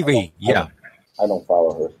 Yeah, Riri. Yeah. I don't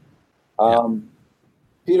follow her.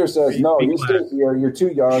 Peter says, no, you stay here. You're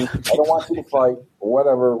too young. I don't want you to fight or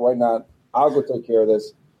whatever. Why not? I'll go take care of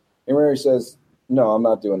this. And Riri says, no, I'm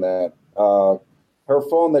not doing that. Her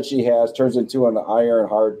phone that she has turns into an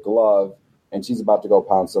Ironheart glove, and she's about to go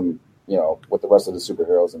pound some, with the rest of the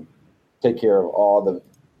superheroes and take care of all the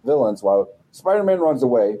villains while Spider-Man runs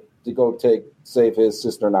away to go save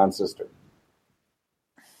his non-sister.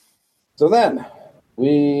 So then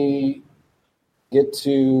we get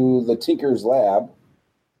to the Tinker's lab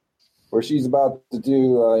where she's about to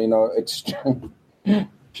do,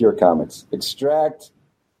 pure comics, extract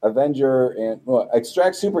superhero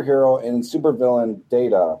and supervillain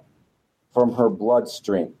data from her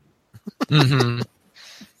bloodstream. Mm-hmm.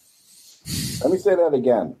 Let me say that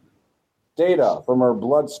again. Data from her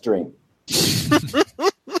bloodstream. It's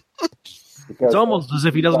almost as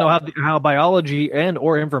if he doesn't know how biology and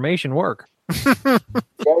or information work. You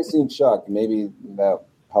guys seem shocked. Maybe that'll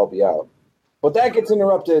help you out. But that gets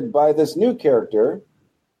interrupted by this new character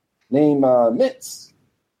named Mitz,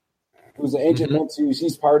 who's an ancient Mitz.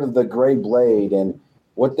 He's part of the Grey Blade, and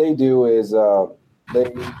what they do is they're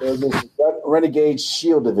this renegade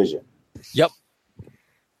SHIELD division. Yep.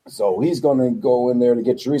 So he's going to go in there to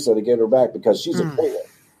get Teresa to get her back because she's a traitor.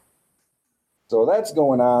 So that's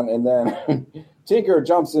going on, and then Tinker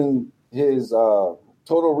jumps in his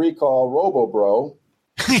Total Recall Robo Bro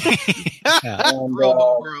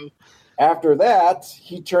And, after that,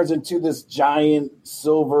 he turns into this giant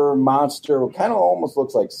silver monster, kind of almost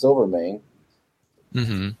looks like Silvermane,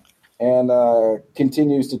 and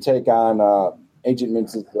continues to take on Agent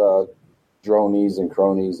Mince's dronies and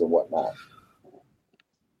cronies and whatnot.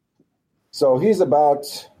 So he's about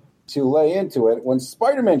to lay into it when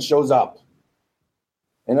Spider-Man shows up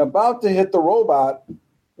and about to hit the robot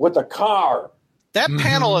with a car. That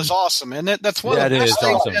panel is awesome, and that's one of the best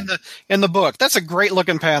things in the book. That's a great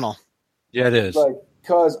looking panel. Yeah, it is. Like,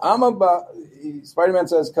 Spider-Man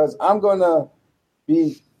says, because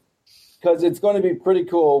it's going to be pretty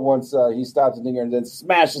cool once he stops the Tinker and then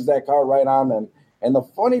smashes that car right on them. And the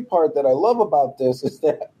funny part that I love about this is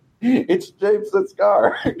that it's Jameson's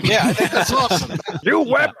car. Yeah, I think that's awesome. You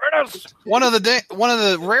weapons! One of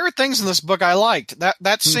the rare things in this book I liked,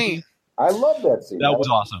 that scene. I love that scene. That was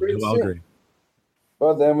awesome. I agree.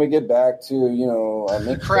 But then we get back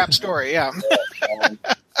to, crap story, yeah.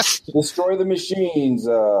 Destroy the machines,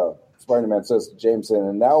 Spider-Man says to Jameson,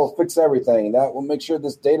 and that will fix everything. That will make sure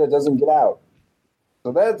this data doesn't get out.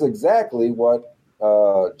 So that's exactly what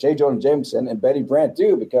J. Jonah Jameson and Betty Brant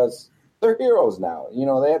do, because they're heroes now.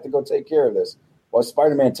 They have to go take care of this, while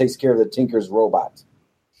Spider-Man takes care of the Tinker's robot.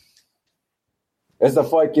 As the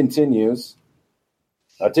fight continues,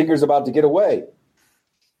 Tinker's about to get away,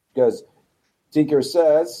 because Tinker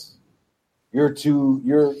says,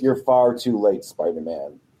 You're far too late,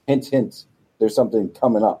 Spider-Man. Hint, hint. There's something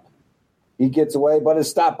coming up. He gets away, but is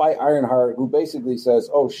stopped by Ironheart, who basically says,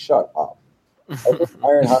 "Oh, shut up." I think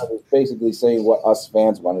Ironheart is basically saying what us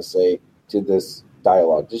fans want to say to this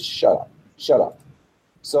dialogue. Just shut up. Shut up.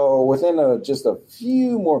 So within just a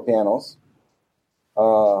few more panels,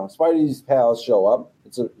 Spidey's pals show up.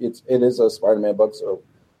 It is a Spider-Man book, so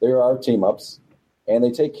there are team-ups. And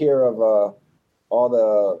they take care of all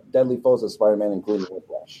the deadly foes of Spider-Man, including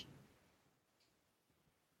Whiplash.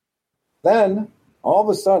 Then, all of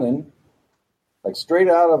a sudden, like straight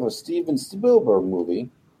out of a Steven Spielberg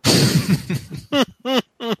movie,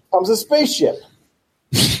 comes a spaceship.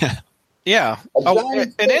 Yeah.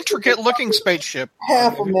 An intricate-looking spaceship.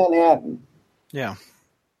 Half of Manhattan. Yeah.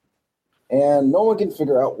 And no one can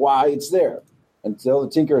figure out why it's there until the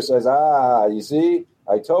Tinker says, you see?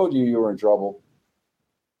 I told you were in trouble.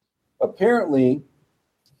 Apparently,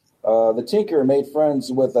 the Tinker made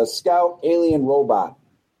friends with a scout alien robot.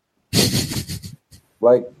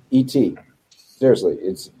 Like E.T. Seriously,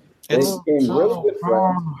 they became really good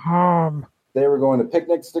friends. They were going to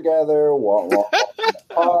picnics together, walking in the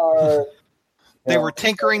park. They were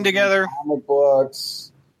tinkering together. Comic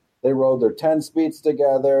books. They rode their 10 speeds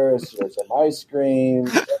together. Some ice cream.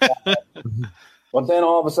 But then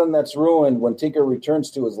all of a sudden that's ruined when Tinker returns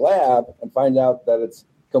to his lab and finds out that it's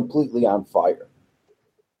completely on fire.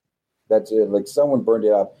 That's it. Like someone burned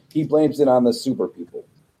it up. He blames it on the super people.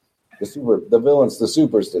 The villains, the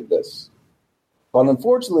supers did this. But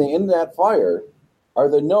unfortunately, in that fire are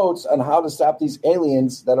the notes on how to stop these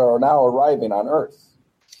aliens that are now arriving on Earth.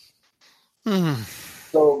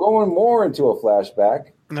 So going more into a flashback.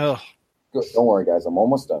 No. Don't worry, guys. I'm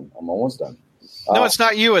almost done. No, it's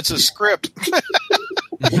not you. It's a script.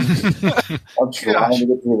 I'm trying to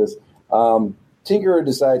get through this. Tinker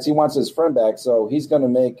decides he wants his friend back, so he's going to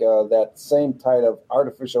make that same type of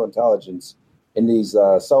artificial intelligence in these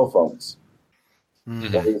cell phones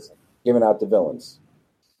that he's giving out to villains.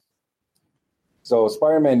 So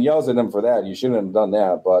Spider-Man yells at him for that. You shouldn't have done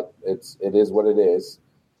that, but it is what it is.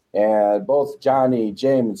 And both Johnny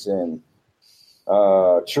Jameson,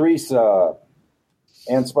 Teresa,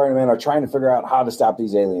 and Spider-Man are trying to figure out how to stop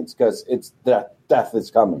these aliens because it's death is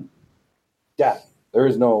coming. Death. There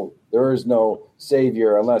is no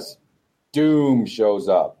savior unless Doom shows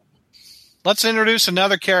up. Let's introduce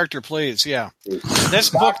another character, please. Yeah. This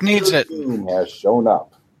book needs it. Doom has shown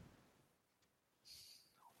up.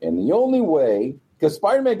 And the only way, because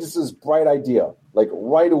Spider-Man gets this bright idea, like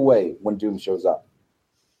right away when Doom shows up.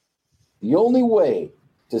 The only way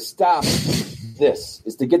to stop this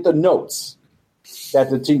is to get the notes that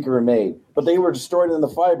the Tinkerer made, but they were destroyed in the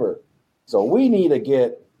fiber. So we need to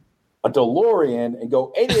get a DeLorean and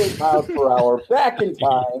go 88 miles per hour back in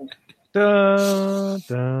time.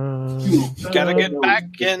 Gotta get back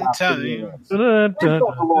in time.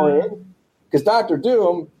 Because Dr.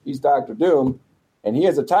 Doom, he's Dr. Doom, and he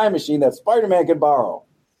has a time machine that Spider-Man can borrow.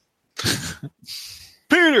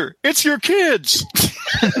 Peter, it's your kids.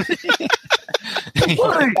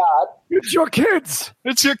 It's your kids.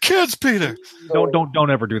 It's your kids, Peter.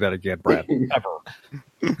 Don't ever do that again, Brad. Ever.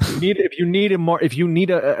 If you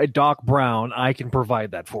need a Doc Brown, I can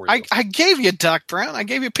provide that for you. I gave you Doc Brown. I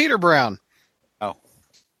gave you Peter Brown. Oh.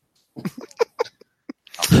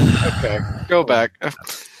 Okay, go back.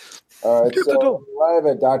 All right, so we're live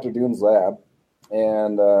at Dr. Doom's lab,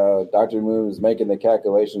 and Dr. Doom is making the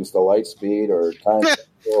calculations to light speed or time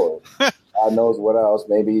or God knows what else.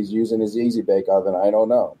 Maybe he's using his Easy Bake Oven. I don't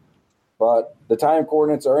know. But the time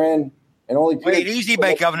coordinates are in, and only Wait, Easy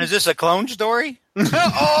Bake Oven, is this a clone story?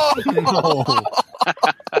 Oh no!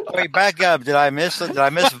 Wait, back up. Did I miss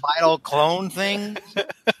vital clone thing?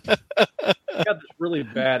 I got this really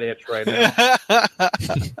bad itch right now.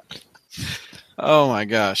 Oh my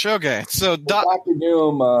gosh. Okay, so Dr.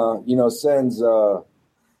 Doom, sends.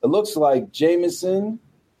 It looks like Jameson,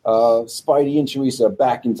 Spidey, and Teresa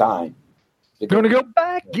back in time. They're going to go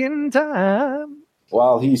back in time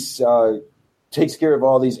while he takes care of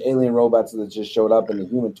all these alien robots that just showed up, and the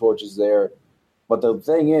Human Torch is there. But the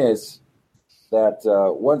thing is that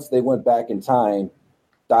once they went back in time,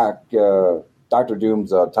 Dr.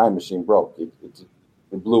 Doom's time machine broke. It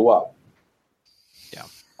blew up.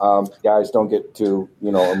 Yeah. Guys, don't get too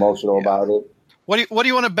emotional about it. What do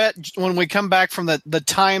you want to bet when we come back from the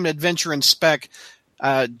time adventure in Spec?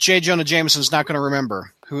 J. Jonah Jameson's not going to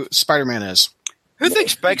remember who Spider-Man is. Who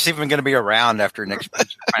thinks Spec's even going to be around after next?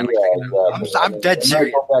 Exactly. I'm dead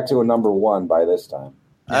serious. Go back to a number 1 by this time.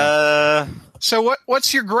 So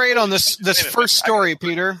what's your grade on this first story,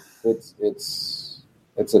 Peter? It's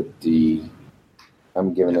a D.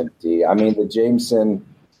 I'm giving it a D. I mean, the Jameson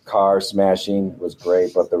car smashing was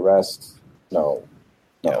great, but the rest, no.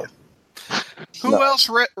 Who else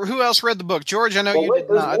read the book? George, I know you did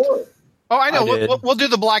not. More. Oh, I know. We'll do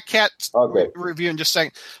the Black Cat review in just a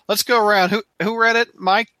second. Let's go around. Who read it?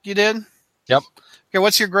 Mike, you did? Yep. Okay,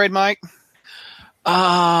 what's your grade, Mike?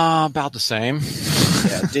 About the same.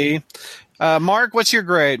 Yeah, D. Mark, what's your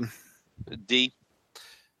grade? D.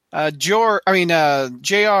 JR.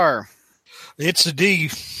 It's a D.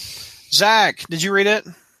 Zach, did you read it?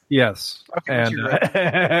 Yes. Okay.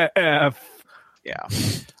 And F. Yeah.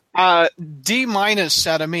 D-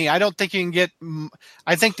 out of me. I don't think you can get.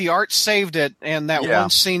 I think the art saved it, and that one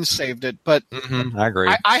scene saved it. But I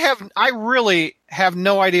agree. I really have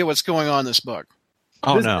no idea what's going on in this book.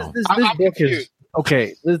 Oh no! This book is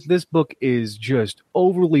okay. This book is just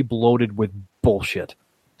overly bloated with bullshit.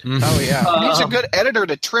 Oh yeah, he needs a good editor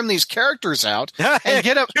to trim these characters out and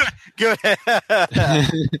get a good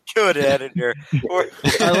editor.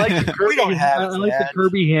 I like the Kirby. The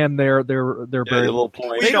Kirby hand. They're very little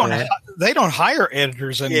point. They don't hire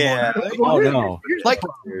editors anymore. Yeah. Oh no! Like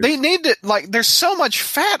they need to. Like there's so much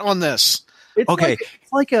fat on this.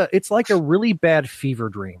 It's like a really bad fever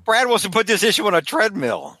dream. Brad wants to put this issue on a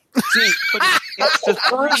treadmill. See, it's the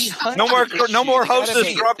first. No more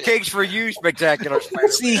Hostess drop cakes for you, Spectacular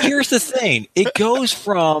Spider-Man. See, here's the thing. It goes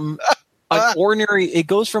from it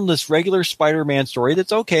goes from this regular Spider-Man story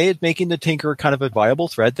that's okay. It's making the Tinker kind of a viable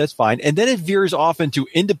thread. That's fine. And then it veers off into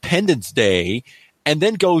Independence Day and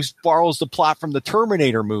then borrows the plot from the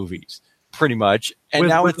Terminator movies. Pretty much, and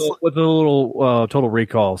with a little Total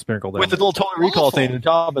Recall sprinkle there. With a little Total Recall thing on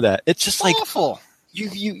top of that. It's just like awful.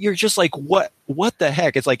 You're just like what the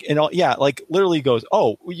heck? It's like like literally goes,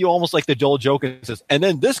 oh, you almost like the Joel Joker says, and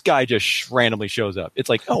then this guy just randomly shows up. It's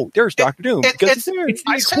like, oh, there's Dr. Doom. It's the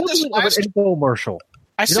equivalent of an infomercial.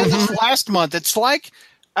 I said this last month. It's like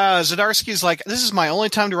Zdarsky's like, this is my only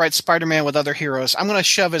time to write Spider-Man with other heroes. I'm going to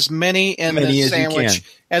shove as many in the sandwich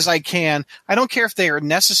as I can. I don't care if they are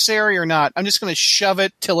necessary or not. I'm just going to shove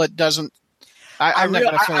it till it doesn't. I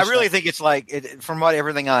really think it's like, from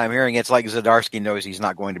everything I'm hearing, it's like Zdarsky knows he's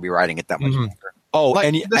not going to be writing it that much longer. Oh,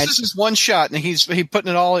 this is his one shot, and he's putting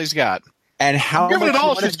it all he's got. And how give much it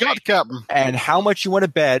all he's got, Captain. And how much you want to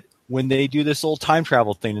bet when they do this little time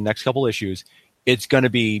travel thing, the next couple issues, it's going to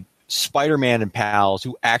be Spider-Man and pals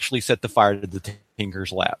who actually set the fire to the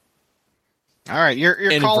Tinker's lab. All right,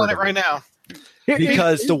 you're calling it right now.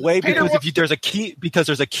 Because there's a key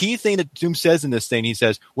thing that Doom says in this thing. He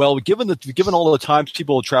says, "Well, given all the times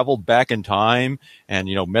people have traveled back in time and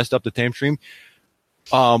messed up the time stream,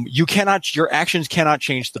 your actions cannot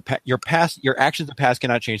change your past. Your actions of the past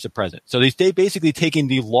cannot change the present. So they basically taking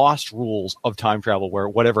the lost rules of time travel, where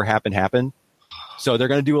whatever happened." So they're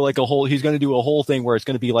going to do he's going to do a whole thing where it's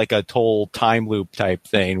going to be like a total time loop type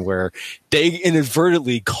thing where they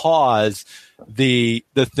inadvertently cause the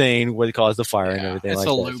thing where they cause the fire and everything like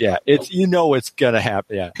that. Loop. Yeah, it's it's going to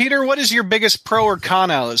happen. Yeah. Peter, what is your biggest pro or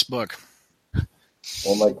con out of this book?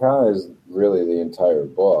 Well, my con is really the entire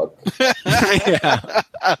book. Yeah.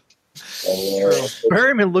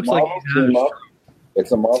 Perryman looks like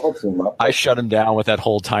it's a Marvel team-up. I shut him down with that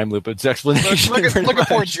whole time loop explanation. Look at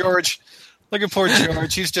poor George. Look at poor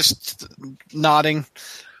George. He's just nodding.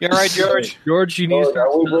 You all right, George? George, you need to start.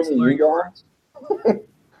 Are we bringing you guys?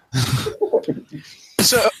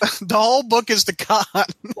 So the whole book is the con.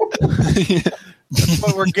 That's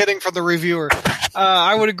what we're getting from the reviewer.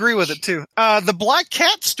 I would agree with it too. The Black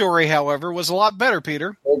Cat story, however, was a lot better,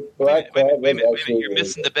 Peter. Wait a minute. You're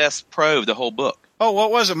missing the best pro of the whole book. Oh,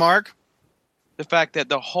 what was it, Mark? The fact that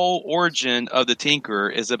the whole origin of the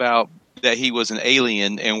Tinkerer is about that he was an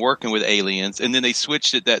alien and working with aliens, and then they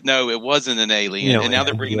switched it that no, it wasn't an alien, and now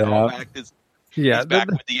they're bringing it all back. He's back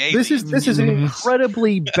with the aliens. This is an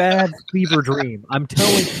incredibly bad fever dream. I'm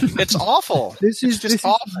telling you, it's awful. This is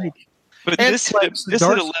awful. But this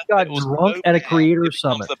got drunk at a creator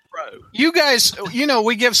summit. You guys,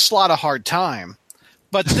 we give Slot a hard time,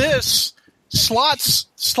 but this Slot's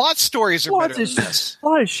stories are better than this.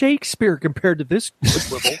 Slot is Shakespeare compared to this.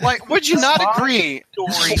 Like, would you not agree?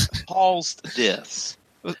 Stories caused this.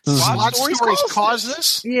 Slot stories caused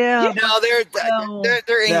this? Yeah.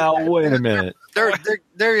 They're now wait a minute.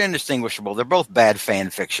 They're indistinguishable. They're both bad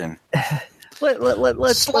fan fiction.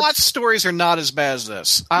 Slot stories are not as bad as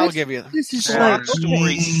this. I'll give you. This is Slot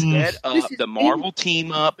stories set up the Marvel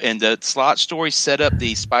team up, and the Slot stories set up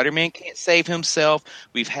the Spider-Man can't save himself.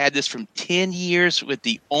 We've had this from 10 years with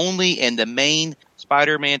the only and the main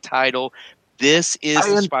Spider-Man title. This is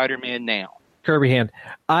the Spider-Man now. Kirby Hand.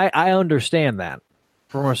 I understand that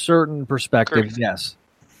from a certain perspective. Kirby. Yes.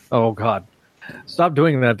 Oh God, stop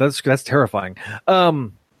doing that. That's terrifying.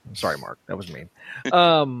 Sorry, Mark. That was mean.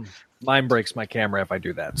 Mine breaks my camera if I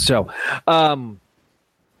do that. So,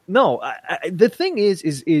 no. The thing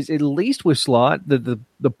is at least with Slot,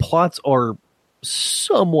 the plots are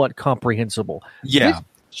somewhat comprehensible. Yeah. This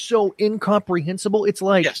so incomprehensible. It's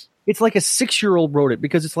like it's like a 6-year-old wrote it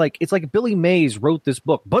because it's like Billy Mays wrote this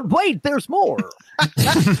book. But wait, there's more.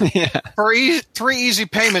 For 3 easy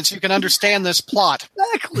payments, you can understand this plot.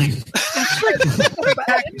 Exactly.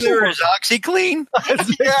 There is OxyClean.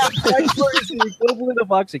 Spectacular is the equivalent of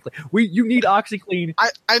OxyClean. You need OxyClean.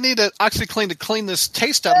 I need an OxyClean to clean this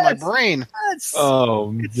taste out of my brain. It's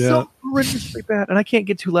so horrendously bad, and I can't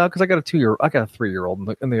get too loud because I got a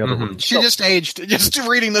 3-year-old in the other room. She just aged just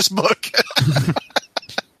reading this book.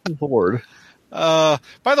 Lord. By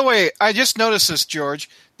the way, I just noticed this, George.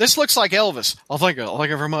 This looks like Elvis. Thank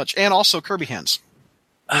you very much, and also Kirby Hands.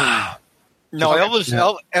 No,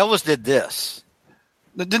 Elvis did this.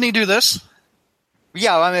 Didn't he do this?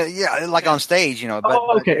 Yeah, I mean, like on stage, But,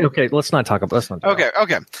 okay. Let's not talk about. Okay.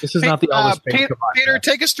 This is not the Elvis. Peter,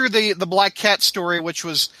 take us through the Black Cat story, which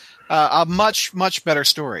was a much better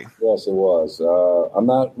story. Yes, it was. I'm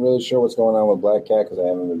not really sure what's going on with Black Cat because I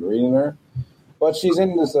haven't been reading her. But she's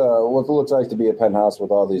in this, what looks like to be a penthouse with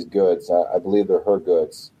all these goods. I believe they're her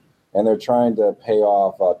goods. And they're trying to pay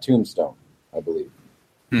off Tombstone, I believe.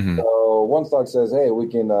 Mm-hmm. So One Stock says, hey, we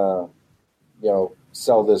can,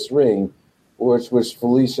 sell this ring, which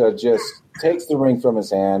Felicia just takes the ring from his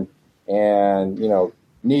hand and,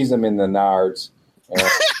 knees him in the nards. And,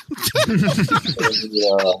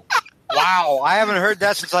 wow, I haven't heard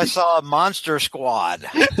that since I saw Monster Squad.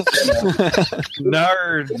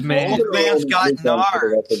 Nerds, man. Old man's got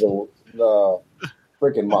nards. The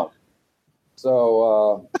freaking month.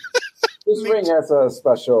 So this ring has a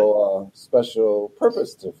special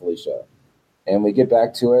purpose to Felicia. And we get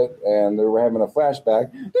back to it, and we're having a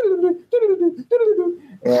flashback.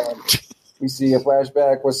 And we see a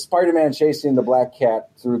flashback with Spider-Man chasing the Black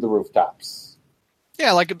Cat through the rooftops.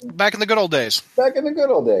 Yeah, like back in the good old days. Back in the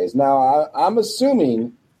good old days. Now, I'm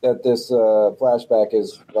assuming that this flashback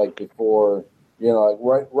is like before,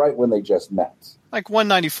 right when they just met. Like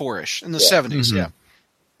 194-ish in the 70s, yeah.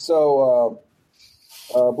 So,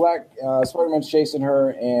 Spider-Man's chasing her,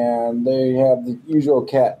 and they have the usual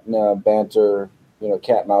cat banter,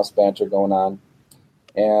 cat-mouse banter going on.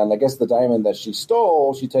 And I guess the diamond that she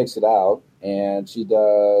stole, she takes it out, and she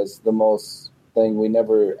does the most thing we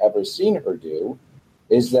never ever seen her do,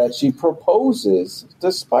 is that she proposes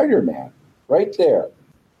to Spider-Man right there.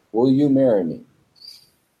 Will you marry me?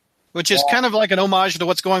 Which is kind of like an homage to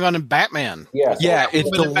what's going on in Batman. Yeah, it's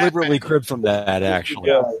deliberately cribbed from that,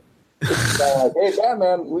 actually. It's like, hey,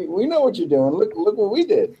 Batman, we know what you're doing. Look what we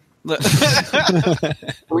did.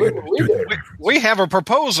 We have a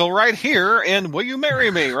proposal right here, and will you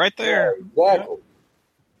marry me right there? Yeah, exactly.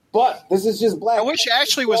 But this is just Black. I wish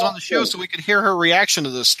Ashley was on the show so we could hear her reaction to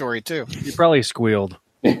this story too. You probably squealed.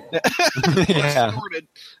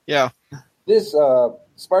 Yeah. This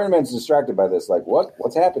Spider-Man's distracted by this, like,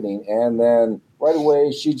 what's happening? And then right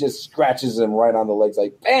away she just scratches him right on the legs,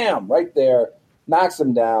 like bam, right there, knocks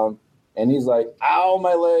him down, and he's like, ow,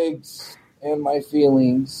 my legs and my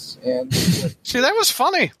feelings. And see, that was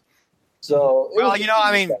funny. So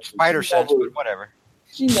Spider sense, but whatever.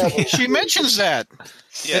 She never. She mentions that.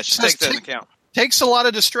 Yeah, she takes that into account. Takes a lot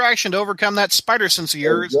of distraction to overcome that spider sense of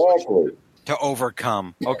yours. Exactly. To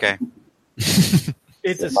overcome. Okay.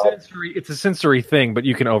 It's a sensory thing, but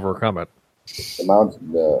you can overcome it.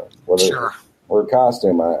 Her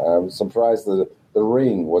costume. I'm surprised the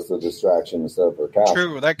ring was the distraction instead of her costume.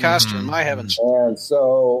 True, that costume, my heavens. And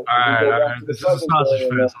so, this is a sausage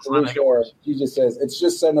fest. Let's not make it worse. she just says, it's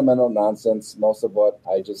just sentimental nonsense, most of what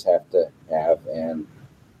I just have to have. And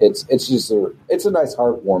it's a nice,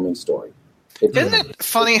 heartwarming story. Isn't it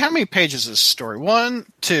funny? How many pages is this story? 1,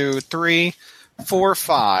 2, 3, 4,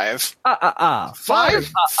 5.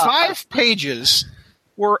 Five pages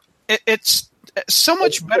where it's so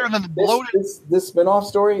much better than the bloated. This spin-off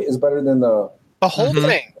story is better than the whole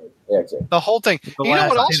thing. Yeah, exactly. The whole thing. You know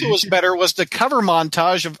what also was better was the cover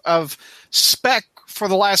montage of Spec for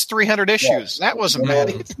the last 300 issues. That wasn't bad.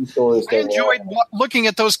 I enjoyed looking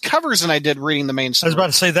at those covers than I did reading the main story. I was about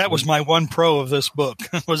to say that was my one pro of this book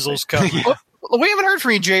was those covers. Well, we haven't heard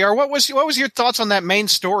from you, JR. What was your thoughts on that main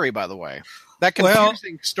story, by the way? That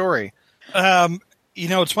confusing story.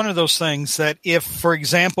 It's one of those things that if, for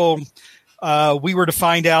example, we were to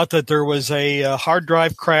find out that there was a hard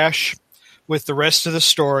drive crash with the rest of the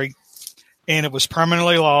story and it was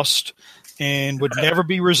permanently lost and would never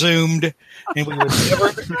be resumed and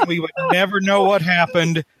we would never know what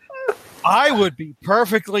happened, I would be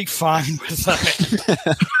perfectly fine with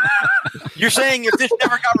that. You're saying if this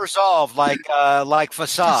never got resolved, like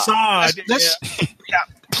Facade.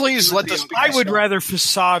 Please let this be. I would rather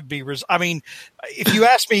Facade be resolved. I mean, if you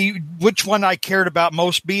ask me which one I cared about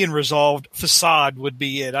most being resolved, Facade would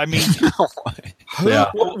be it. I mean,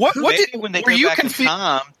 when they go back in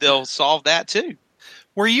time, they'll solve that too.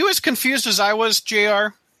 Were you as confused as I was,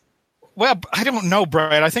 JR? Well, I don't know,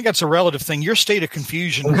 Brad. I think that's a relative thing. Your state of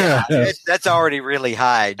confusion. That's already really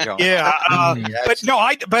high, John. Yeah, but no,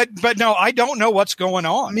 I don't know what's going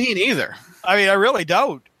on. Me neither. I mean, I really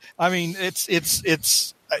don't. I mean, it's.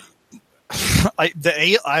 I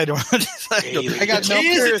don't. I got no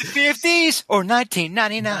clue. 50s or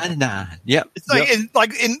 1999. Yep. It's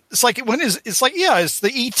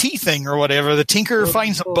the ET thing or whatever. The Tinker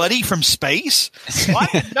finds a buddy from space.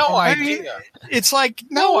 What? No idea. It's like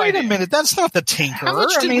wait a minute. That's not the Tinker. How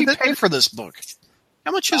much did we pay for this book?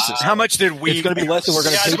 How much is this? How much did we? It's going to be less than we're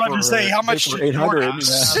going to pay. I was about to say how much. For 800.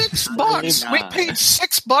 $6. We paid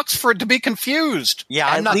 $6 for it to be confused. Yeah,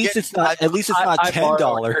 at least it's not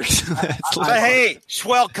 $10. But hey,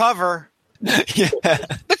 swell cover. Yeah.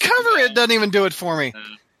 The cover it doesn't even do it for me.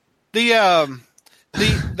 The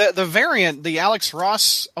variant, the Alex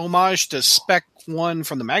Ross homage to Spec 1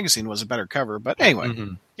 from the magazine was a better cover. But anyway,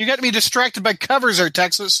 you got to be distracted by covers there,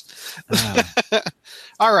 Texas.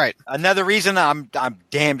 All right. Another reason I'm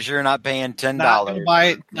damn sure not paying $10.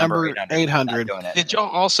 Buy number 800. Did y'all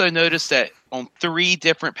also notice that on 3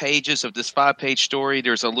 different pages of this 5-page story,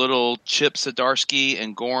 there's a little Chip Zdarsky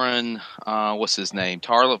and Goran, what's his name?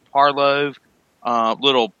 Parlov,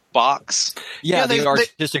 little box. Yeah, the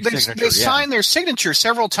artistic signature. They signed their signature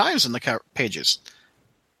several times in the pages.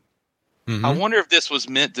 Mm-hmm. I wonder if this was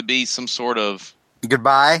meant to be some sort of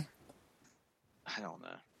goodbye. I don't know.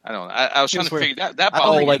 I was trying to figure that.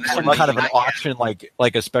 Like some kind of an auction,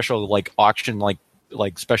 like a special auction, like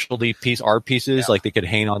specialty art pieces, like they could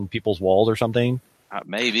hang on people's walls or something.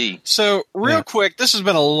 Maybe. So real quick, this has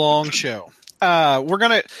been a long show. We're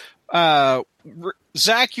gonna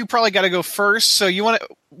Zach, you probably got to go first. So you want to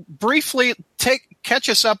briefly catch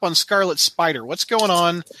us up on Scarlet Spider. What's going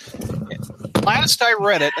on? Last I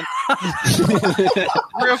read it,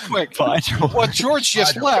 real quick. Well, George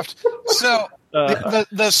just left. So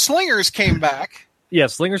the Slingers came back. Yeah,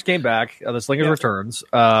 Slingers came back. The Slingers returns.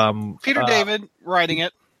 Peter David writing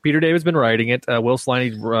it. Peter David's been writing it. Will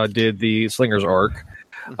Sliney did the Slingers arc.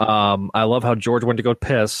 I love how George went to go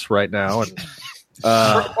piss right now. And,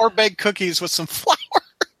 or bake cookies with some flour.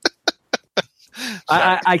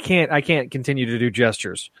 I can't continue to do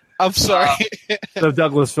gestures. I'm sorry. The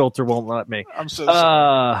Douglas filter won't let me. I'm so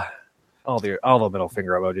sorry. All the middle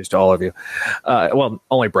finger emojis to all of you. Well,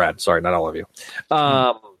 only Brad. Sorry, not all of you.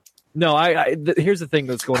 No, here's the thing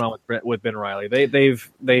that's going on with Ben Reilly. They've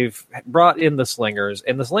brought in the Slingers,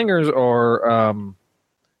 and the Slingers are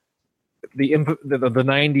the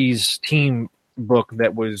 90s team book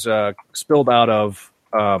that was spilled out of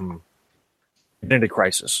Identity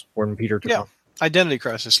Crisis when Peter took on. Identity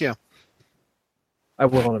Crisis. Yeah. I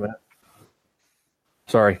will in a minute.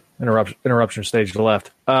 Sorry, interruption stage to the left.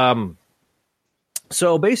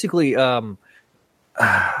 So basically,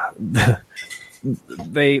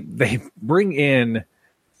 they bring in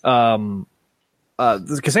Cassandra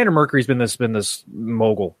Mercury's been this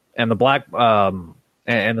mogul, and the Black and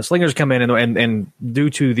the Slingers come in and due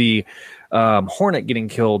to the Hornet getting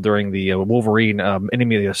killed during the Wolverine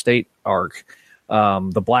Enemy of the State arc.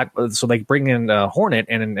 So they bring in Hornet,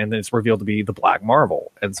 and it's revealed to be the Black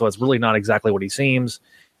Marvel, and so it's really not exactly what he seems.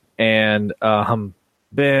 And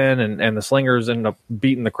Ben and the Slingers end up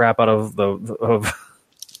beating the crap out of the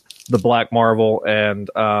Black Marvel, and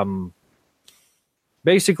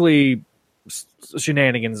basically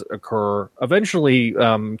shenanigans occur. Eventually,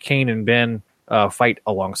 Kane and Ben fight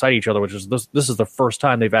alongside each other, which is this is the first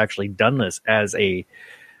time they've actually done this as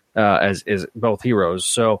both heroes.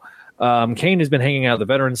 So Kane has been hanging out at the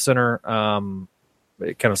Veterans Center, kind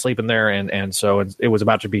of sleeping there, and so it was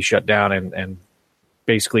about to be shut down, and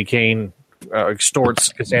basically Kane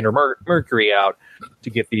extorts Cassandra Mercury out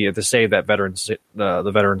to save that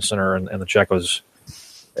the Veterans Center, and the check was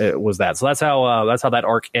that. So that's how that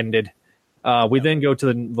arc ended. We then go to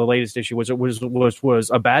the latest issue, which was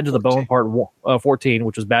a Bad to the Bone part 14,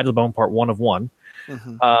 which was Bad to the Bone part 1 of 1.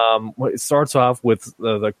 Mm-hmm. It starts off with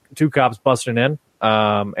the two cops busting in,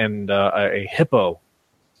 and a hippo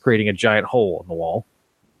creating a giant hole in the wall.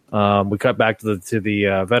 We cut back to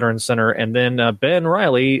the Veterans Center, and then Ben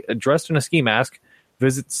Reilly, dressed in a ski mask,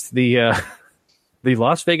 visits the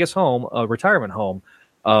Las Vegas retirement home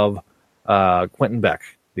of Quentin Beck,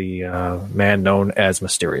 the man known as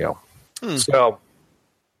Mysterio. So,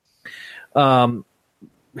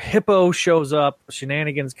 Hippo shows up.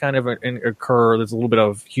 Shenanigans kind of occur. There's a little bit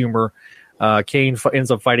of humor. Kane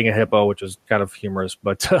ends up fighting a hippo, which is kind of humorous.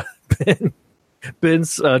 But Ben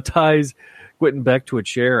ties Quentin Beck to a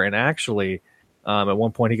chair, and actually, at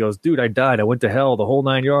one point he goes, "Dude, I died. I went to hell, the whole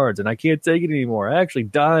 9 yards, and I can't take it anymore. I actually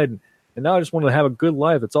died, and now I just want to have a good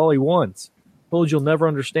life. That's all he wants. Told you'll never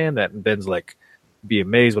understand that." And Ben's like, "Be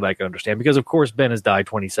amazed what I can understand," because of course Ben has died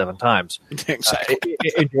 27 times. Exactly.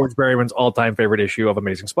 In George Berryman's all-time favorite issue of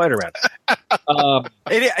Amazing Spider-Man.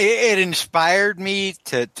 It inspired me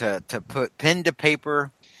to put pen to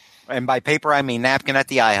paper, and by paper I mean napkin at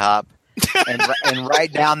the IHOP, and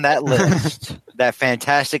write down that list, that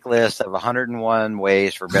fantastic list of 101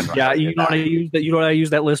 ways for Ben. Yeah, you know what I use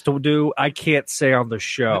that list to do? I can't say on the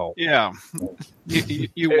show. Yeah,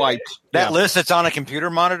 you wiped that list that's on a computer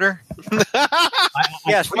monitor.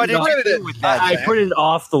 Yes, what did you do with that? I put it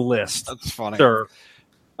off the list. That's funny, sir.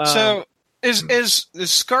 So, is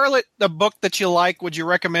Scarlet a book that you like? Would you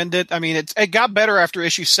recommend it? I mean, it got better after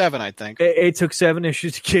issue 7, I think. It took 7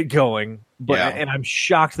 issues to get going, and I'm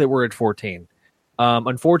shocked that we're at 14.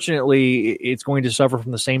 Unfortunately, it's going to suffer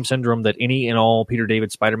from the same syndrome that any and all Peter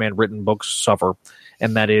David Spider-Man written books suffer,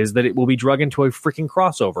 and that is that it will be drug into a freaking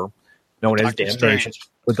crossover known as Damnation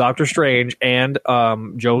with Doctor Strange and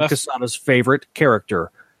Joe Quesada's favorite character,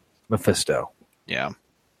 Mephisto. Yeah.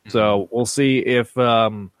 So we'll see if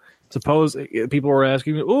suppose people are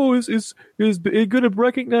asking, "Oh, is it going to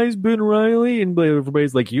recognize Ben Reilly?" And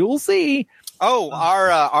everybody's like, "You'll see." Oh,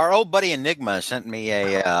 our old buddy Enigma sent me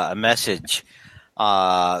a message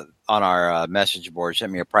on our message board.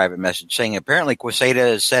 Sent me a private message saying apparently Quesada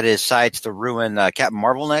has set his sights to ruin Captain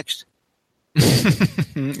Marvel next.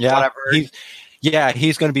 Yeah,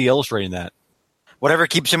 he's going to be illustrating that. Whatever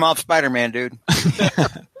keeps him off Spider-Man, dude.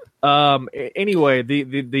 Anyway,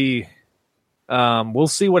 the we'll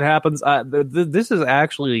see what happens. This is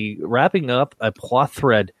actually wrapping up a plot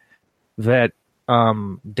thread that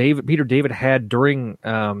Peter David had during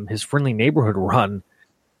his Friendly Neighborhood run,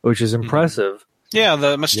 which is impressive. Yeah,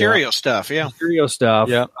 the Mysterio stuff. Yeah, Mysterio stuff.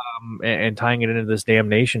 Yeah, and tying it into this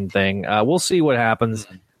Damnation thing. We'll see what happens.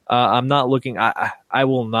 I'm not looking. I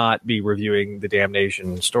will not be reviewing the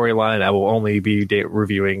Damnation storyline. I will only be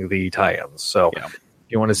reviewing the tie-ins. So, if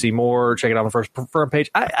you want to see more, check it out on the first front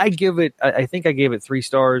page. I give it. I think I gave it 3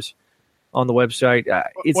 stars on the website.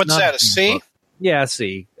 What's that? A C? Book. Yeah, a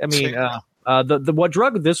C. I mean, what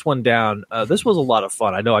drug this one down? This was a lot of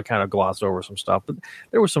fun. I know I kind of glossed over some stuff, but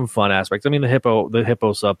there were some fun aspects. I mean, the hippo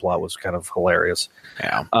subplot was kind of hilarious.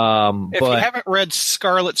 Yeah. If you haven't read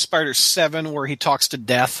Scarlet Spider 7, where he talks to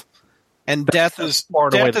Death, and Death is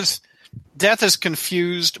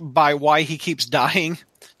confused by why he keeps dying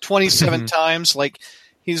 27 times. Like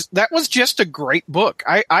that was just a great book.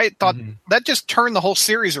 I thought that just turned the whole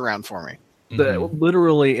series around for me.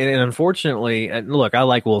 Literally, and unfortunately, and look, I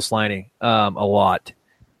like Will Sliney a lot,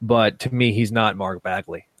 but to me, he's not Mark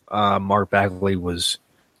Bagley. Mark Bagley was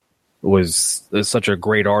such a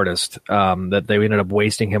great artist that they ended up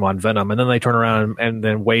wasting him on Venom, and then they turn around and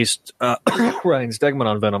then waste Ryan Stegman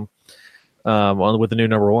on Venom with the new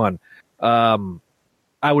number 1.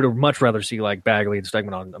 I would have much rather see like Bagley and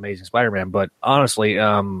Stegman on Amazing Spider-Man, but honestly,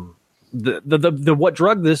 the what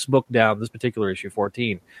drug this book down, this particular issue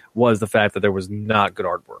 14, was the fact that there was not good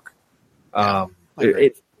artwork.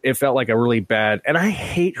 it felt like a really bad. And I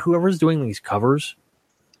hate whoever's doing these covers.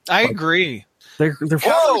 I agree. They're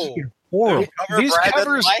fucking horrible.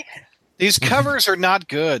 These covers are not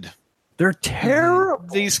good. They're terrible.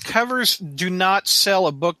 These covers do not sell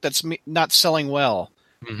a book that's not selling well.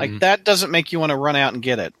 Mm-hmm. Like, that doesn't make you want to run out and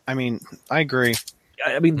get it. I mean, I agree.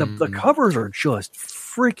 I mean, the covers are just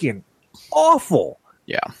freaking awful.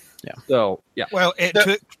 Yeah. So, yeah. Well,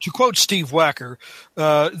 to quote Steve Wacker,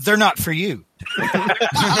 they're not for you.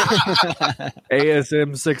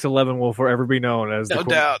 ASM 611 will forever be known as no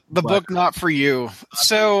doubt the book not for you.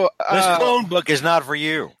 So this clone book is not for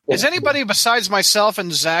you. Is anybody besides myself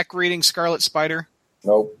and Zach reading Scarlet Spider?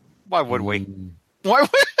 Nope. Why would we? Why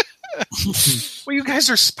would? Well, you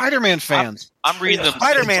guys are Spider-Man fans. I'm reading them.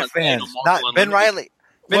 Spider-Man fans, not Ben Riley.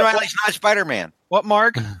 Ben Riley's not Spider-Man. What,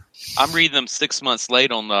 Mark? I'm reading them 6 months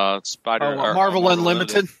late on the Marvel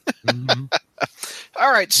Unlimited.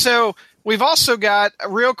 All right, so we've also got,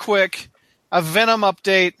 real quick, a Venom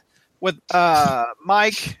update with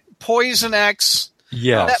Mike, Poison X.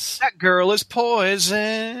 Yes. That girl is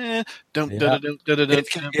poison. Never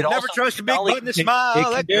trust a big button to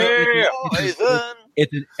smile.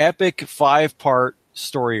 It's an epic 5-part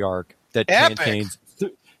story arc that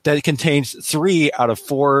contains 3 out of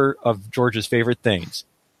 4 of George's favorite things.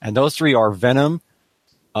 And those 3 are Venom,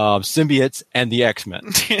 symbiotes, and the X-Men.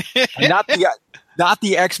 And not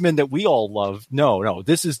the X-Men that we all love. No.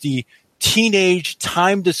 This is the teenage,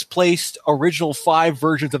 time-displaced original 5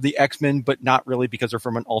 versions of the X-Men, but not really, because they're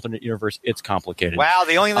from an alternate universe. It's complicated. Wow,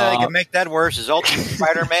 the only thing that can make that worse is Ultimate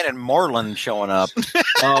Spider-Man and Moreland showing up.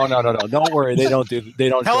 Oh, no. Don't worry. They don't.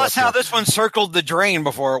 Tell us how this one circled the drain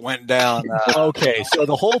before it went down. Okay, so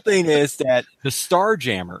the whole thing is that the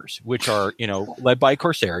Starjammers, which are, led by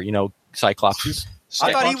Corsair, Cyclops.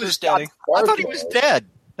 I thought he was dead. I thought he was dead.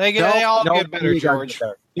 They all get better, George.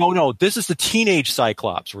 No. This is the teenage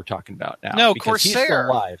Cyclops we're talking about now. No, Corsair. He's still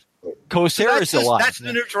alive. Corsair is still alive. That's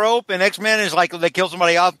the new trope, and X-Men is like they kill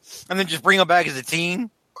somebody off and then just bring them back as a teen.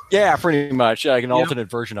 Yeah, pretty much, like an alternate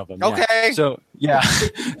version of them. Okay. Yeah.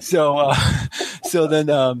 So then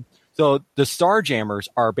the Starjammers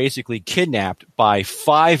are basically kidnapped by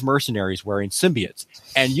 5 mercenaries wearing symbiotes,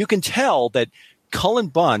 and you can tell that Cullen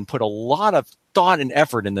Bunn put a lot of thought and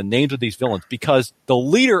effort in the names of these villains, because the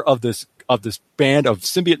leader of this band of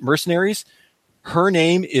symbiote mercenaries, her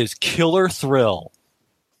name is Killer Thrill.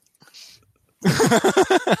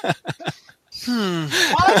 What?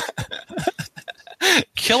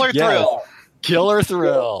 Killer Thrill. Killer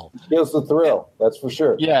Thrill. Kills the thrill, that's for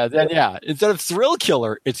sure. Yeah. Instead of Thrill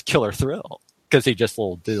Killer, it's Killer Thrill, because he just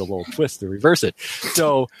did a little twist to reverse it.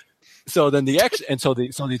 So then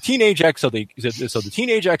the teenage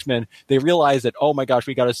X-Men, they realize that, oh my gosh,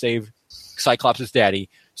 we got to save Cyclops' daddy.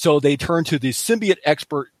 So they turn to the symbiote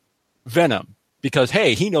expert Venom, because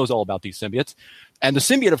hey, he knows all about these symbiotes. And the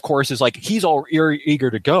symbiote, of course, is like, he's all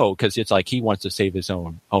eager to go, because it's like he wants to save his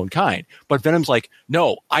own kind. But Venom's like,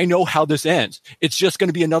 no, I know how this ends. It's just going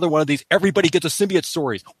to be another one of these everybody gets a symbiote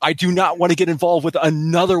stories. I do not want to get involved with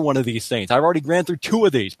another one of these things. I've already ran through 2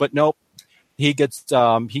 of these, but nope. He gets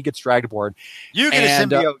dragged aboard. You get a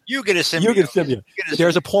symbiote.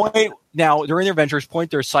 There's a point now during their adventures.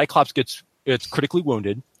 There's Cyclops gets critically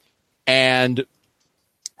wounded, and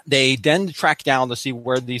they then track down to see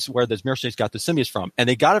where these mercenaries got the symbiotes from, and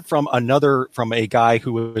they got it from a guy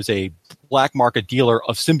who was a black market dealer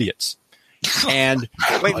of symbiotes. And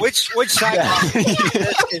wait, which Cyclops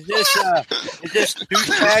is this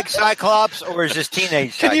douchebag Cyclops, or is this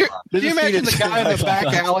teenage Cyclops? Can you imagine the guy in the back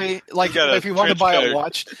alley, like if you want to buy a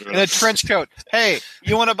watch in a trench coat? Hey,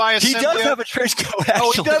 you want to buy a symbiote? He does have a trench coat. Actually.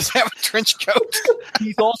 Oh, he does have a trench coat.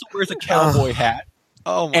 He also wears a cowboy hat.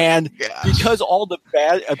 Oh my and gosh. because all the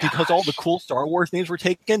cool Star Wars names were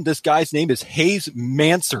taken, this guy's name is Hayes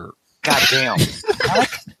Manser. God damn.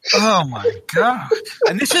 Oh my god.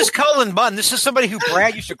 And this is Cullen Bunn. This is somebody who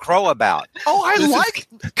Brad used to crow about. Oh,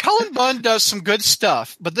 Cullen Bunn does some good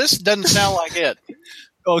stuff, but this doesn't sound like it.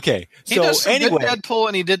 Okay, he does some good Deadpool,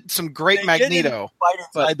 and he did some great Magneto.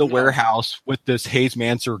 Inside the warehouse with this Hayes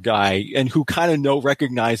Manser guy, and who kind of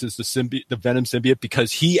recognizes the Venom symbiote,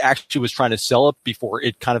 because he actually was trying to sell it before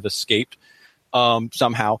it kind of escaped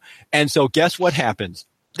somehow. And so, guess what happens?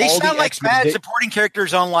 They sound like bad supporting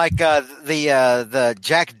characters on like the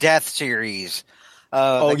Jack Death series.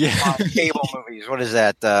 Cable movies. What is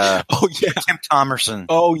that? Tim Thomerson.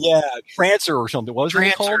 Oh yeah, Trancer or something. What was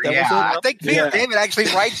it called? I think Peter David actually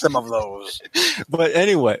writes some of those. But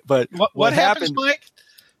anyway, what happens, Mike?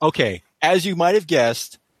 Okay, as you might have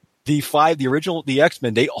guessed, the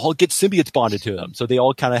X-Men, they all get symbiotes bonded to them, so they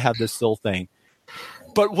all kind of have this little thing.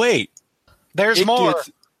 But wait, there's more.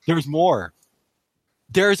 There's more.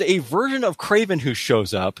 there's a version of Kraven who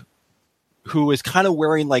shows up, who is kind of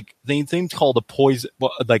wearing like things called a poison,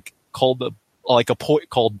 called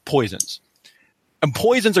poisons, and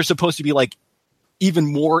poisons are supposed to be like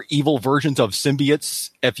even more evil versions of symbiotes.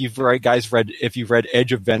 If you've read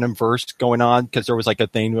Edge of Venomverse going on, because there was like a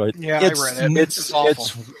thing. I read it. It's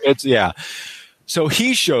awful. It's yeah. So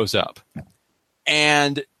he shows up,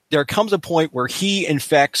 and there comes a point where he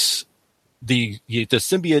infects the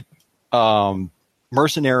symbiote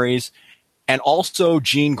mercenaries, and also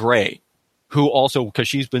Jean Grey, who also, because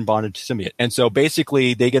she's been bonded to symbiote. And so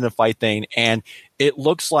basically they get in a fight thing, and it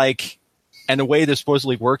looks like, and the way this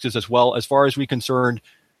supposedly works is, as well, as far as we're concerned,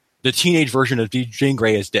 the teenage version of Jean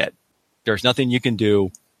Grey is dead. There's nothing you can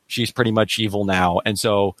do. She's pretty much evil now. And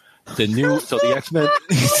so the X-Men,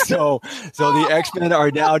 so the X-Men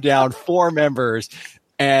are now down 4 members,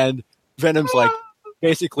 and Venom's like,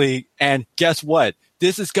 basically, and guess what?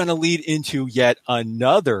 This is going to lead into yet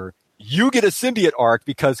another you get a symbiote arc,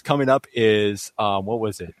 because coming up is what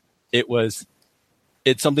was it?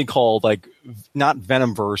 It's something called like not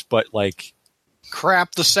Venomverse, but like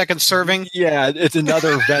crap. The second serving. Yeah, it's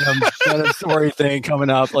another Venom story thing coming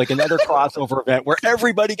up, like another crossover event where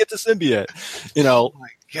everybody gets a symbiote. Oh my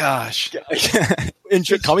gosh,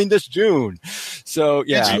 coming this June. So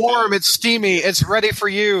yeah, it's warm, it's steamy, it's ready for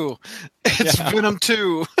you. It's Venom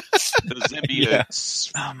 2. The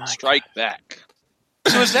symbiotes strike back.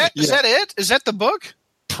 So is that it? Is that the book?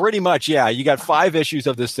 Pretty much, yeah. You got 5 issues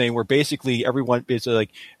of this thing where basically everyone gets a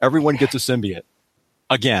symbiote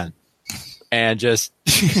again, and just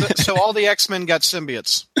so all the X-Men got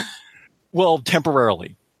symbiotes. Well,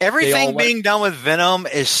 temporarily. Everything being done with Venom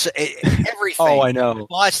is everything. Oh, I know.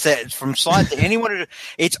 From slot to anyone.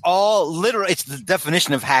 It's all literal. It's the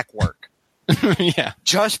definition of hack work. Yeah.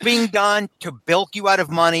 Just being done to bilk you out of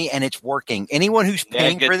money, and it's working. Anyone who's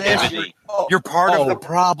paying for this, you're part of the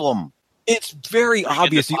problem. It's very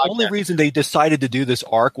obvious. The only reason they decided to do this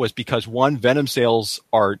arc was because, one, Venom sales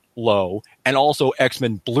are low, and also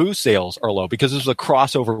X-Men Blue sales are low, because this is a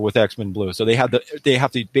crossover with X-Men Blue. So they have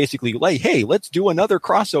to basically like, hey, let's do another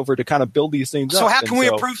crossover to kind of build these things up. So how can we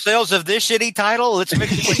improve sales of this shitty title? Let's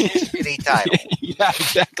mix it with this shitty title. Yeah,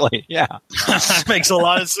 exactly. Yeah. That makes a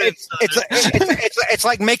lot of sense. It's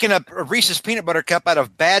like making a Reese's peanut butter cup out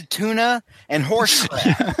of bad tuna and horse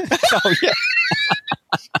crap. Oh, yeah.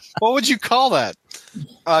 What would you call that?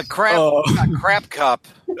 Crap cup.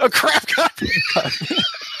 A crap cup.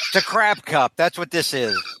 It's a crap cup. That's what this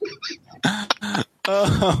is.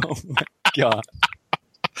 Oh my god.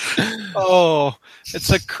 Oh, it's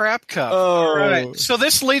a crap cup. Oh. All right. So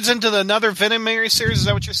this leads into another Venom series. Is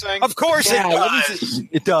that what you're saying? Of course it does.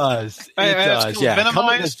 It does. It does. Yeah.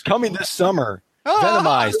 Venomized? Coming this summer.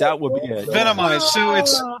 Venomized. That would be it. Venomized. So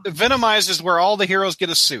it's Venomized is where all the heroes get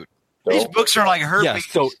a suit. These books are like herpes.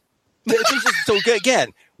 Yeah, so again,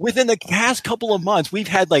 within the past couple of months, we're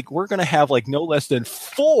going to have no less than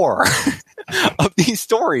 4 of these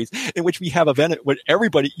stories in which we have a Venom. When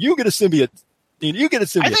everybody, you get a symbiote. You get a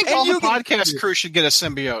symbiote. I think all the podcast crew should get a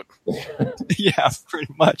symbiote. Yeah,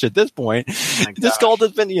 pretty much at this point. This called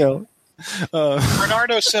has been,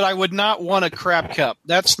 Bernardo said, I would not want a crap cup.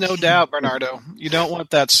 That's no doubt, Bernardo. You don't want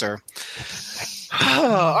that, sir.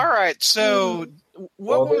 All right, so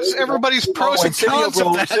what was everybody's pros and cons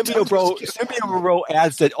of that? Symbiote Bro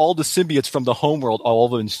adds that all the symbiotes from the homeworld all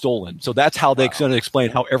been stolen. So that's how they're going to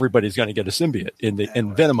explain how everybody's going to get a symbiote in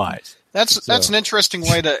Venomized. That's an interesting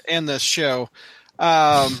way to end this show.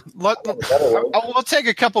 We'll take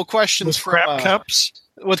a couple questions from crap cups.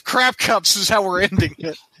 With crap cups is how we're ending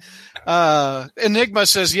it. Enigma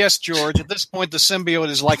says, yes, George. At this point, the symbiote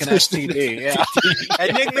is like an STD. Yeah.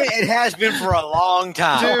 Enigma, it has been for a long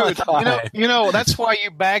time. Dude, that's why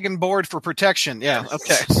you bag and board for protection. Yeah,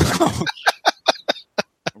 okay.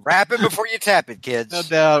 Wrap it before you tap it, kids. No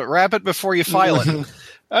doubt. Wrap it before you file it.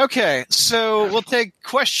 Okay, so we'll take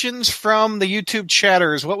questions from the YouTube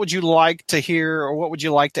chatters. What would you like to hear, or what would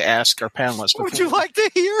you like to ask our panelists? What would you like to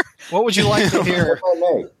hear? What would you like to hear?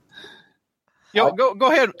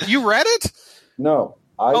 Go ahead. You read it? No.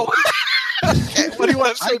 Okay. What do you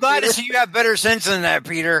want to say? I'm glad to see you have better sense than that,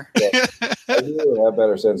 Peter. Yeah, I do have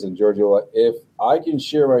better sense than George. If I can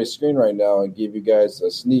share my screen right now and give you guys a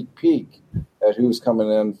sneak peek at who's coming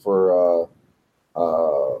in for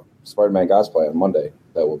Spider-Man cosplay on Monday,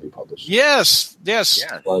 that will be published. Yes. I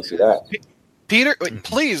want to see that. Peter,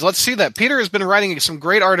 please, let's see that. Peter has been writing some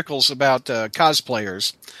great articles about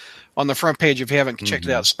cosplayers on the front page if you haven't checked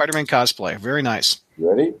it out. Spider-Man cosplay. Very nice. You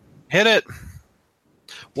ready? Hit it.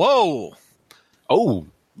 Whoa. Oh.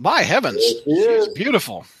 My heavens. She's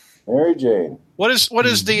beautiful. Mary Jane. What is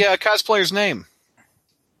the cosplayer's name?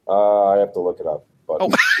 I have to look it up.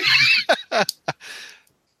 But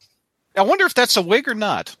I wonder if that's a wig or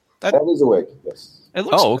not. that is a wig. Yes. It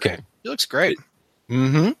looks Oh, okay. It looks great.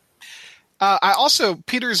 Mm-hmm. I also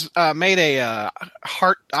Peter's made a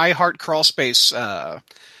I Heart Crawl Space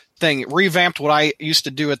thing, revamped what I used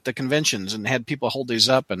to do at the conventions, and had people hold these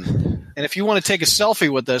up. And if you want to take a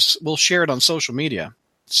selfie with this, we'll share it on social media.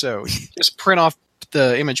 So just print off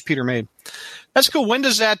the image Peter made. That's cool. When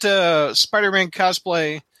does that Spider-Man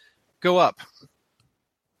cosplay go up?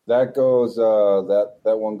 That goes.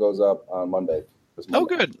 That one goes up on Monday. Oh,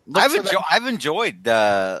 good. I've enjoyed.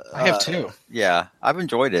 I have too. Yeah, I've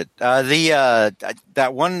enjoyed it. That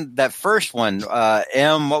first one.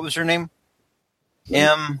 M. What was her name?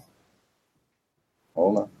 M.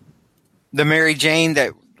 Hold on. The Mary Jane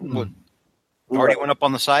that already went up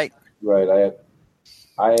on the site. Right.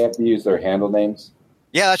 I have to use their handle names.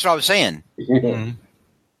 Yeah, that's what I was saying. Vinkman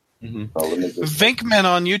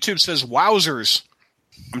on YouTube says, "Wowzers."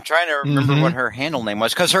 I'm trying to remember what her handle name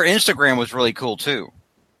was, because her Instagram was really cool too.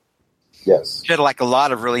 Yes. She had like a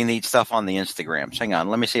lot of really neat stuff on the Instagrams. Hang on,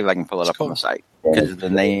 let me see if I can pull it up on the site, because the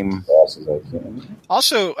name.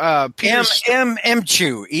 Also, Peter's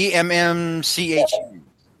Emchu, EMMCHU.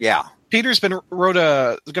 Yeah. Peter's going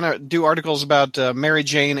to do articles about Mary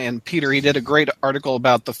Jane and Peter. He did a great article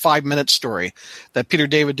about the 5-minute story that Peter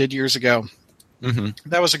David did years ago. Mm-hmm.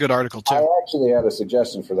 That was a good article too. I actually had a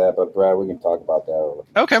suggestion for that, but Brad, we can talk about that.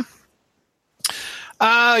 Okay.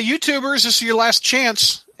 YouTubers, this is your last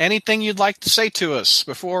chance. Anything you'd like to say to us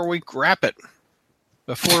before we wrap it?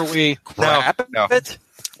 Before we wrap it?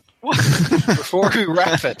 Before we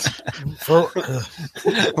wrap it.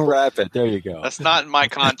 Wrap it. There you go. That's not in my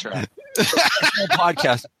contract.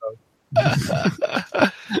 Podcast.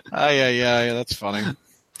 Yeah, that's funny.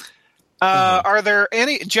 Are there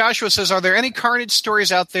any? Joshua says, "Are there any Carnage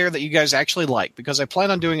stories out there that you guys actually like? Because I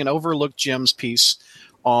plan on doing an Overlooked Gems piece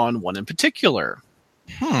on one in particular."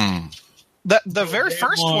 The very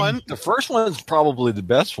first one. The first one's probably the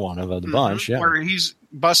best one of the bunch. Yeah, where he's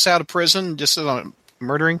busts out of prison just on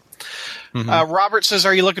murdering. Robert says,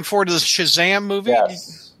 "Are you looking forward to the Shazam movie?"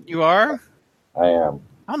 Yes, you are. I am.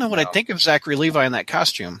 I don't know what I think of Zachary Levi in that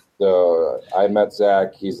costume. So I met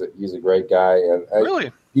Zach. He's a great guy, and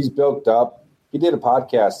really. He's built up. He did a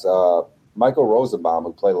podcast. Michael Rosenbaum,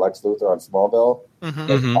 who played Lex Luthor on Smallville, did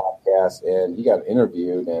a podcast, and he got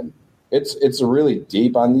interviewed. And it's really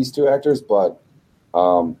deep on these two actors, but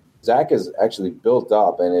Zach is actually built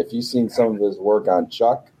up. And if you've seen some of his work on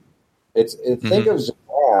Chuck, think of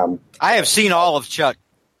Shazam. I have seen all of Chuck.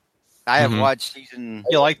 I have watched season.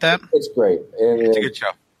 You like that? It's great. It's a good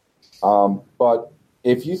show. But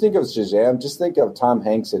if you think of Shazam, just think of Tom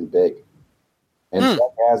Hanks in Big. And Zach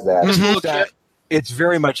has that. It's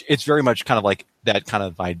very much kind of like that kind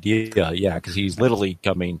of idea, yeah. Because he's literally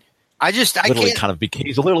coming. He's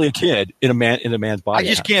literally a kid in a man's body. I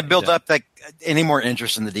just can't build up like any more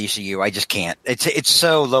interest in the DCU. I just can't. It's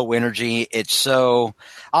so low energy. It's so.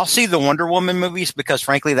 I'll see the Wonder Woman movies because,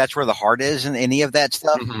 frankly, that's where the heart is in any of that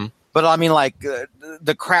stuff. But I mean, like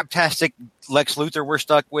the craptastic Lex Luthor we're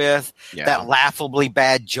stuck with, that laughably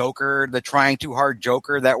bad Joker, the trying too hard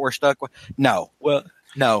Joker that we're stuck with. No. Well,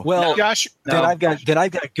 Josh. Then I've got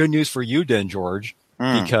good news for you, then, George,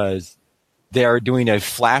 because they are doing a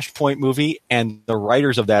Flashpoint movie, and the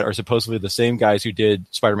writers of that are supposedly the same guys who did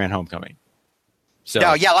Spider-Man: Homecoming. So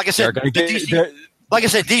like I said, DC.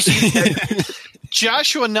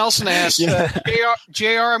 Joshua Nelson asks,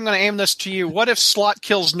 JR, I'm going to aim this to you. What if Slott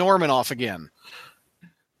kills Norman off again?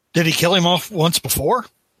 Did he kill him off once before?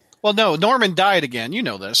 Well, no, Norman died again. You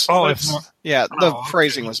know this. The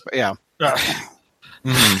phrasing was, yeah,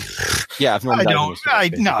 if Norman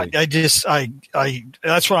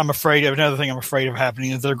that's what I'm afraid of. Another thing I'm afraid of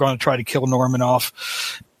happening is they're going to try to kill Norman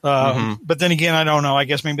off. But then again, I don't know. I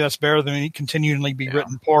guess maybe that's better than it continually be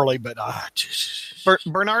written poorly. But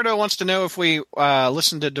Bernardo wants to know if we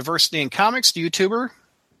listen to Diversity in Comics, the YouTuber.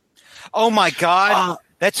 Oh my God,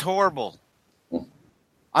 that's horrible.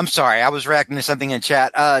 I'm sorry, I was reacting to something in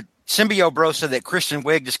chat. Symbio Bro said that Kristen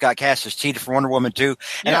Wiig just got cast as Cheetah for Wonder Woman 2,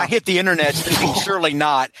 and I hit the internet thinking surely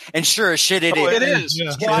not, and sure as shit it is. It is.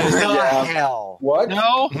 What the hell? What?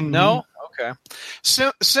 No. Okay.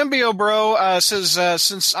 Symbio Bro says,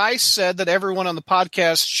 since I said that everyone on the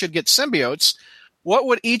podcast should get symbiotes, what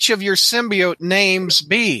would each of your symbiote names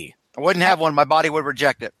be? I wouldn't have one. My body would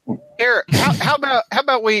reject it. Eric, how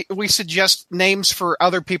about we suggest names for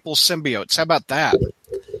other people's symbiotes? How about that?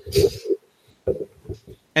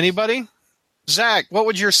 Anybody? Zach, what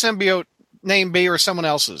would your symbiote name be, or someone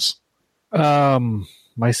else's? My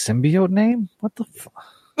symbiote name? What the fuck?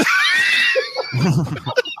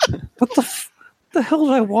 the hell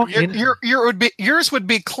did I walk in? Yours would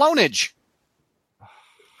be clonage.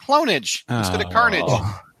 Clonage instead of carnage.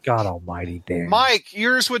 Oh, God Almighty, Dan. Mike,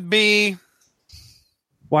 yours would be.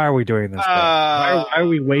 Why are we doing this? Why are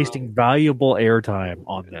we wasting valuable airtime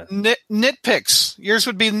on this? Nitpicks. Yours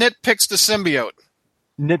would be Nitpicks the symbiote.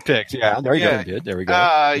 Nitpicks, yeah. There you go. Good. There we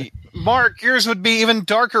go. Mark, yours would be even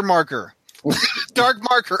darker marker. Dark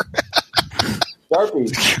marker. Darky.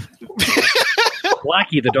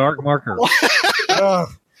 Blackie, the dark marker.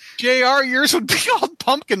 JR, yours would be called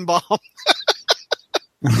Pumpkin Bomb.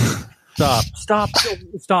 Stop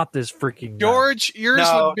this freaking George, yours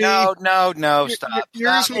would be no, stop.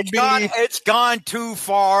 Yours Stop. would It's gone too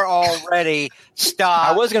far already. Stop.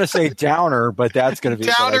 I was going to say Downer, but that's going to be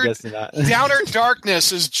Downer. I guess not. Downer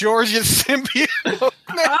Darkness is George's symbiote.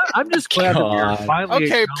 I'm just glad that we're finally.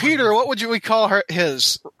 Okay, Peter, what would we call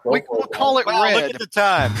his? We'll call it Well, Red. look at the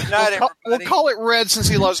time. Good night, We'll everybody. call it Red since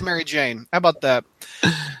he loves Mary Jane. How about that?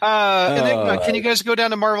 Enigma, can you guys go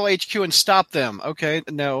down to Marvel HQ and stop them? Okay,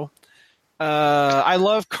 no. I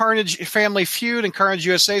love Carnage Family Feud and Carnage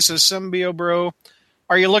USA, says Symbio Bro.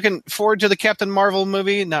 Are you looking forward to the Captain Marvel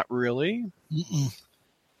movie? Not really. Give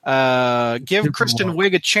Kristen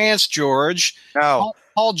Wiig a chance, George. No.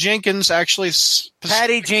 Paul Jenkins actually.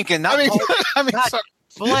 Patty Jenkins. Not Sorry.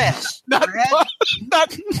 Bless. Not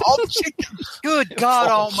Paul Jenkins. Good God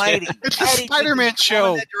Almighty! It's the Spider-Man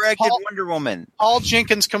show. That directed Wonder Woman. Paul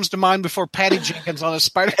Jenkins comes to mind before Patty Jenkins on a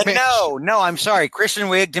Spider-Man. No, I'm sorry. Kristen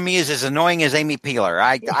Wiig to me is as annoying as Amy Peeler.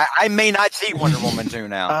 I may not see Wonder Woman 2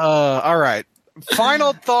 now. All right.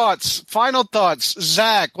 Final thoughts.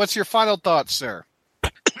 Zach, what's your final thoughts, sir?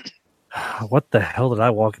 What the hell did I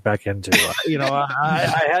walk back into?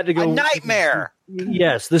 I had to go. A nightmare.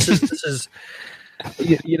 Yes, this is. I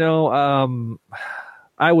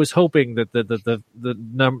was hoping that the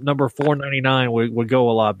number 499 would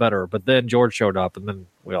go a lot better, but then George showed up, and then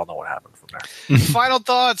we all know what happened from there. Final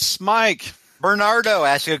thoughts, Mike. Bernardo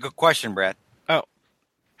asked you a good question, Brett. Oh,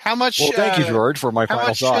 how much? Well, thank you, George, for my final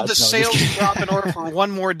thoughts. How much should the sales drop in order for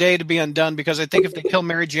one more day to be undone? Because I think if they kill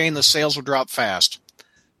Mary Jane, the sales will drop fast.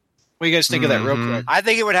 What do you guys think of that real quick? I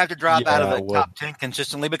think it would have to drop out of the top 10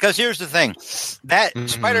 consistently because here's the thing. That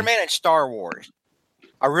Spider-Man and Star Wars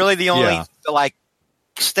are really the only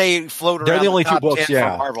stay float around. They're the only top two books, 10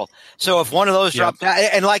 from Marvel. So if one of those dropped out,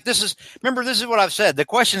 and this is what I've said. The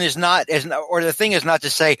question is not, or the thing is not to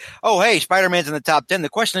say, oh, hey, Spider-Man's in the top 10. The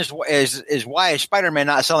question is why is Spider-Man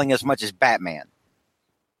not selling as much as Batman?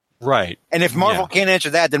 Right. And if Marvel can't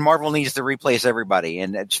answer that, then Marvel needs to replace everybody.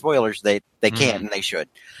 And spoilers, they can't and they should.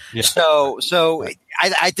 Yeah. So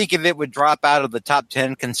I think if it would drop out of the top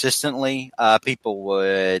 10 consistently, people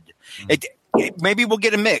would. Maybe we'll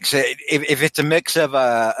get a mix. If it's a mix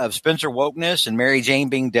of Spencer wokeness and Mary Jane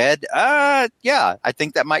being dead, I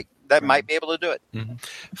think that might be able to do it. Mm-hmm.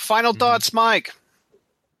 Final thoughts, Mike.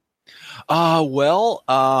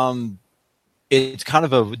 It's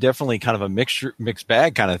definitely kind of a mixed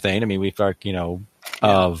bag kind of thing. I mean, we've got,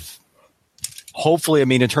 of hopefully, I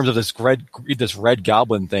mean, in terms of this Red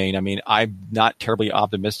Goblin thing, I mean, I'm not terribly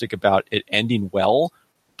optimistic about it ending well,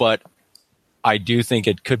 but I do think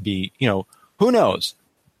it could be, who knows?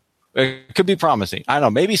 It could be promising. I don't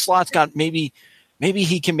know. Maybe Slott's maybe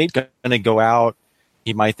he can going to go out.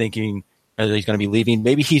 He might thinking that he's going to be leaving.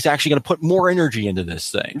 Maybe he's actually going to put more energy into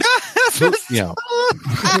this thing.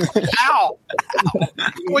 Ow!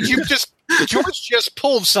 George just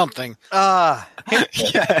pulled something.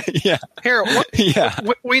 Here,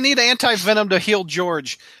 we need anti-venom to heal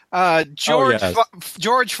George.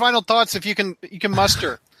 George, final thoughts if you can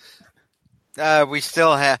muster.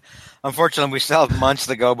 Unfortunately, we still have months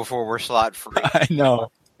to go before we're slot free. I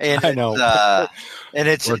know. And we're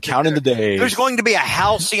counting the days. There's going to be a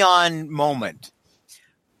halcyon moment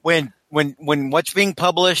when what's being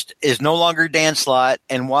published is no longer Dan Slott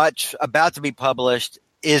and what's about to be published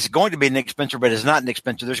is going to be Nick Spencer, but is not Nick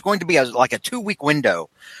Spencer. There's going to be a 2-week window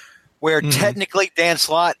where technically Dan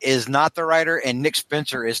Slott is not the writer and Nick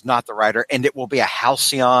Spencer is not the writer, and it will be a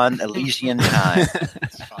halcyon Elysian time.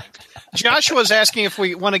 Joshua's asking if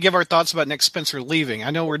we want to give our thoughts about Nick Spencer leaving. I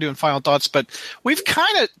know we're doing final thoughts, but we've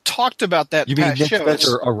kind of talked about that. You mean Nick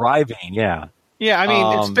Spencer arriving? Yeah. Yeah, I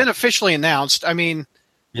mean, it's been officially announced. I mean,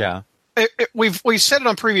 yeah. We've said it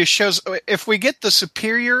on previous shows. If we get the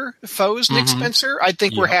superior foes, Nick Spencer, I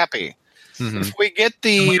think we're happy. Mm-hmm. If we get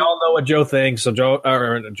we all know what Joe thinks. So Joe.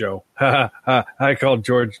 I called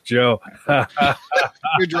George Joe.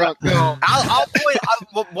 You're drunk. No. I'll point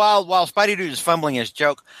while Spidey Dude is fumbling his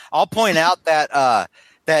joke. I'll point out that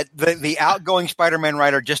the outgoing Spider-Man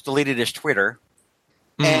writer just deleted his Twitter.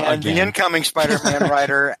 And the incoming Spider-Man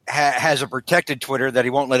writer has a protected Twitter that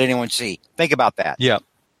he won't let anyone see. Think about that. Yeah.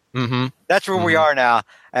 Mm-hmm. That's where we are now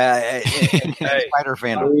in Spider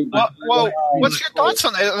fandom. Well, what's your thoughts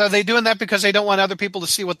on that? Are they doing that because they don't want other people to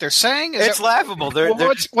see what they're saying? It's laughable.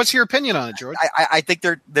 What's your opinion on it, George? I think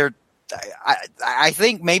I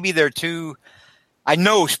think maybe they're too. I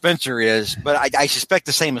know Spencer is, but I suspect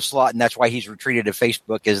the same as Slott, and that's why he's retreated to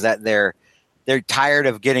Facebook. Is that they're tired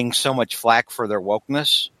of getting so much flack for their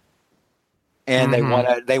wokeness, and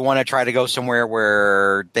they want to try to go somewhere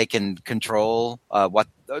where they can control what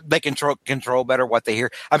they control better what they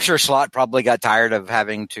hear. I'm sure Slott probably got tired of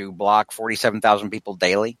having to block 47,000 people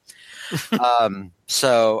daily.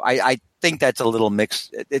 So I think that's a little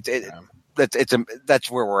mixed.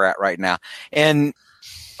 That's where we're at right now, and.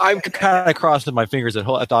 I'm kind of crossing my fingers that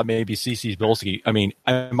I thought maybe CC Bilski. I mean,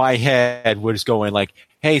 my head was going like,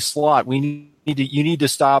 "Hey, Slott, you need to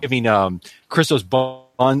stop giving Christos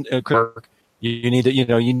Bond. You need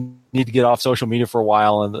to get off social media for a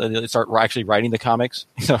while and start actually writing the comics."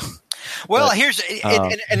 Well, here's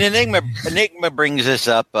an Enigma. Enigma brings this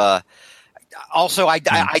up. Also, I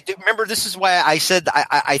do remember this is why I said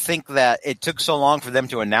I think that it took so long for them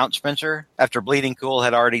to announce Spencer after Bleeding Cool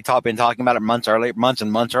had already been talking about it months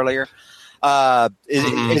and months earlier. And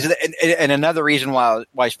another reason why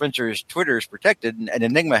Spencer's Twitter is protected, and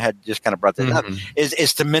Enigma had just kind of brought that up,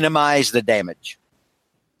 is to minimize the damage.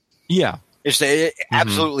 Yeah,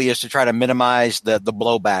 absolutely is to try to minimize the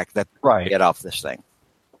blowback that they get off this thing.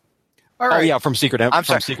 All right. Oh yeah, from Secret. I'm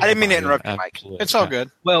sorry, I didn't mean to interrupt you, Mike. It's all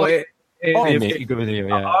good. Well.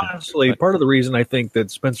 Honestly, part of the reason I think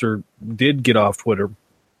that Spencer did get off Twitter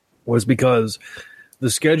was because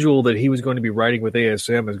the schedule that he was going to be writing with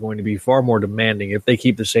ASM is going to be far more demanding if they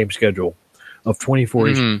keep the same schedule of 24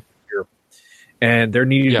 issues a year. And there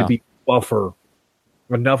needed to be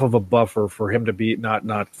enough of a buffer for him to be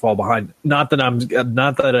not fall behind. Not that I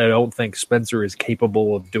don't think Spencer is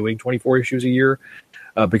capable of doing 24 issues a year,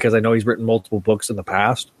 because I know he's written multiple books in the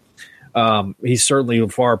past. He's certainly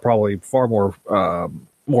far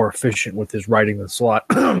more efficient with his writing than Slott.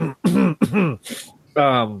 Sorry,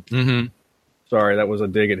 that was a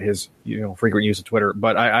dig at his frequent use of Twitter.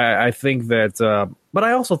 But I think that, but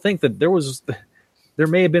I also think that there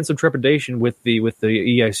may have been some trepidation with the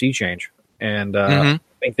EIC change, and I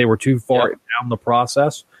think they were too far down the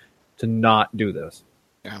process to not do this.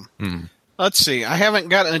 Yeah. Let's see. I haven't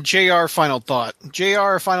gotten a JR final thought.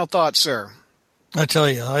 JR, final thought, sir. I tell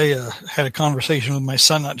you, I had a conversation with my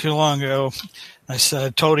son not too long ago. I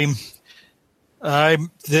told him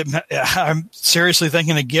I'm seriously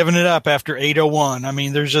thinking of giving it up after 801. I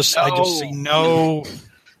mean, I just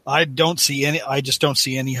don't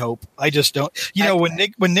see any hope. I just don't.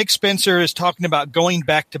 When Nick Spencer is talking about going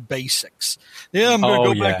back to basics. Yeah, I'm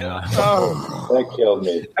going to go back. That killed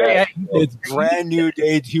me. It's brand new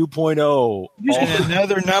day 2.0. And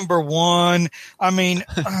another number one. I mean,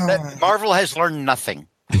 Marvel has learned nothing.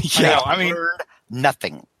 Learned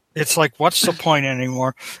nothing. It's like, what's the point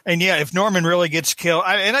anymore? And if Norman really gets killed,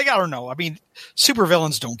 I don't know. I mean,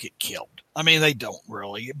 supervillains don't get killed. I mean, they don't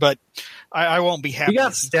really, but I won't be happy. He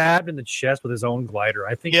got stabbed in the chest with his own glider.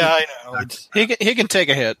 I think. Yeah, I know. He can take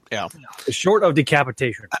a hit. Yeah, short of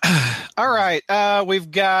decapitation. All right, we've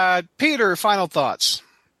got Peter. Final thoughts.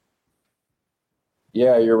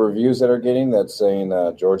 Yeah, your reviews that are getting that's saying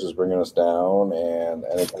George is bringing us down and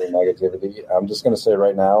any kind of negativity. I'm just going to say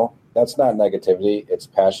right now, that's not negativity. It's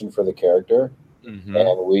passion for the character,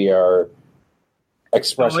 and we are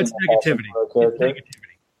expressing it's negativity. For the character. It's negativity.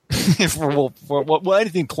 well,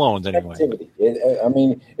 anything clones anyway. I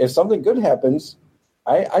mean, if something good happens,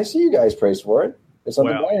 I see you guys praise for it. If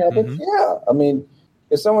something bad happens, I mean,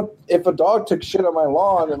 if a dog took shit on my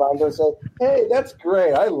lawn, and I'm going to say, "Hey, that's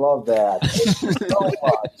great. I love that. Thank you so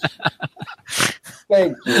much."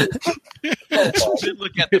 Thank you.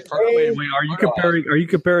 Look at the wait, are you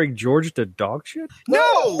comparing George to dog shit?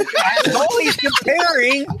 No, that's all he's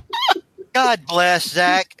comparing. God bless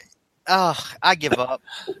Zach. Oh, I give up.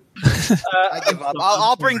 I give up.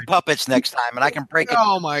 I'll bring puppets next time, and I can break it.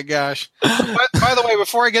 Oh my gosh! By the way,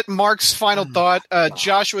 before I get Mark's final thought,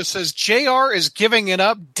 Joshua says JR is giving it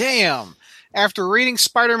up. Damn! After reading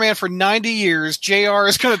Spider-Man for 90 years, JR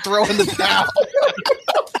is going to throw in the towel.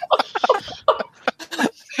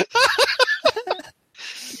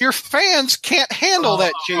 Your fans can't handle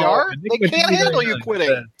that, JR. They can't handle you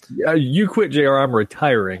quitting. You quit, JR. I'm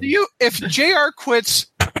retiring. If JR quits,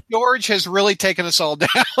 George has really taken us all down.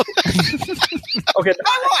 Okay.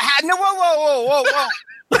 No, whoa.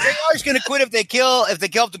 JR's going to quit if they kill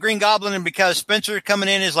the Green Goblin, and because Spencer coming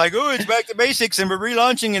in is like, oh, it's back to basics and we're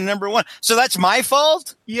relaunching in #1. So that's my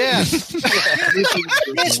fault? Yes.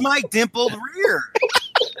 It's my dimpled rear.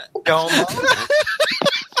 Don't.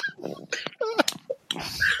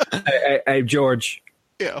 Hey, George.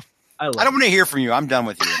 Yeah. I don't want to hear from you. I'm done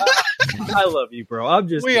with you. I love you, bro.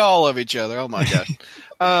 We all love each other. Oh my god.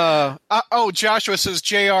 Joshua says,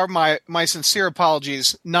 JR, my sincere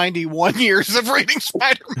apologies. 91 years of reading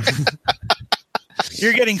Spider-Man.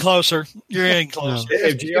 You're getting closer.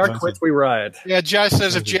 If JR quits, we riot. Yeah, Josh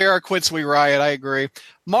says if JR quits, we riot. I agree.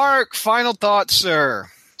 Mark, final thoughts, sir.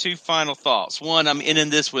 2 final thoughts. One, I'm ending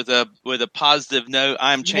this with a positive note.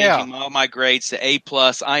 I'm changing all my grades to A+.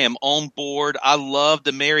 I am on board. I love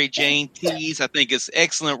the Mary Jane tease. I think it's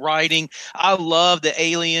excellent writing. I love the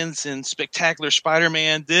aliens and Spectacular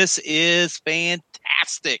Spider-Man. This is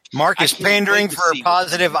fantastic. Mark is pandering for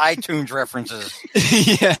positive iTunes references.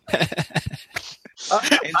 Yeah.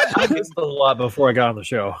 I missed a lot before I got on the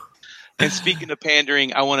show. And speaking of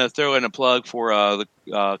pandering, I want to throw in a plug for the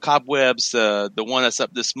Cobwebs. The one that's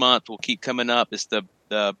up this month will keep coming up. It's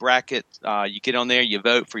the bracket. You get on there, you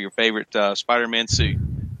vote for your favorite Spider-Man suit.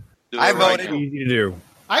 I voted. Easy to do.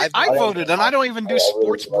 I voted, and I don't even do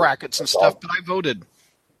sports brackets and stuff, but I voted.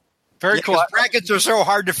 Very cool. Brackets are so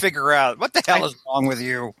hard to figure out. What the hell is wrong with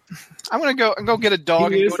you? I'm going to go get a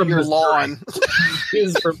dog and go to your lawn. He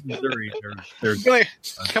is from Missouri.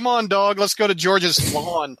 Come on, dog. Let's go to George's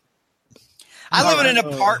lawn. I live in an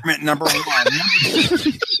apartment,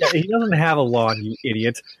 #1. Yeah, he doesn't have a lawn, you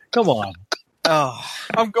idiot. Come on. Oh,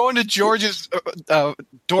 I'm going to George's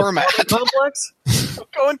doormat. Complex? I'm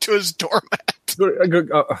going to his doormat.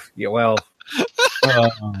 Yeah, well.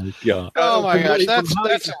 Yeah. Oh my gosh,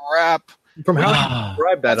 that's a wrap. From how you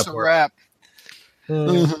describe that, that's a wrap.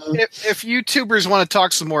 If YouTubers want to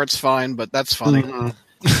talk some more, it's fine, but that's funny.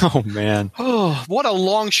 Oh man! Oh, what a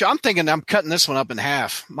long show! I'm thinking I'm cutting this one up in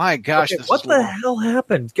half. My gosh, okay, what the hell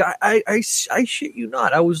happened? I shit you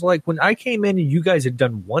not. I was like, when I came in and you guys had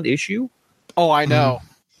done one issue. Oh, I know.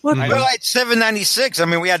 Well, at 796, I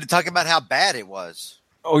mean, we had to talk about how bad it was.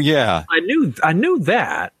 Oh yeah, I knew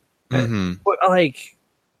that. Mm-hmm. But like,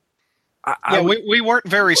 we weren't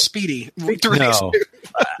very speedy. No,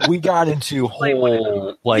 we got into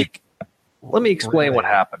whole like. Let me explain what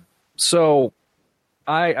happened. So,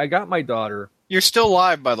 I got my daughter. You're still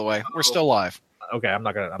live, by the way. We're still live. Okay, I'm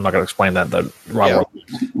not gonna explain that. Yeah.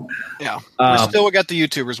 We got the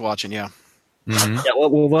YouTubers watching. Yeah. Mm-hmm. Yeah.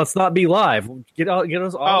 Well, let's not be live. Get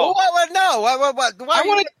us all. No. Why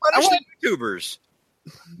want to punish the YouTubers?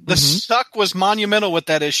 The suck was monumental with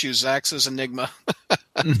that issue, Zach says Enigma.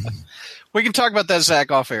 We can talk about that,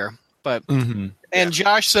 Zach, off air. But and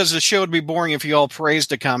Josh says the show would be boring if you all praised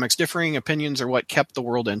the comics. Differing opinions are what kept the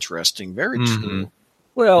world interesting. Very true.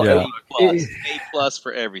 Well, A+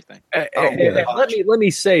 for everything. Let me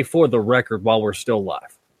say for the record, while we're still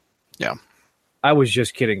live. Yeah. I was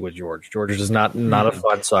just kidding with George. George is not a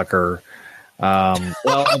fun sucker. What?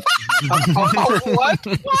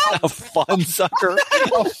 A fun sucker.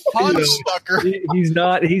 A fun sucker. He's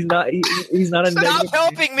not a Stop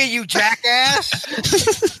helping me, you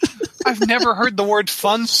jackass. I've never heard the word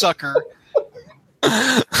fun sucker.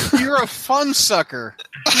 You're a fun sucker.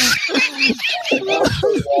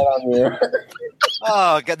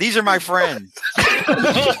 Oh God, these are my friends.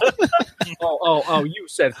 Oh! You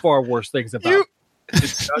said far worse things about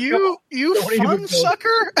you fun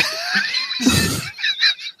sucker.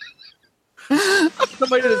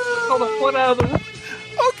 Somebody just called the fun out of the room.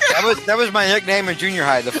 Okay, that was my nickname in junior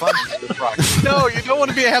high. The fun. No, you don't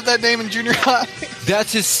want to have that name in junior high.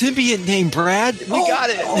 That's his symbiote name, Brad. We got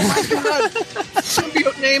it. Oh my God!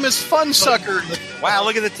 Symbiote name is Fun Sucker. Wow,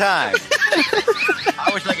 look at the time.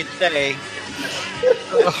 I wish I could say.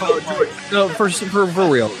 George, no, for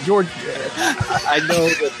real, George. I know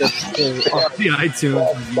that the iTunes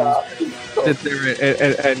reviews sit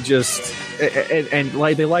there and just and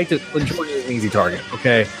like they like to. George is an easy target.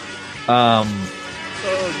 Okay.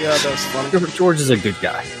 Oh God, that's funny. George is a good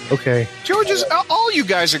guy. Okay. George is. All you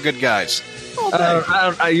guys are good guys.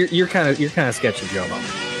 You're kind of sketchy, Joe.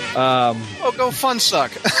 Go Fun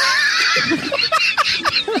Suck.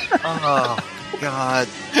 Oh God.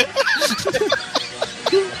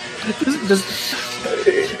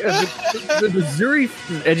 The Missouri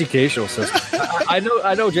educational system. I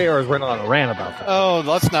know JR has run on a rant about that. Oh,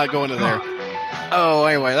 let's not go into there. Oh,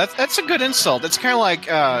 anyway, that's a good insult. It's kind of like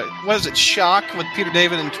what is it? Shock with Peter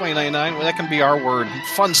David in 2099. Well, that can be our word.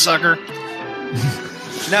 Fun sucker.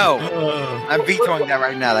 No, I'm vetoing that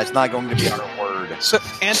right now. That's not going to be our word. So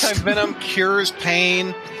anti-venom cures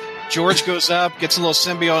pain. George goes up, gets a little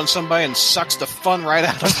symbiote on somebody, and sucks the fun right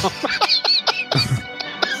out of them.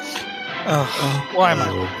 Why am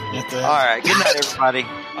I at that? All right. Good night, everybody.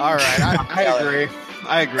 All right.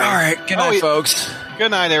 I agree. All right. Good night, folks.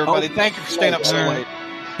 Good night, everybody. Thank you for staying up so late.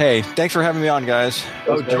 Hey, thanks for having me on, guys.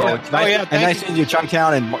 George. Nice seeing you,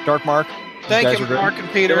 Chunktown and Dark Mark. Thank you, Mark and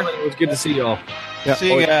Peter. It was good to see y'all. Yeah.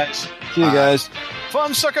 See you guys. See you guys.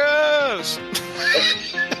 Fun suckers!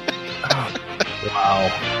 Wow.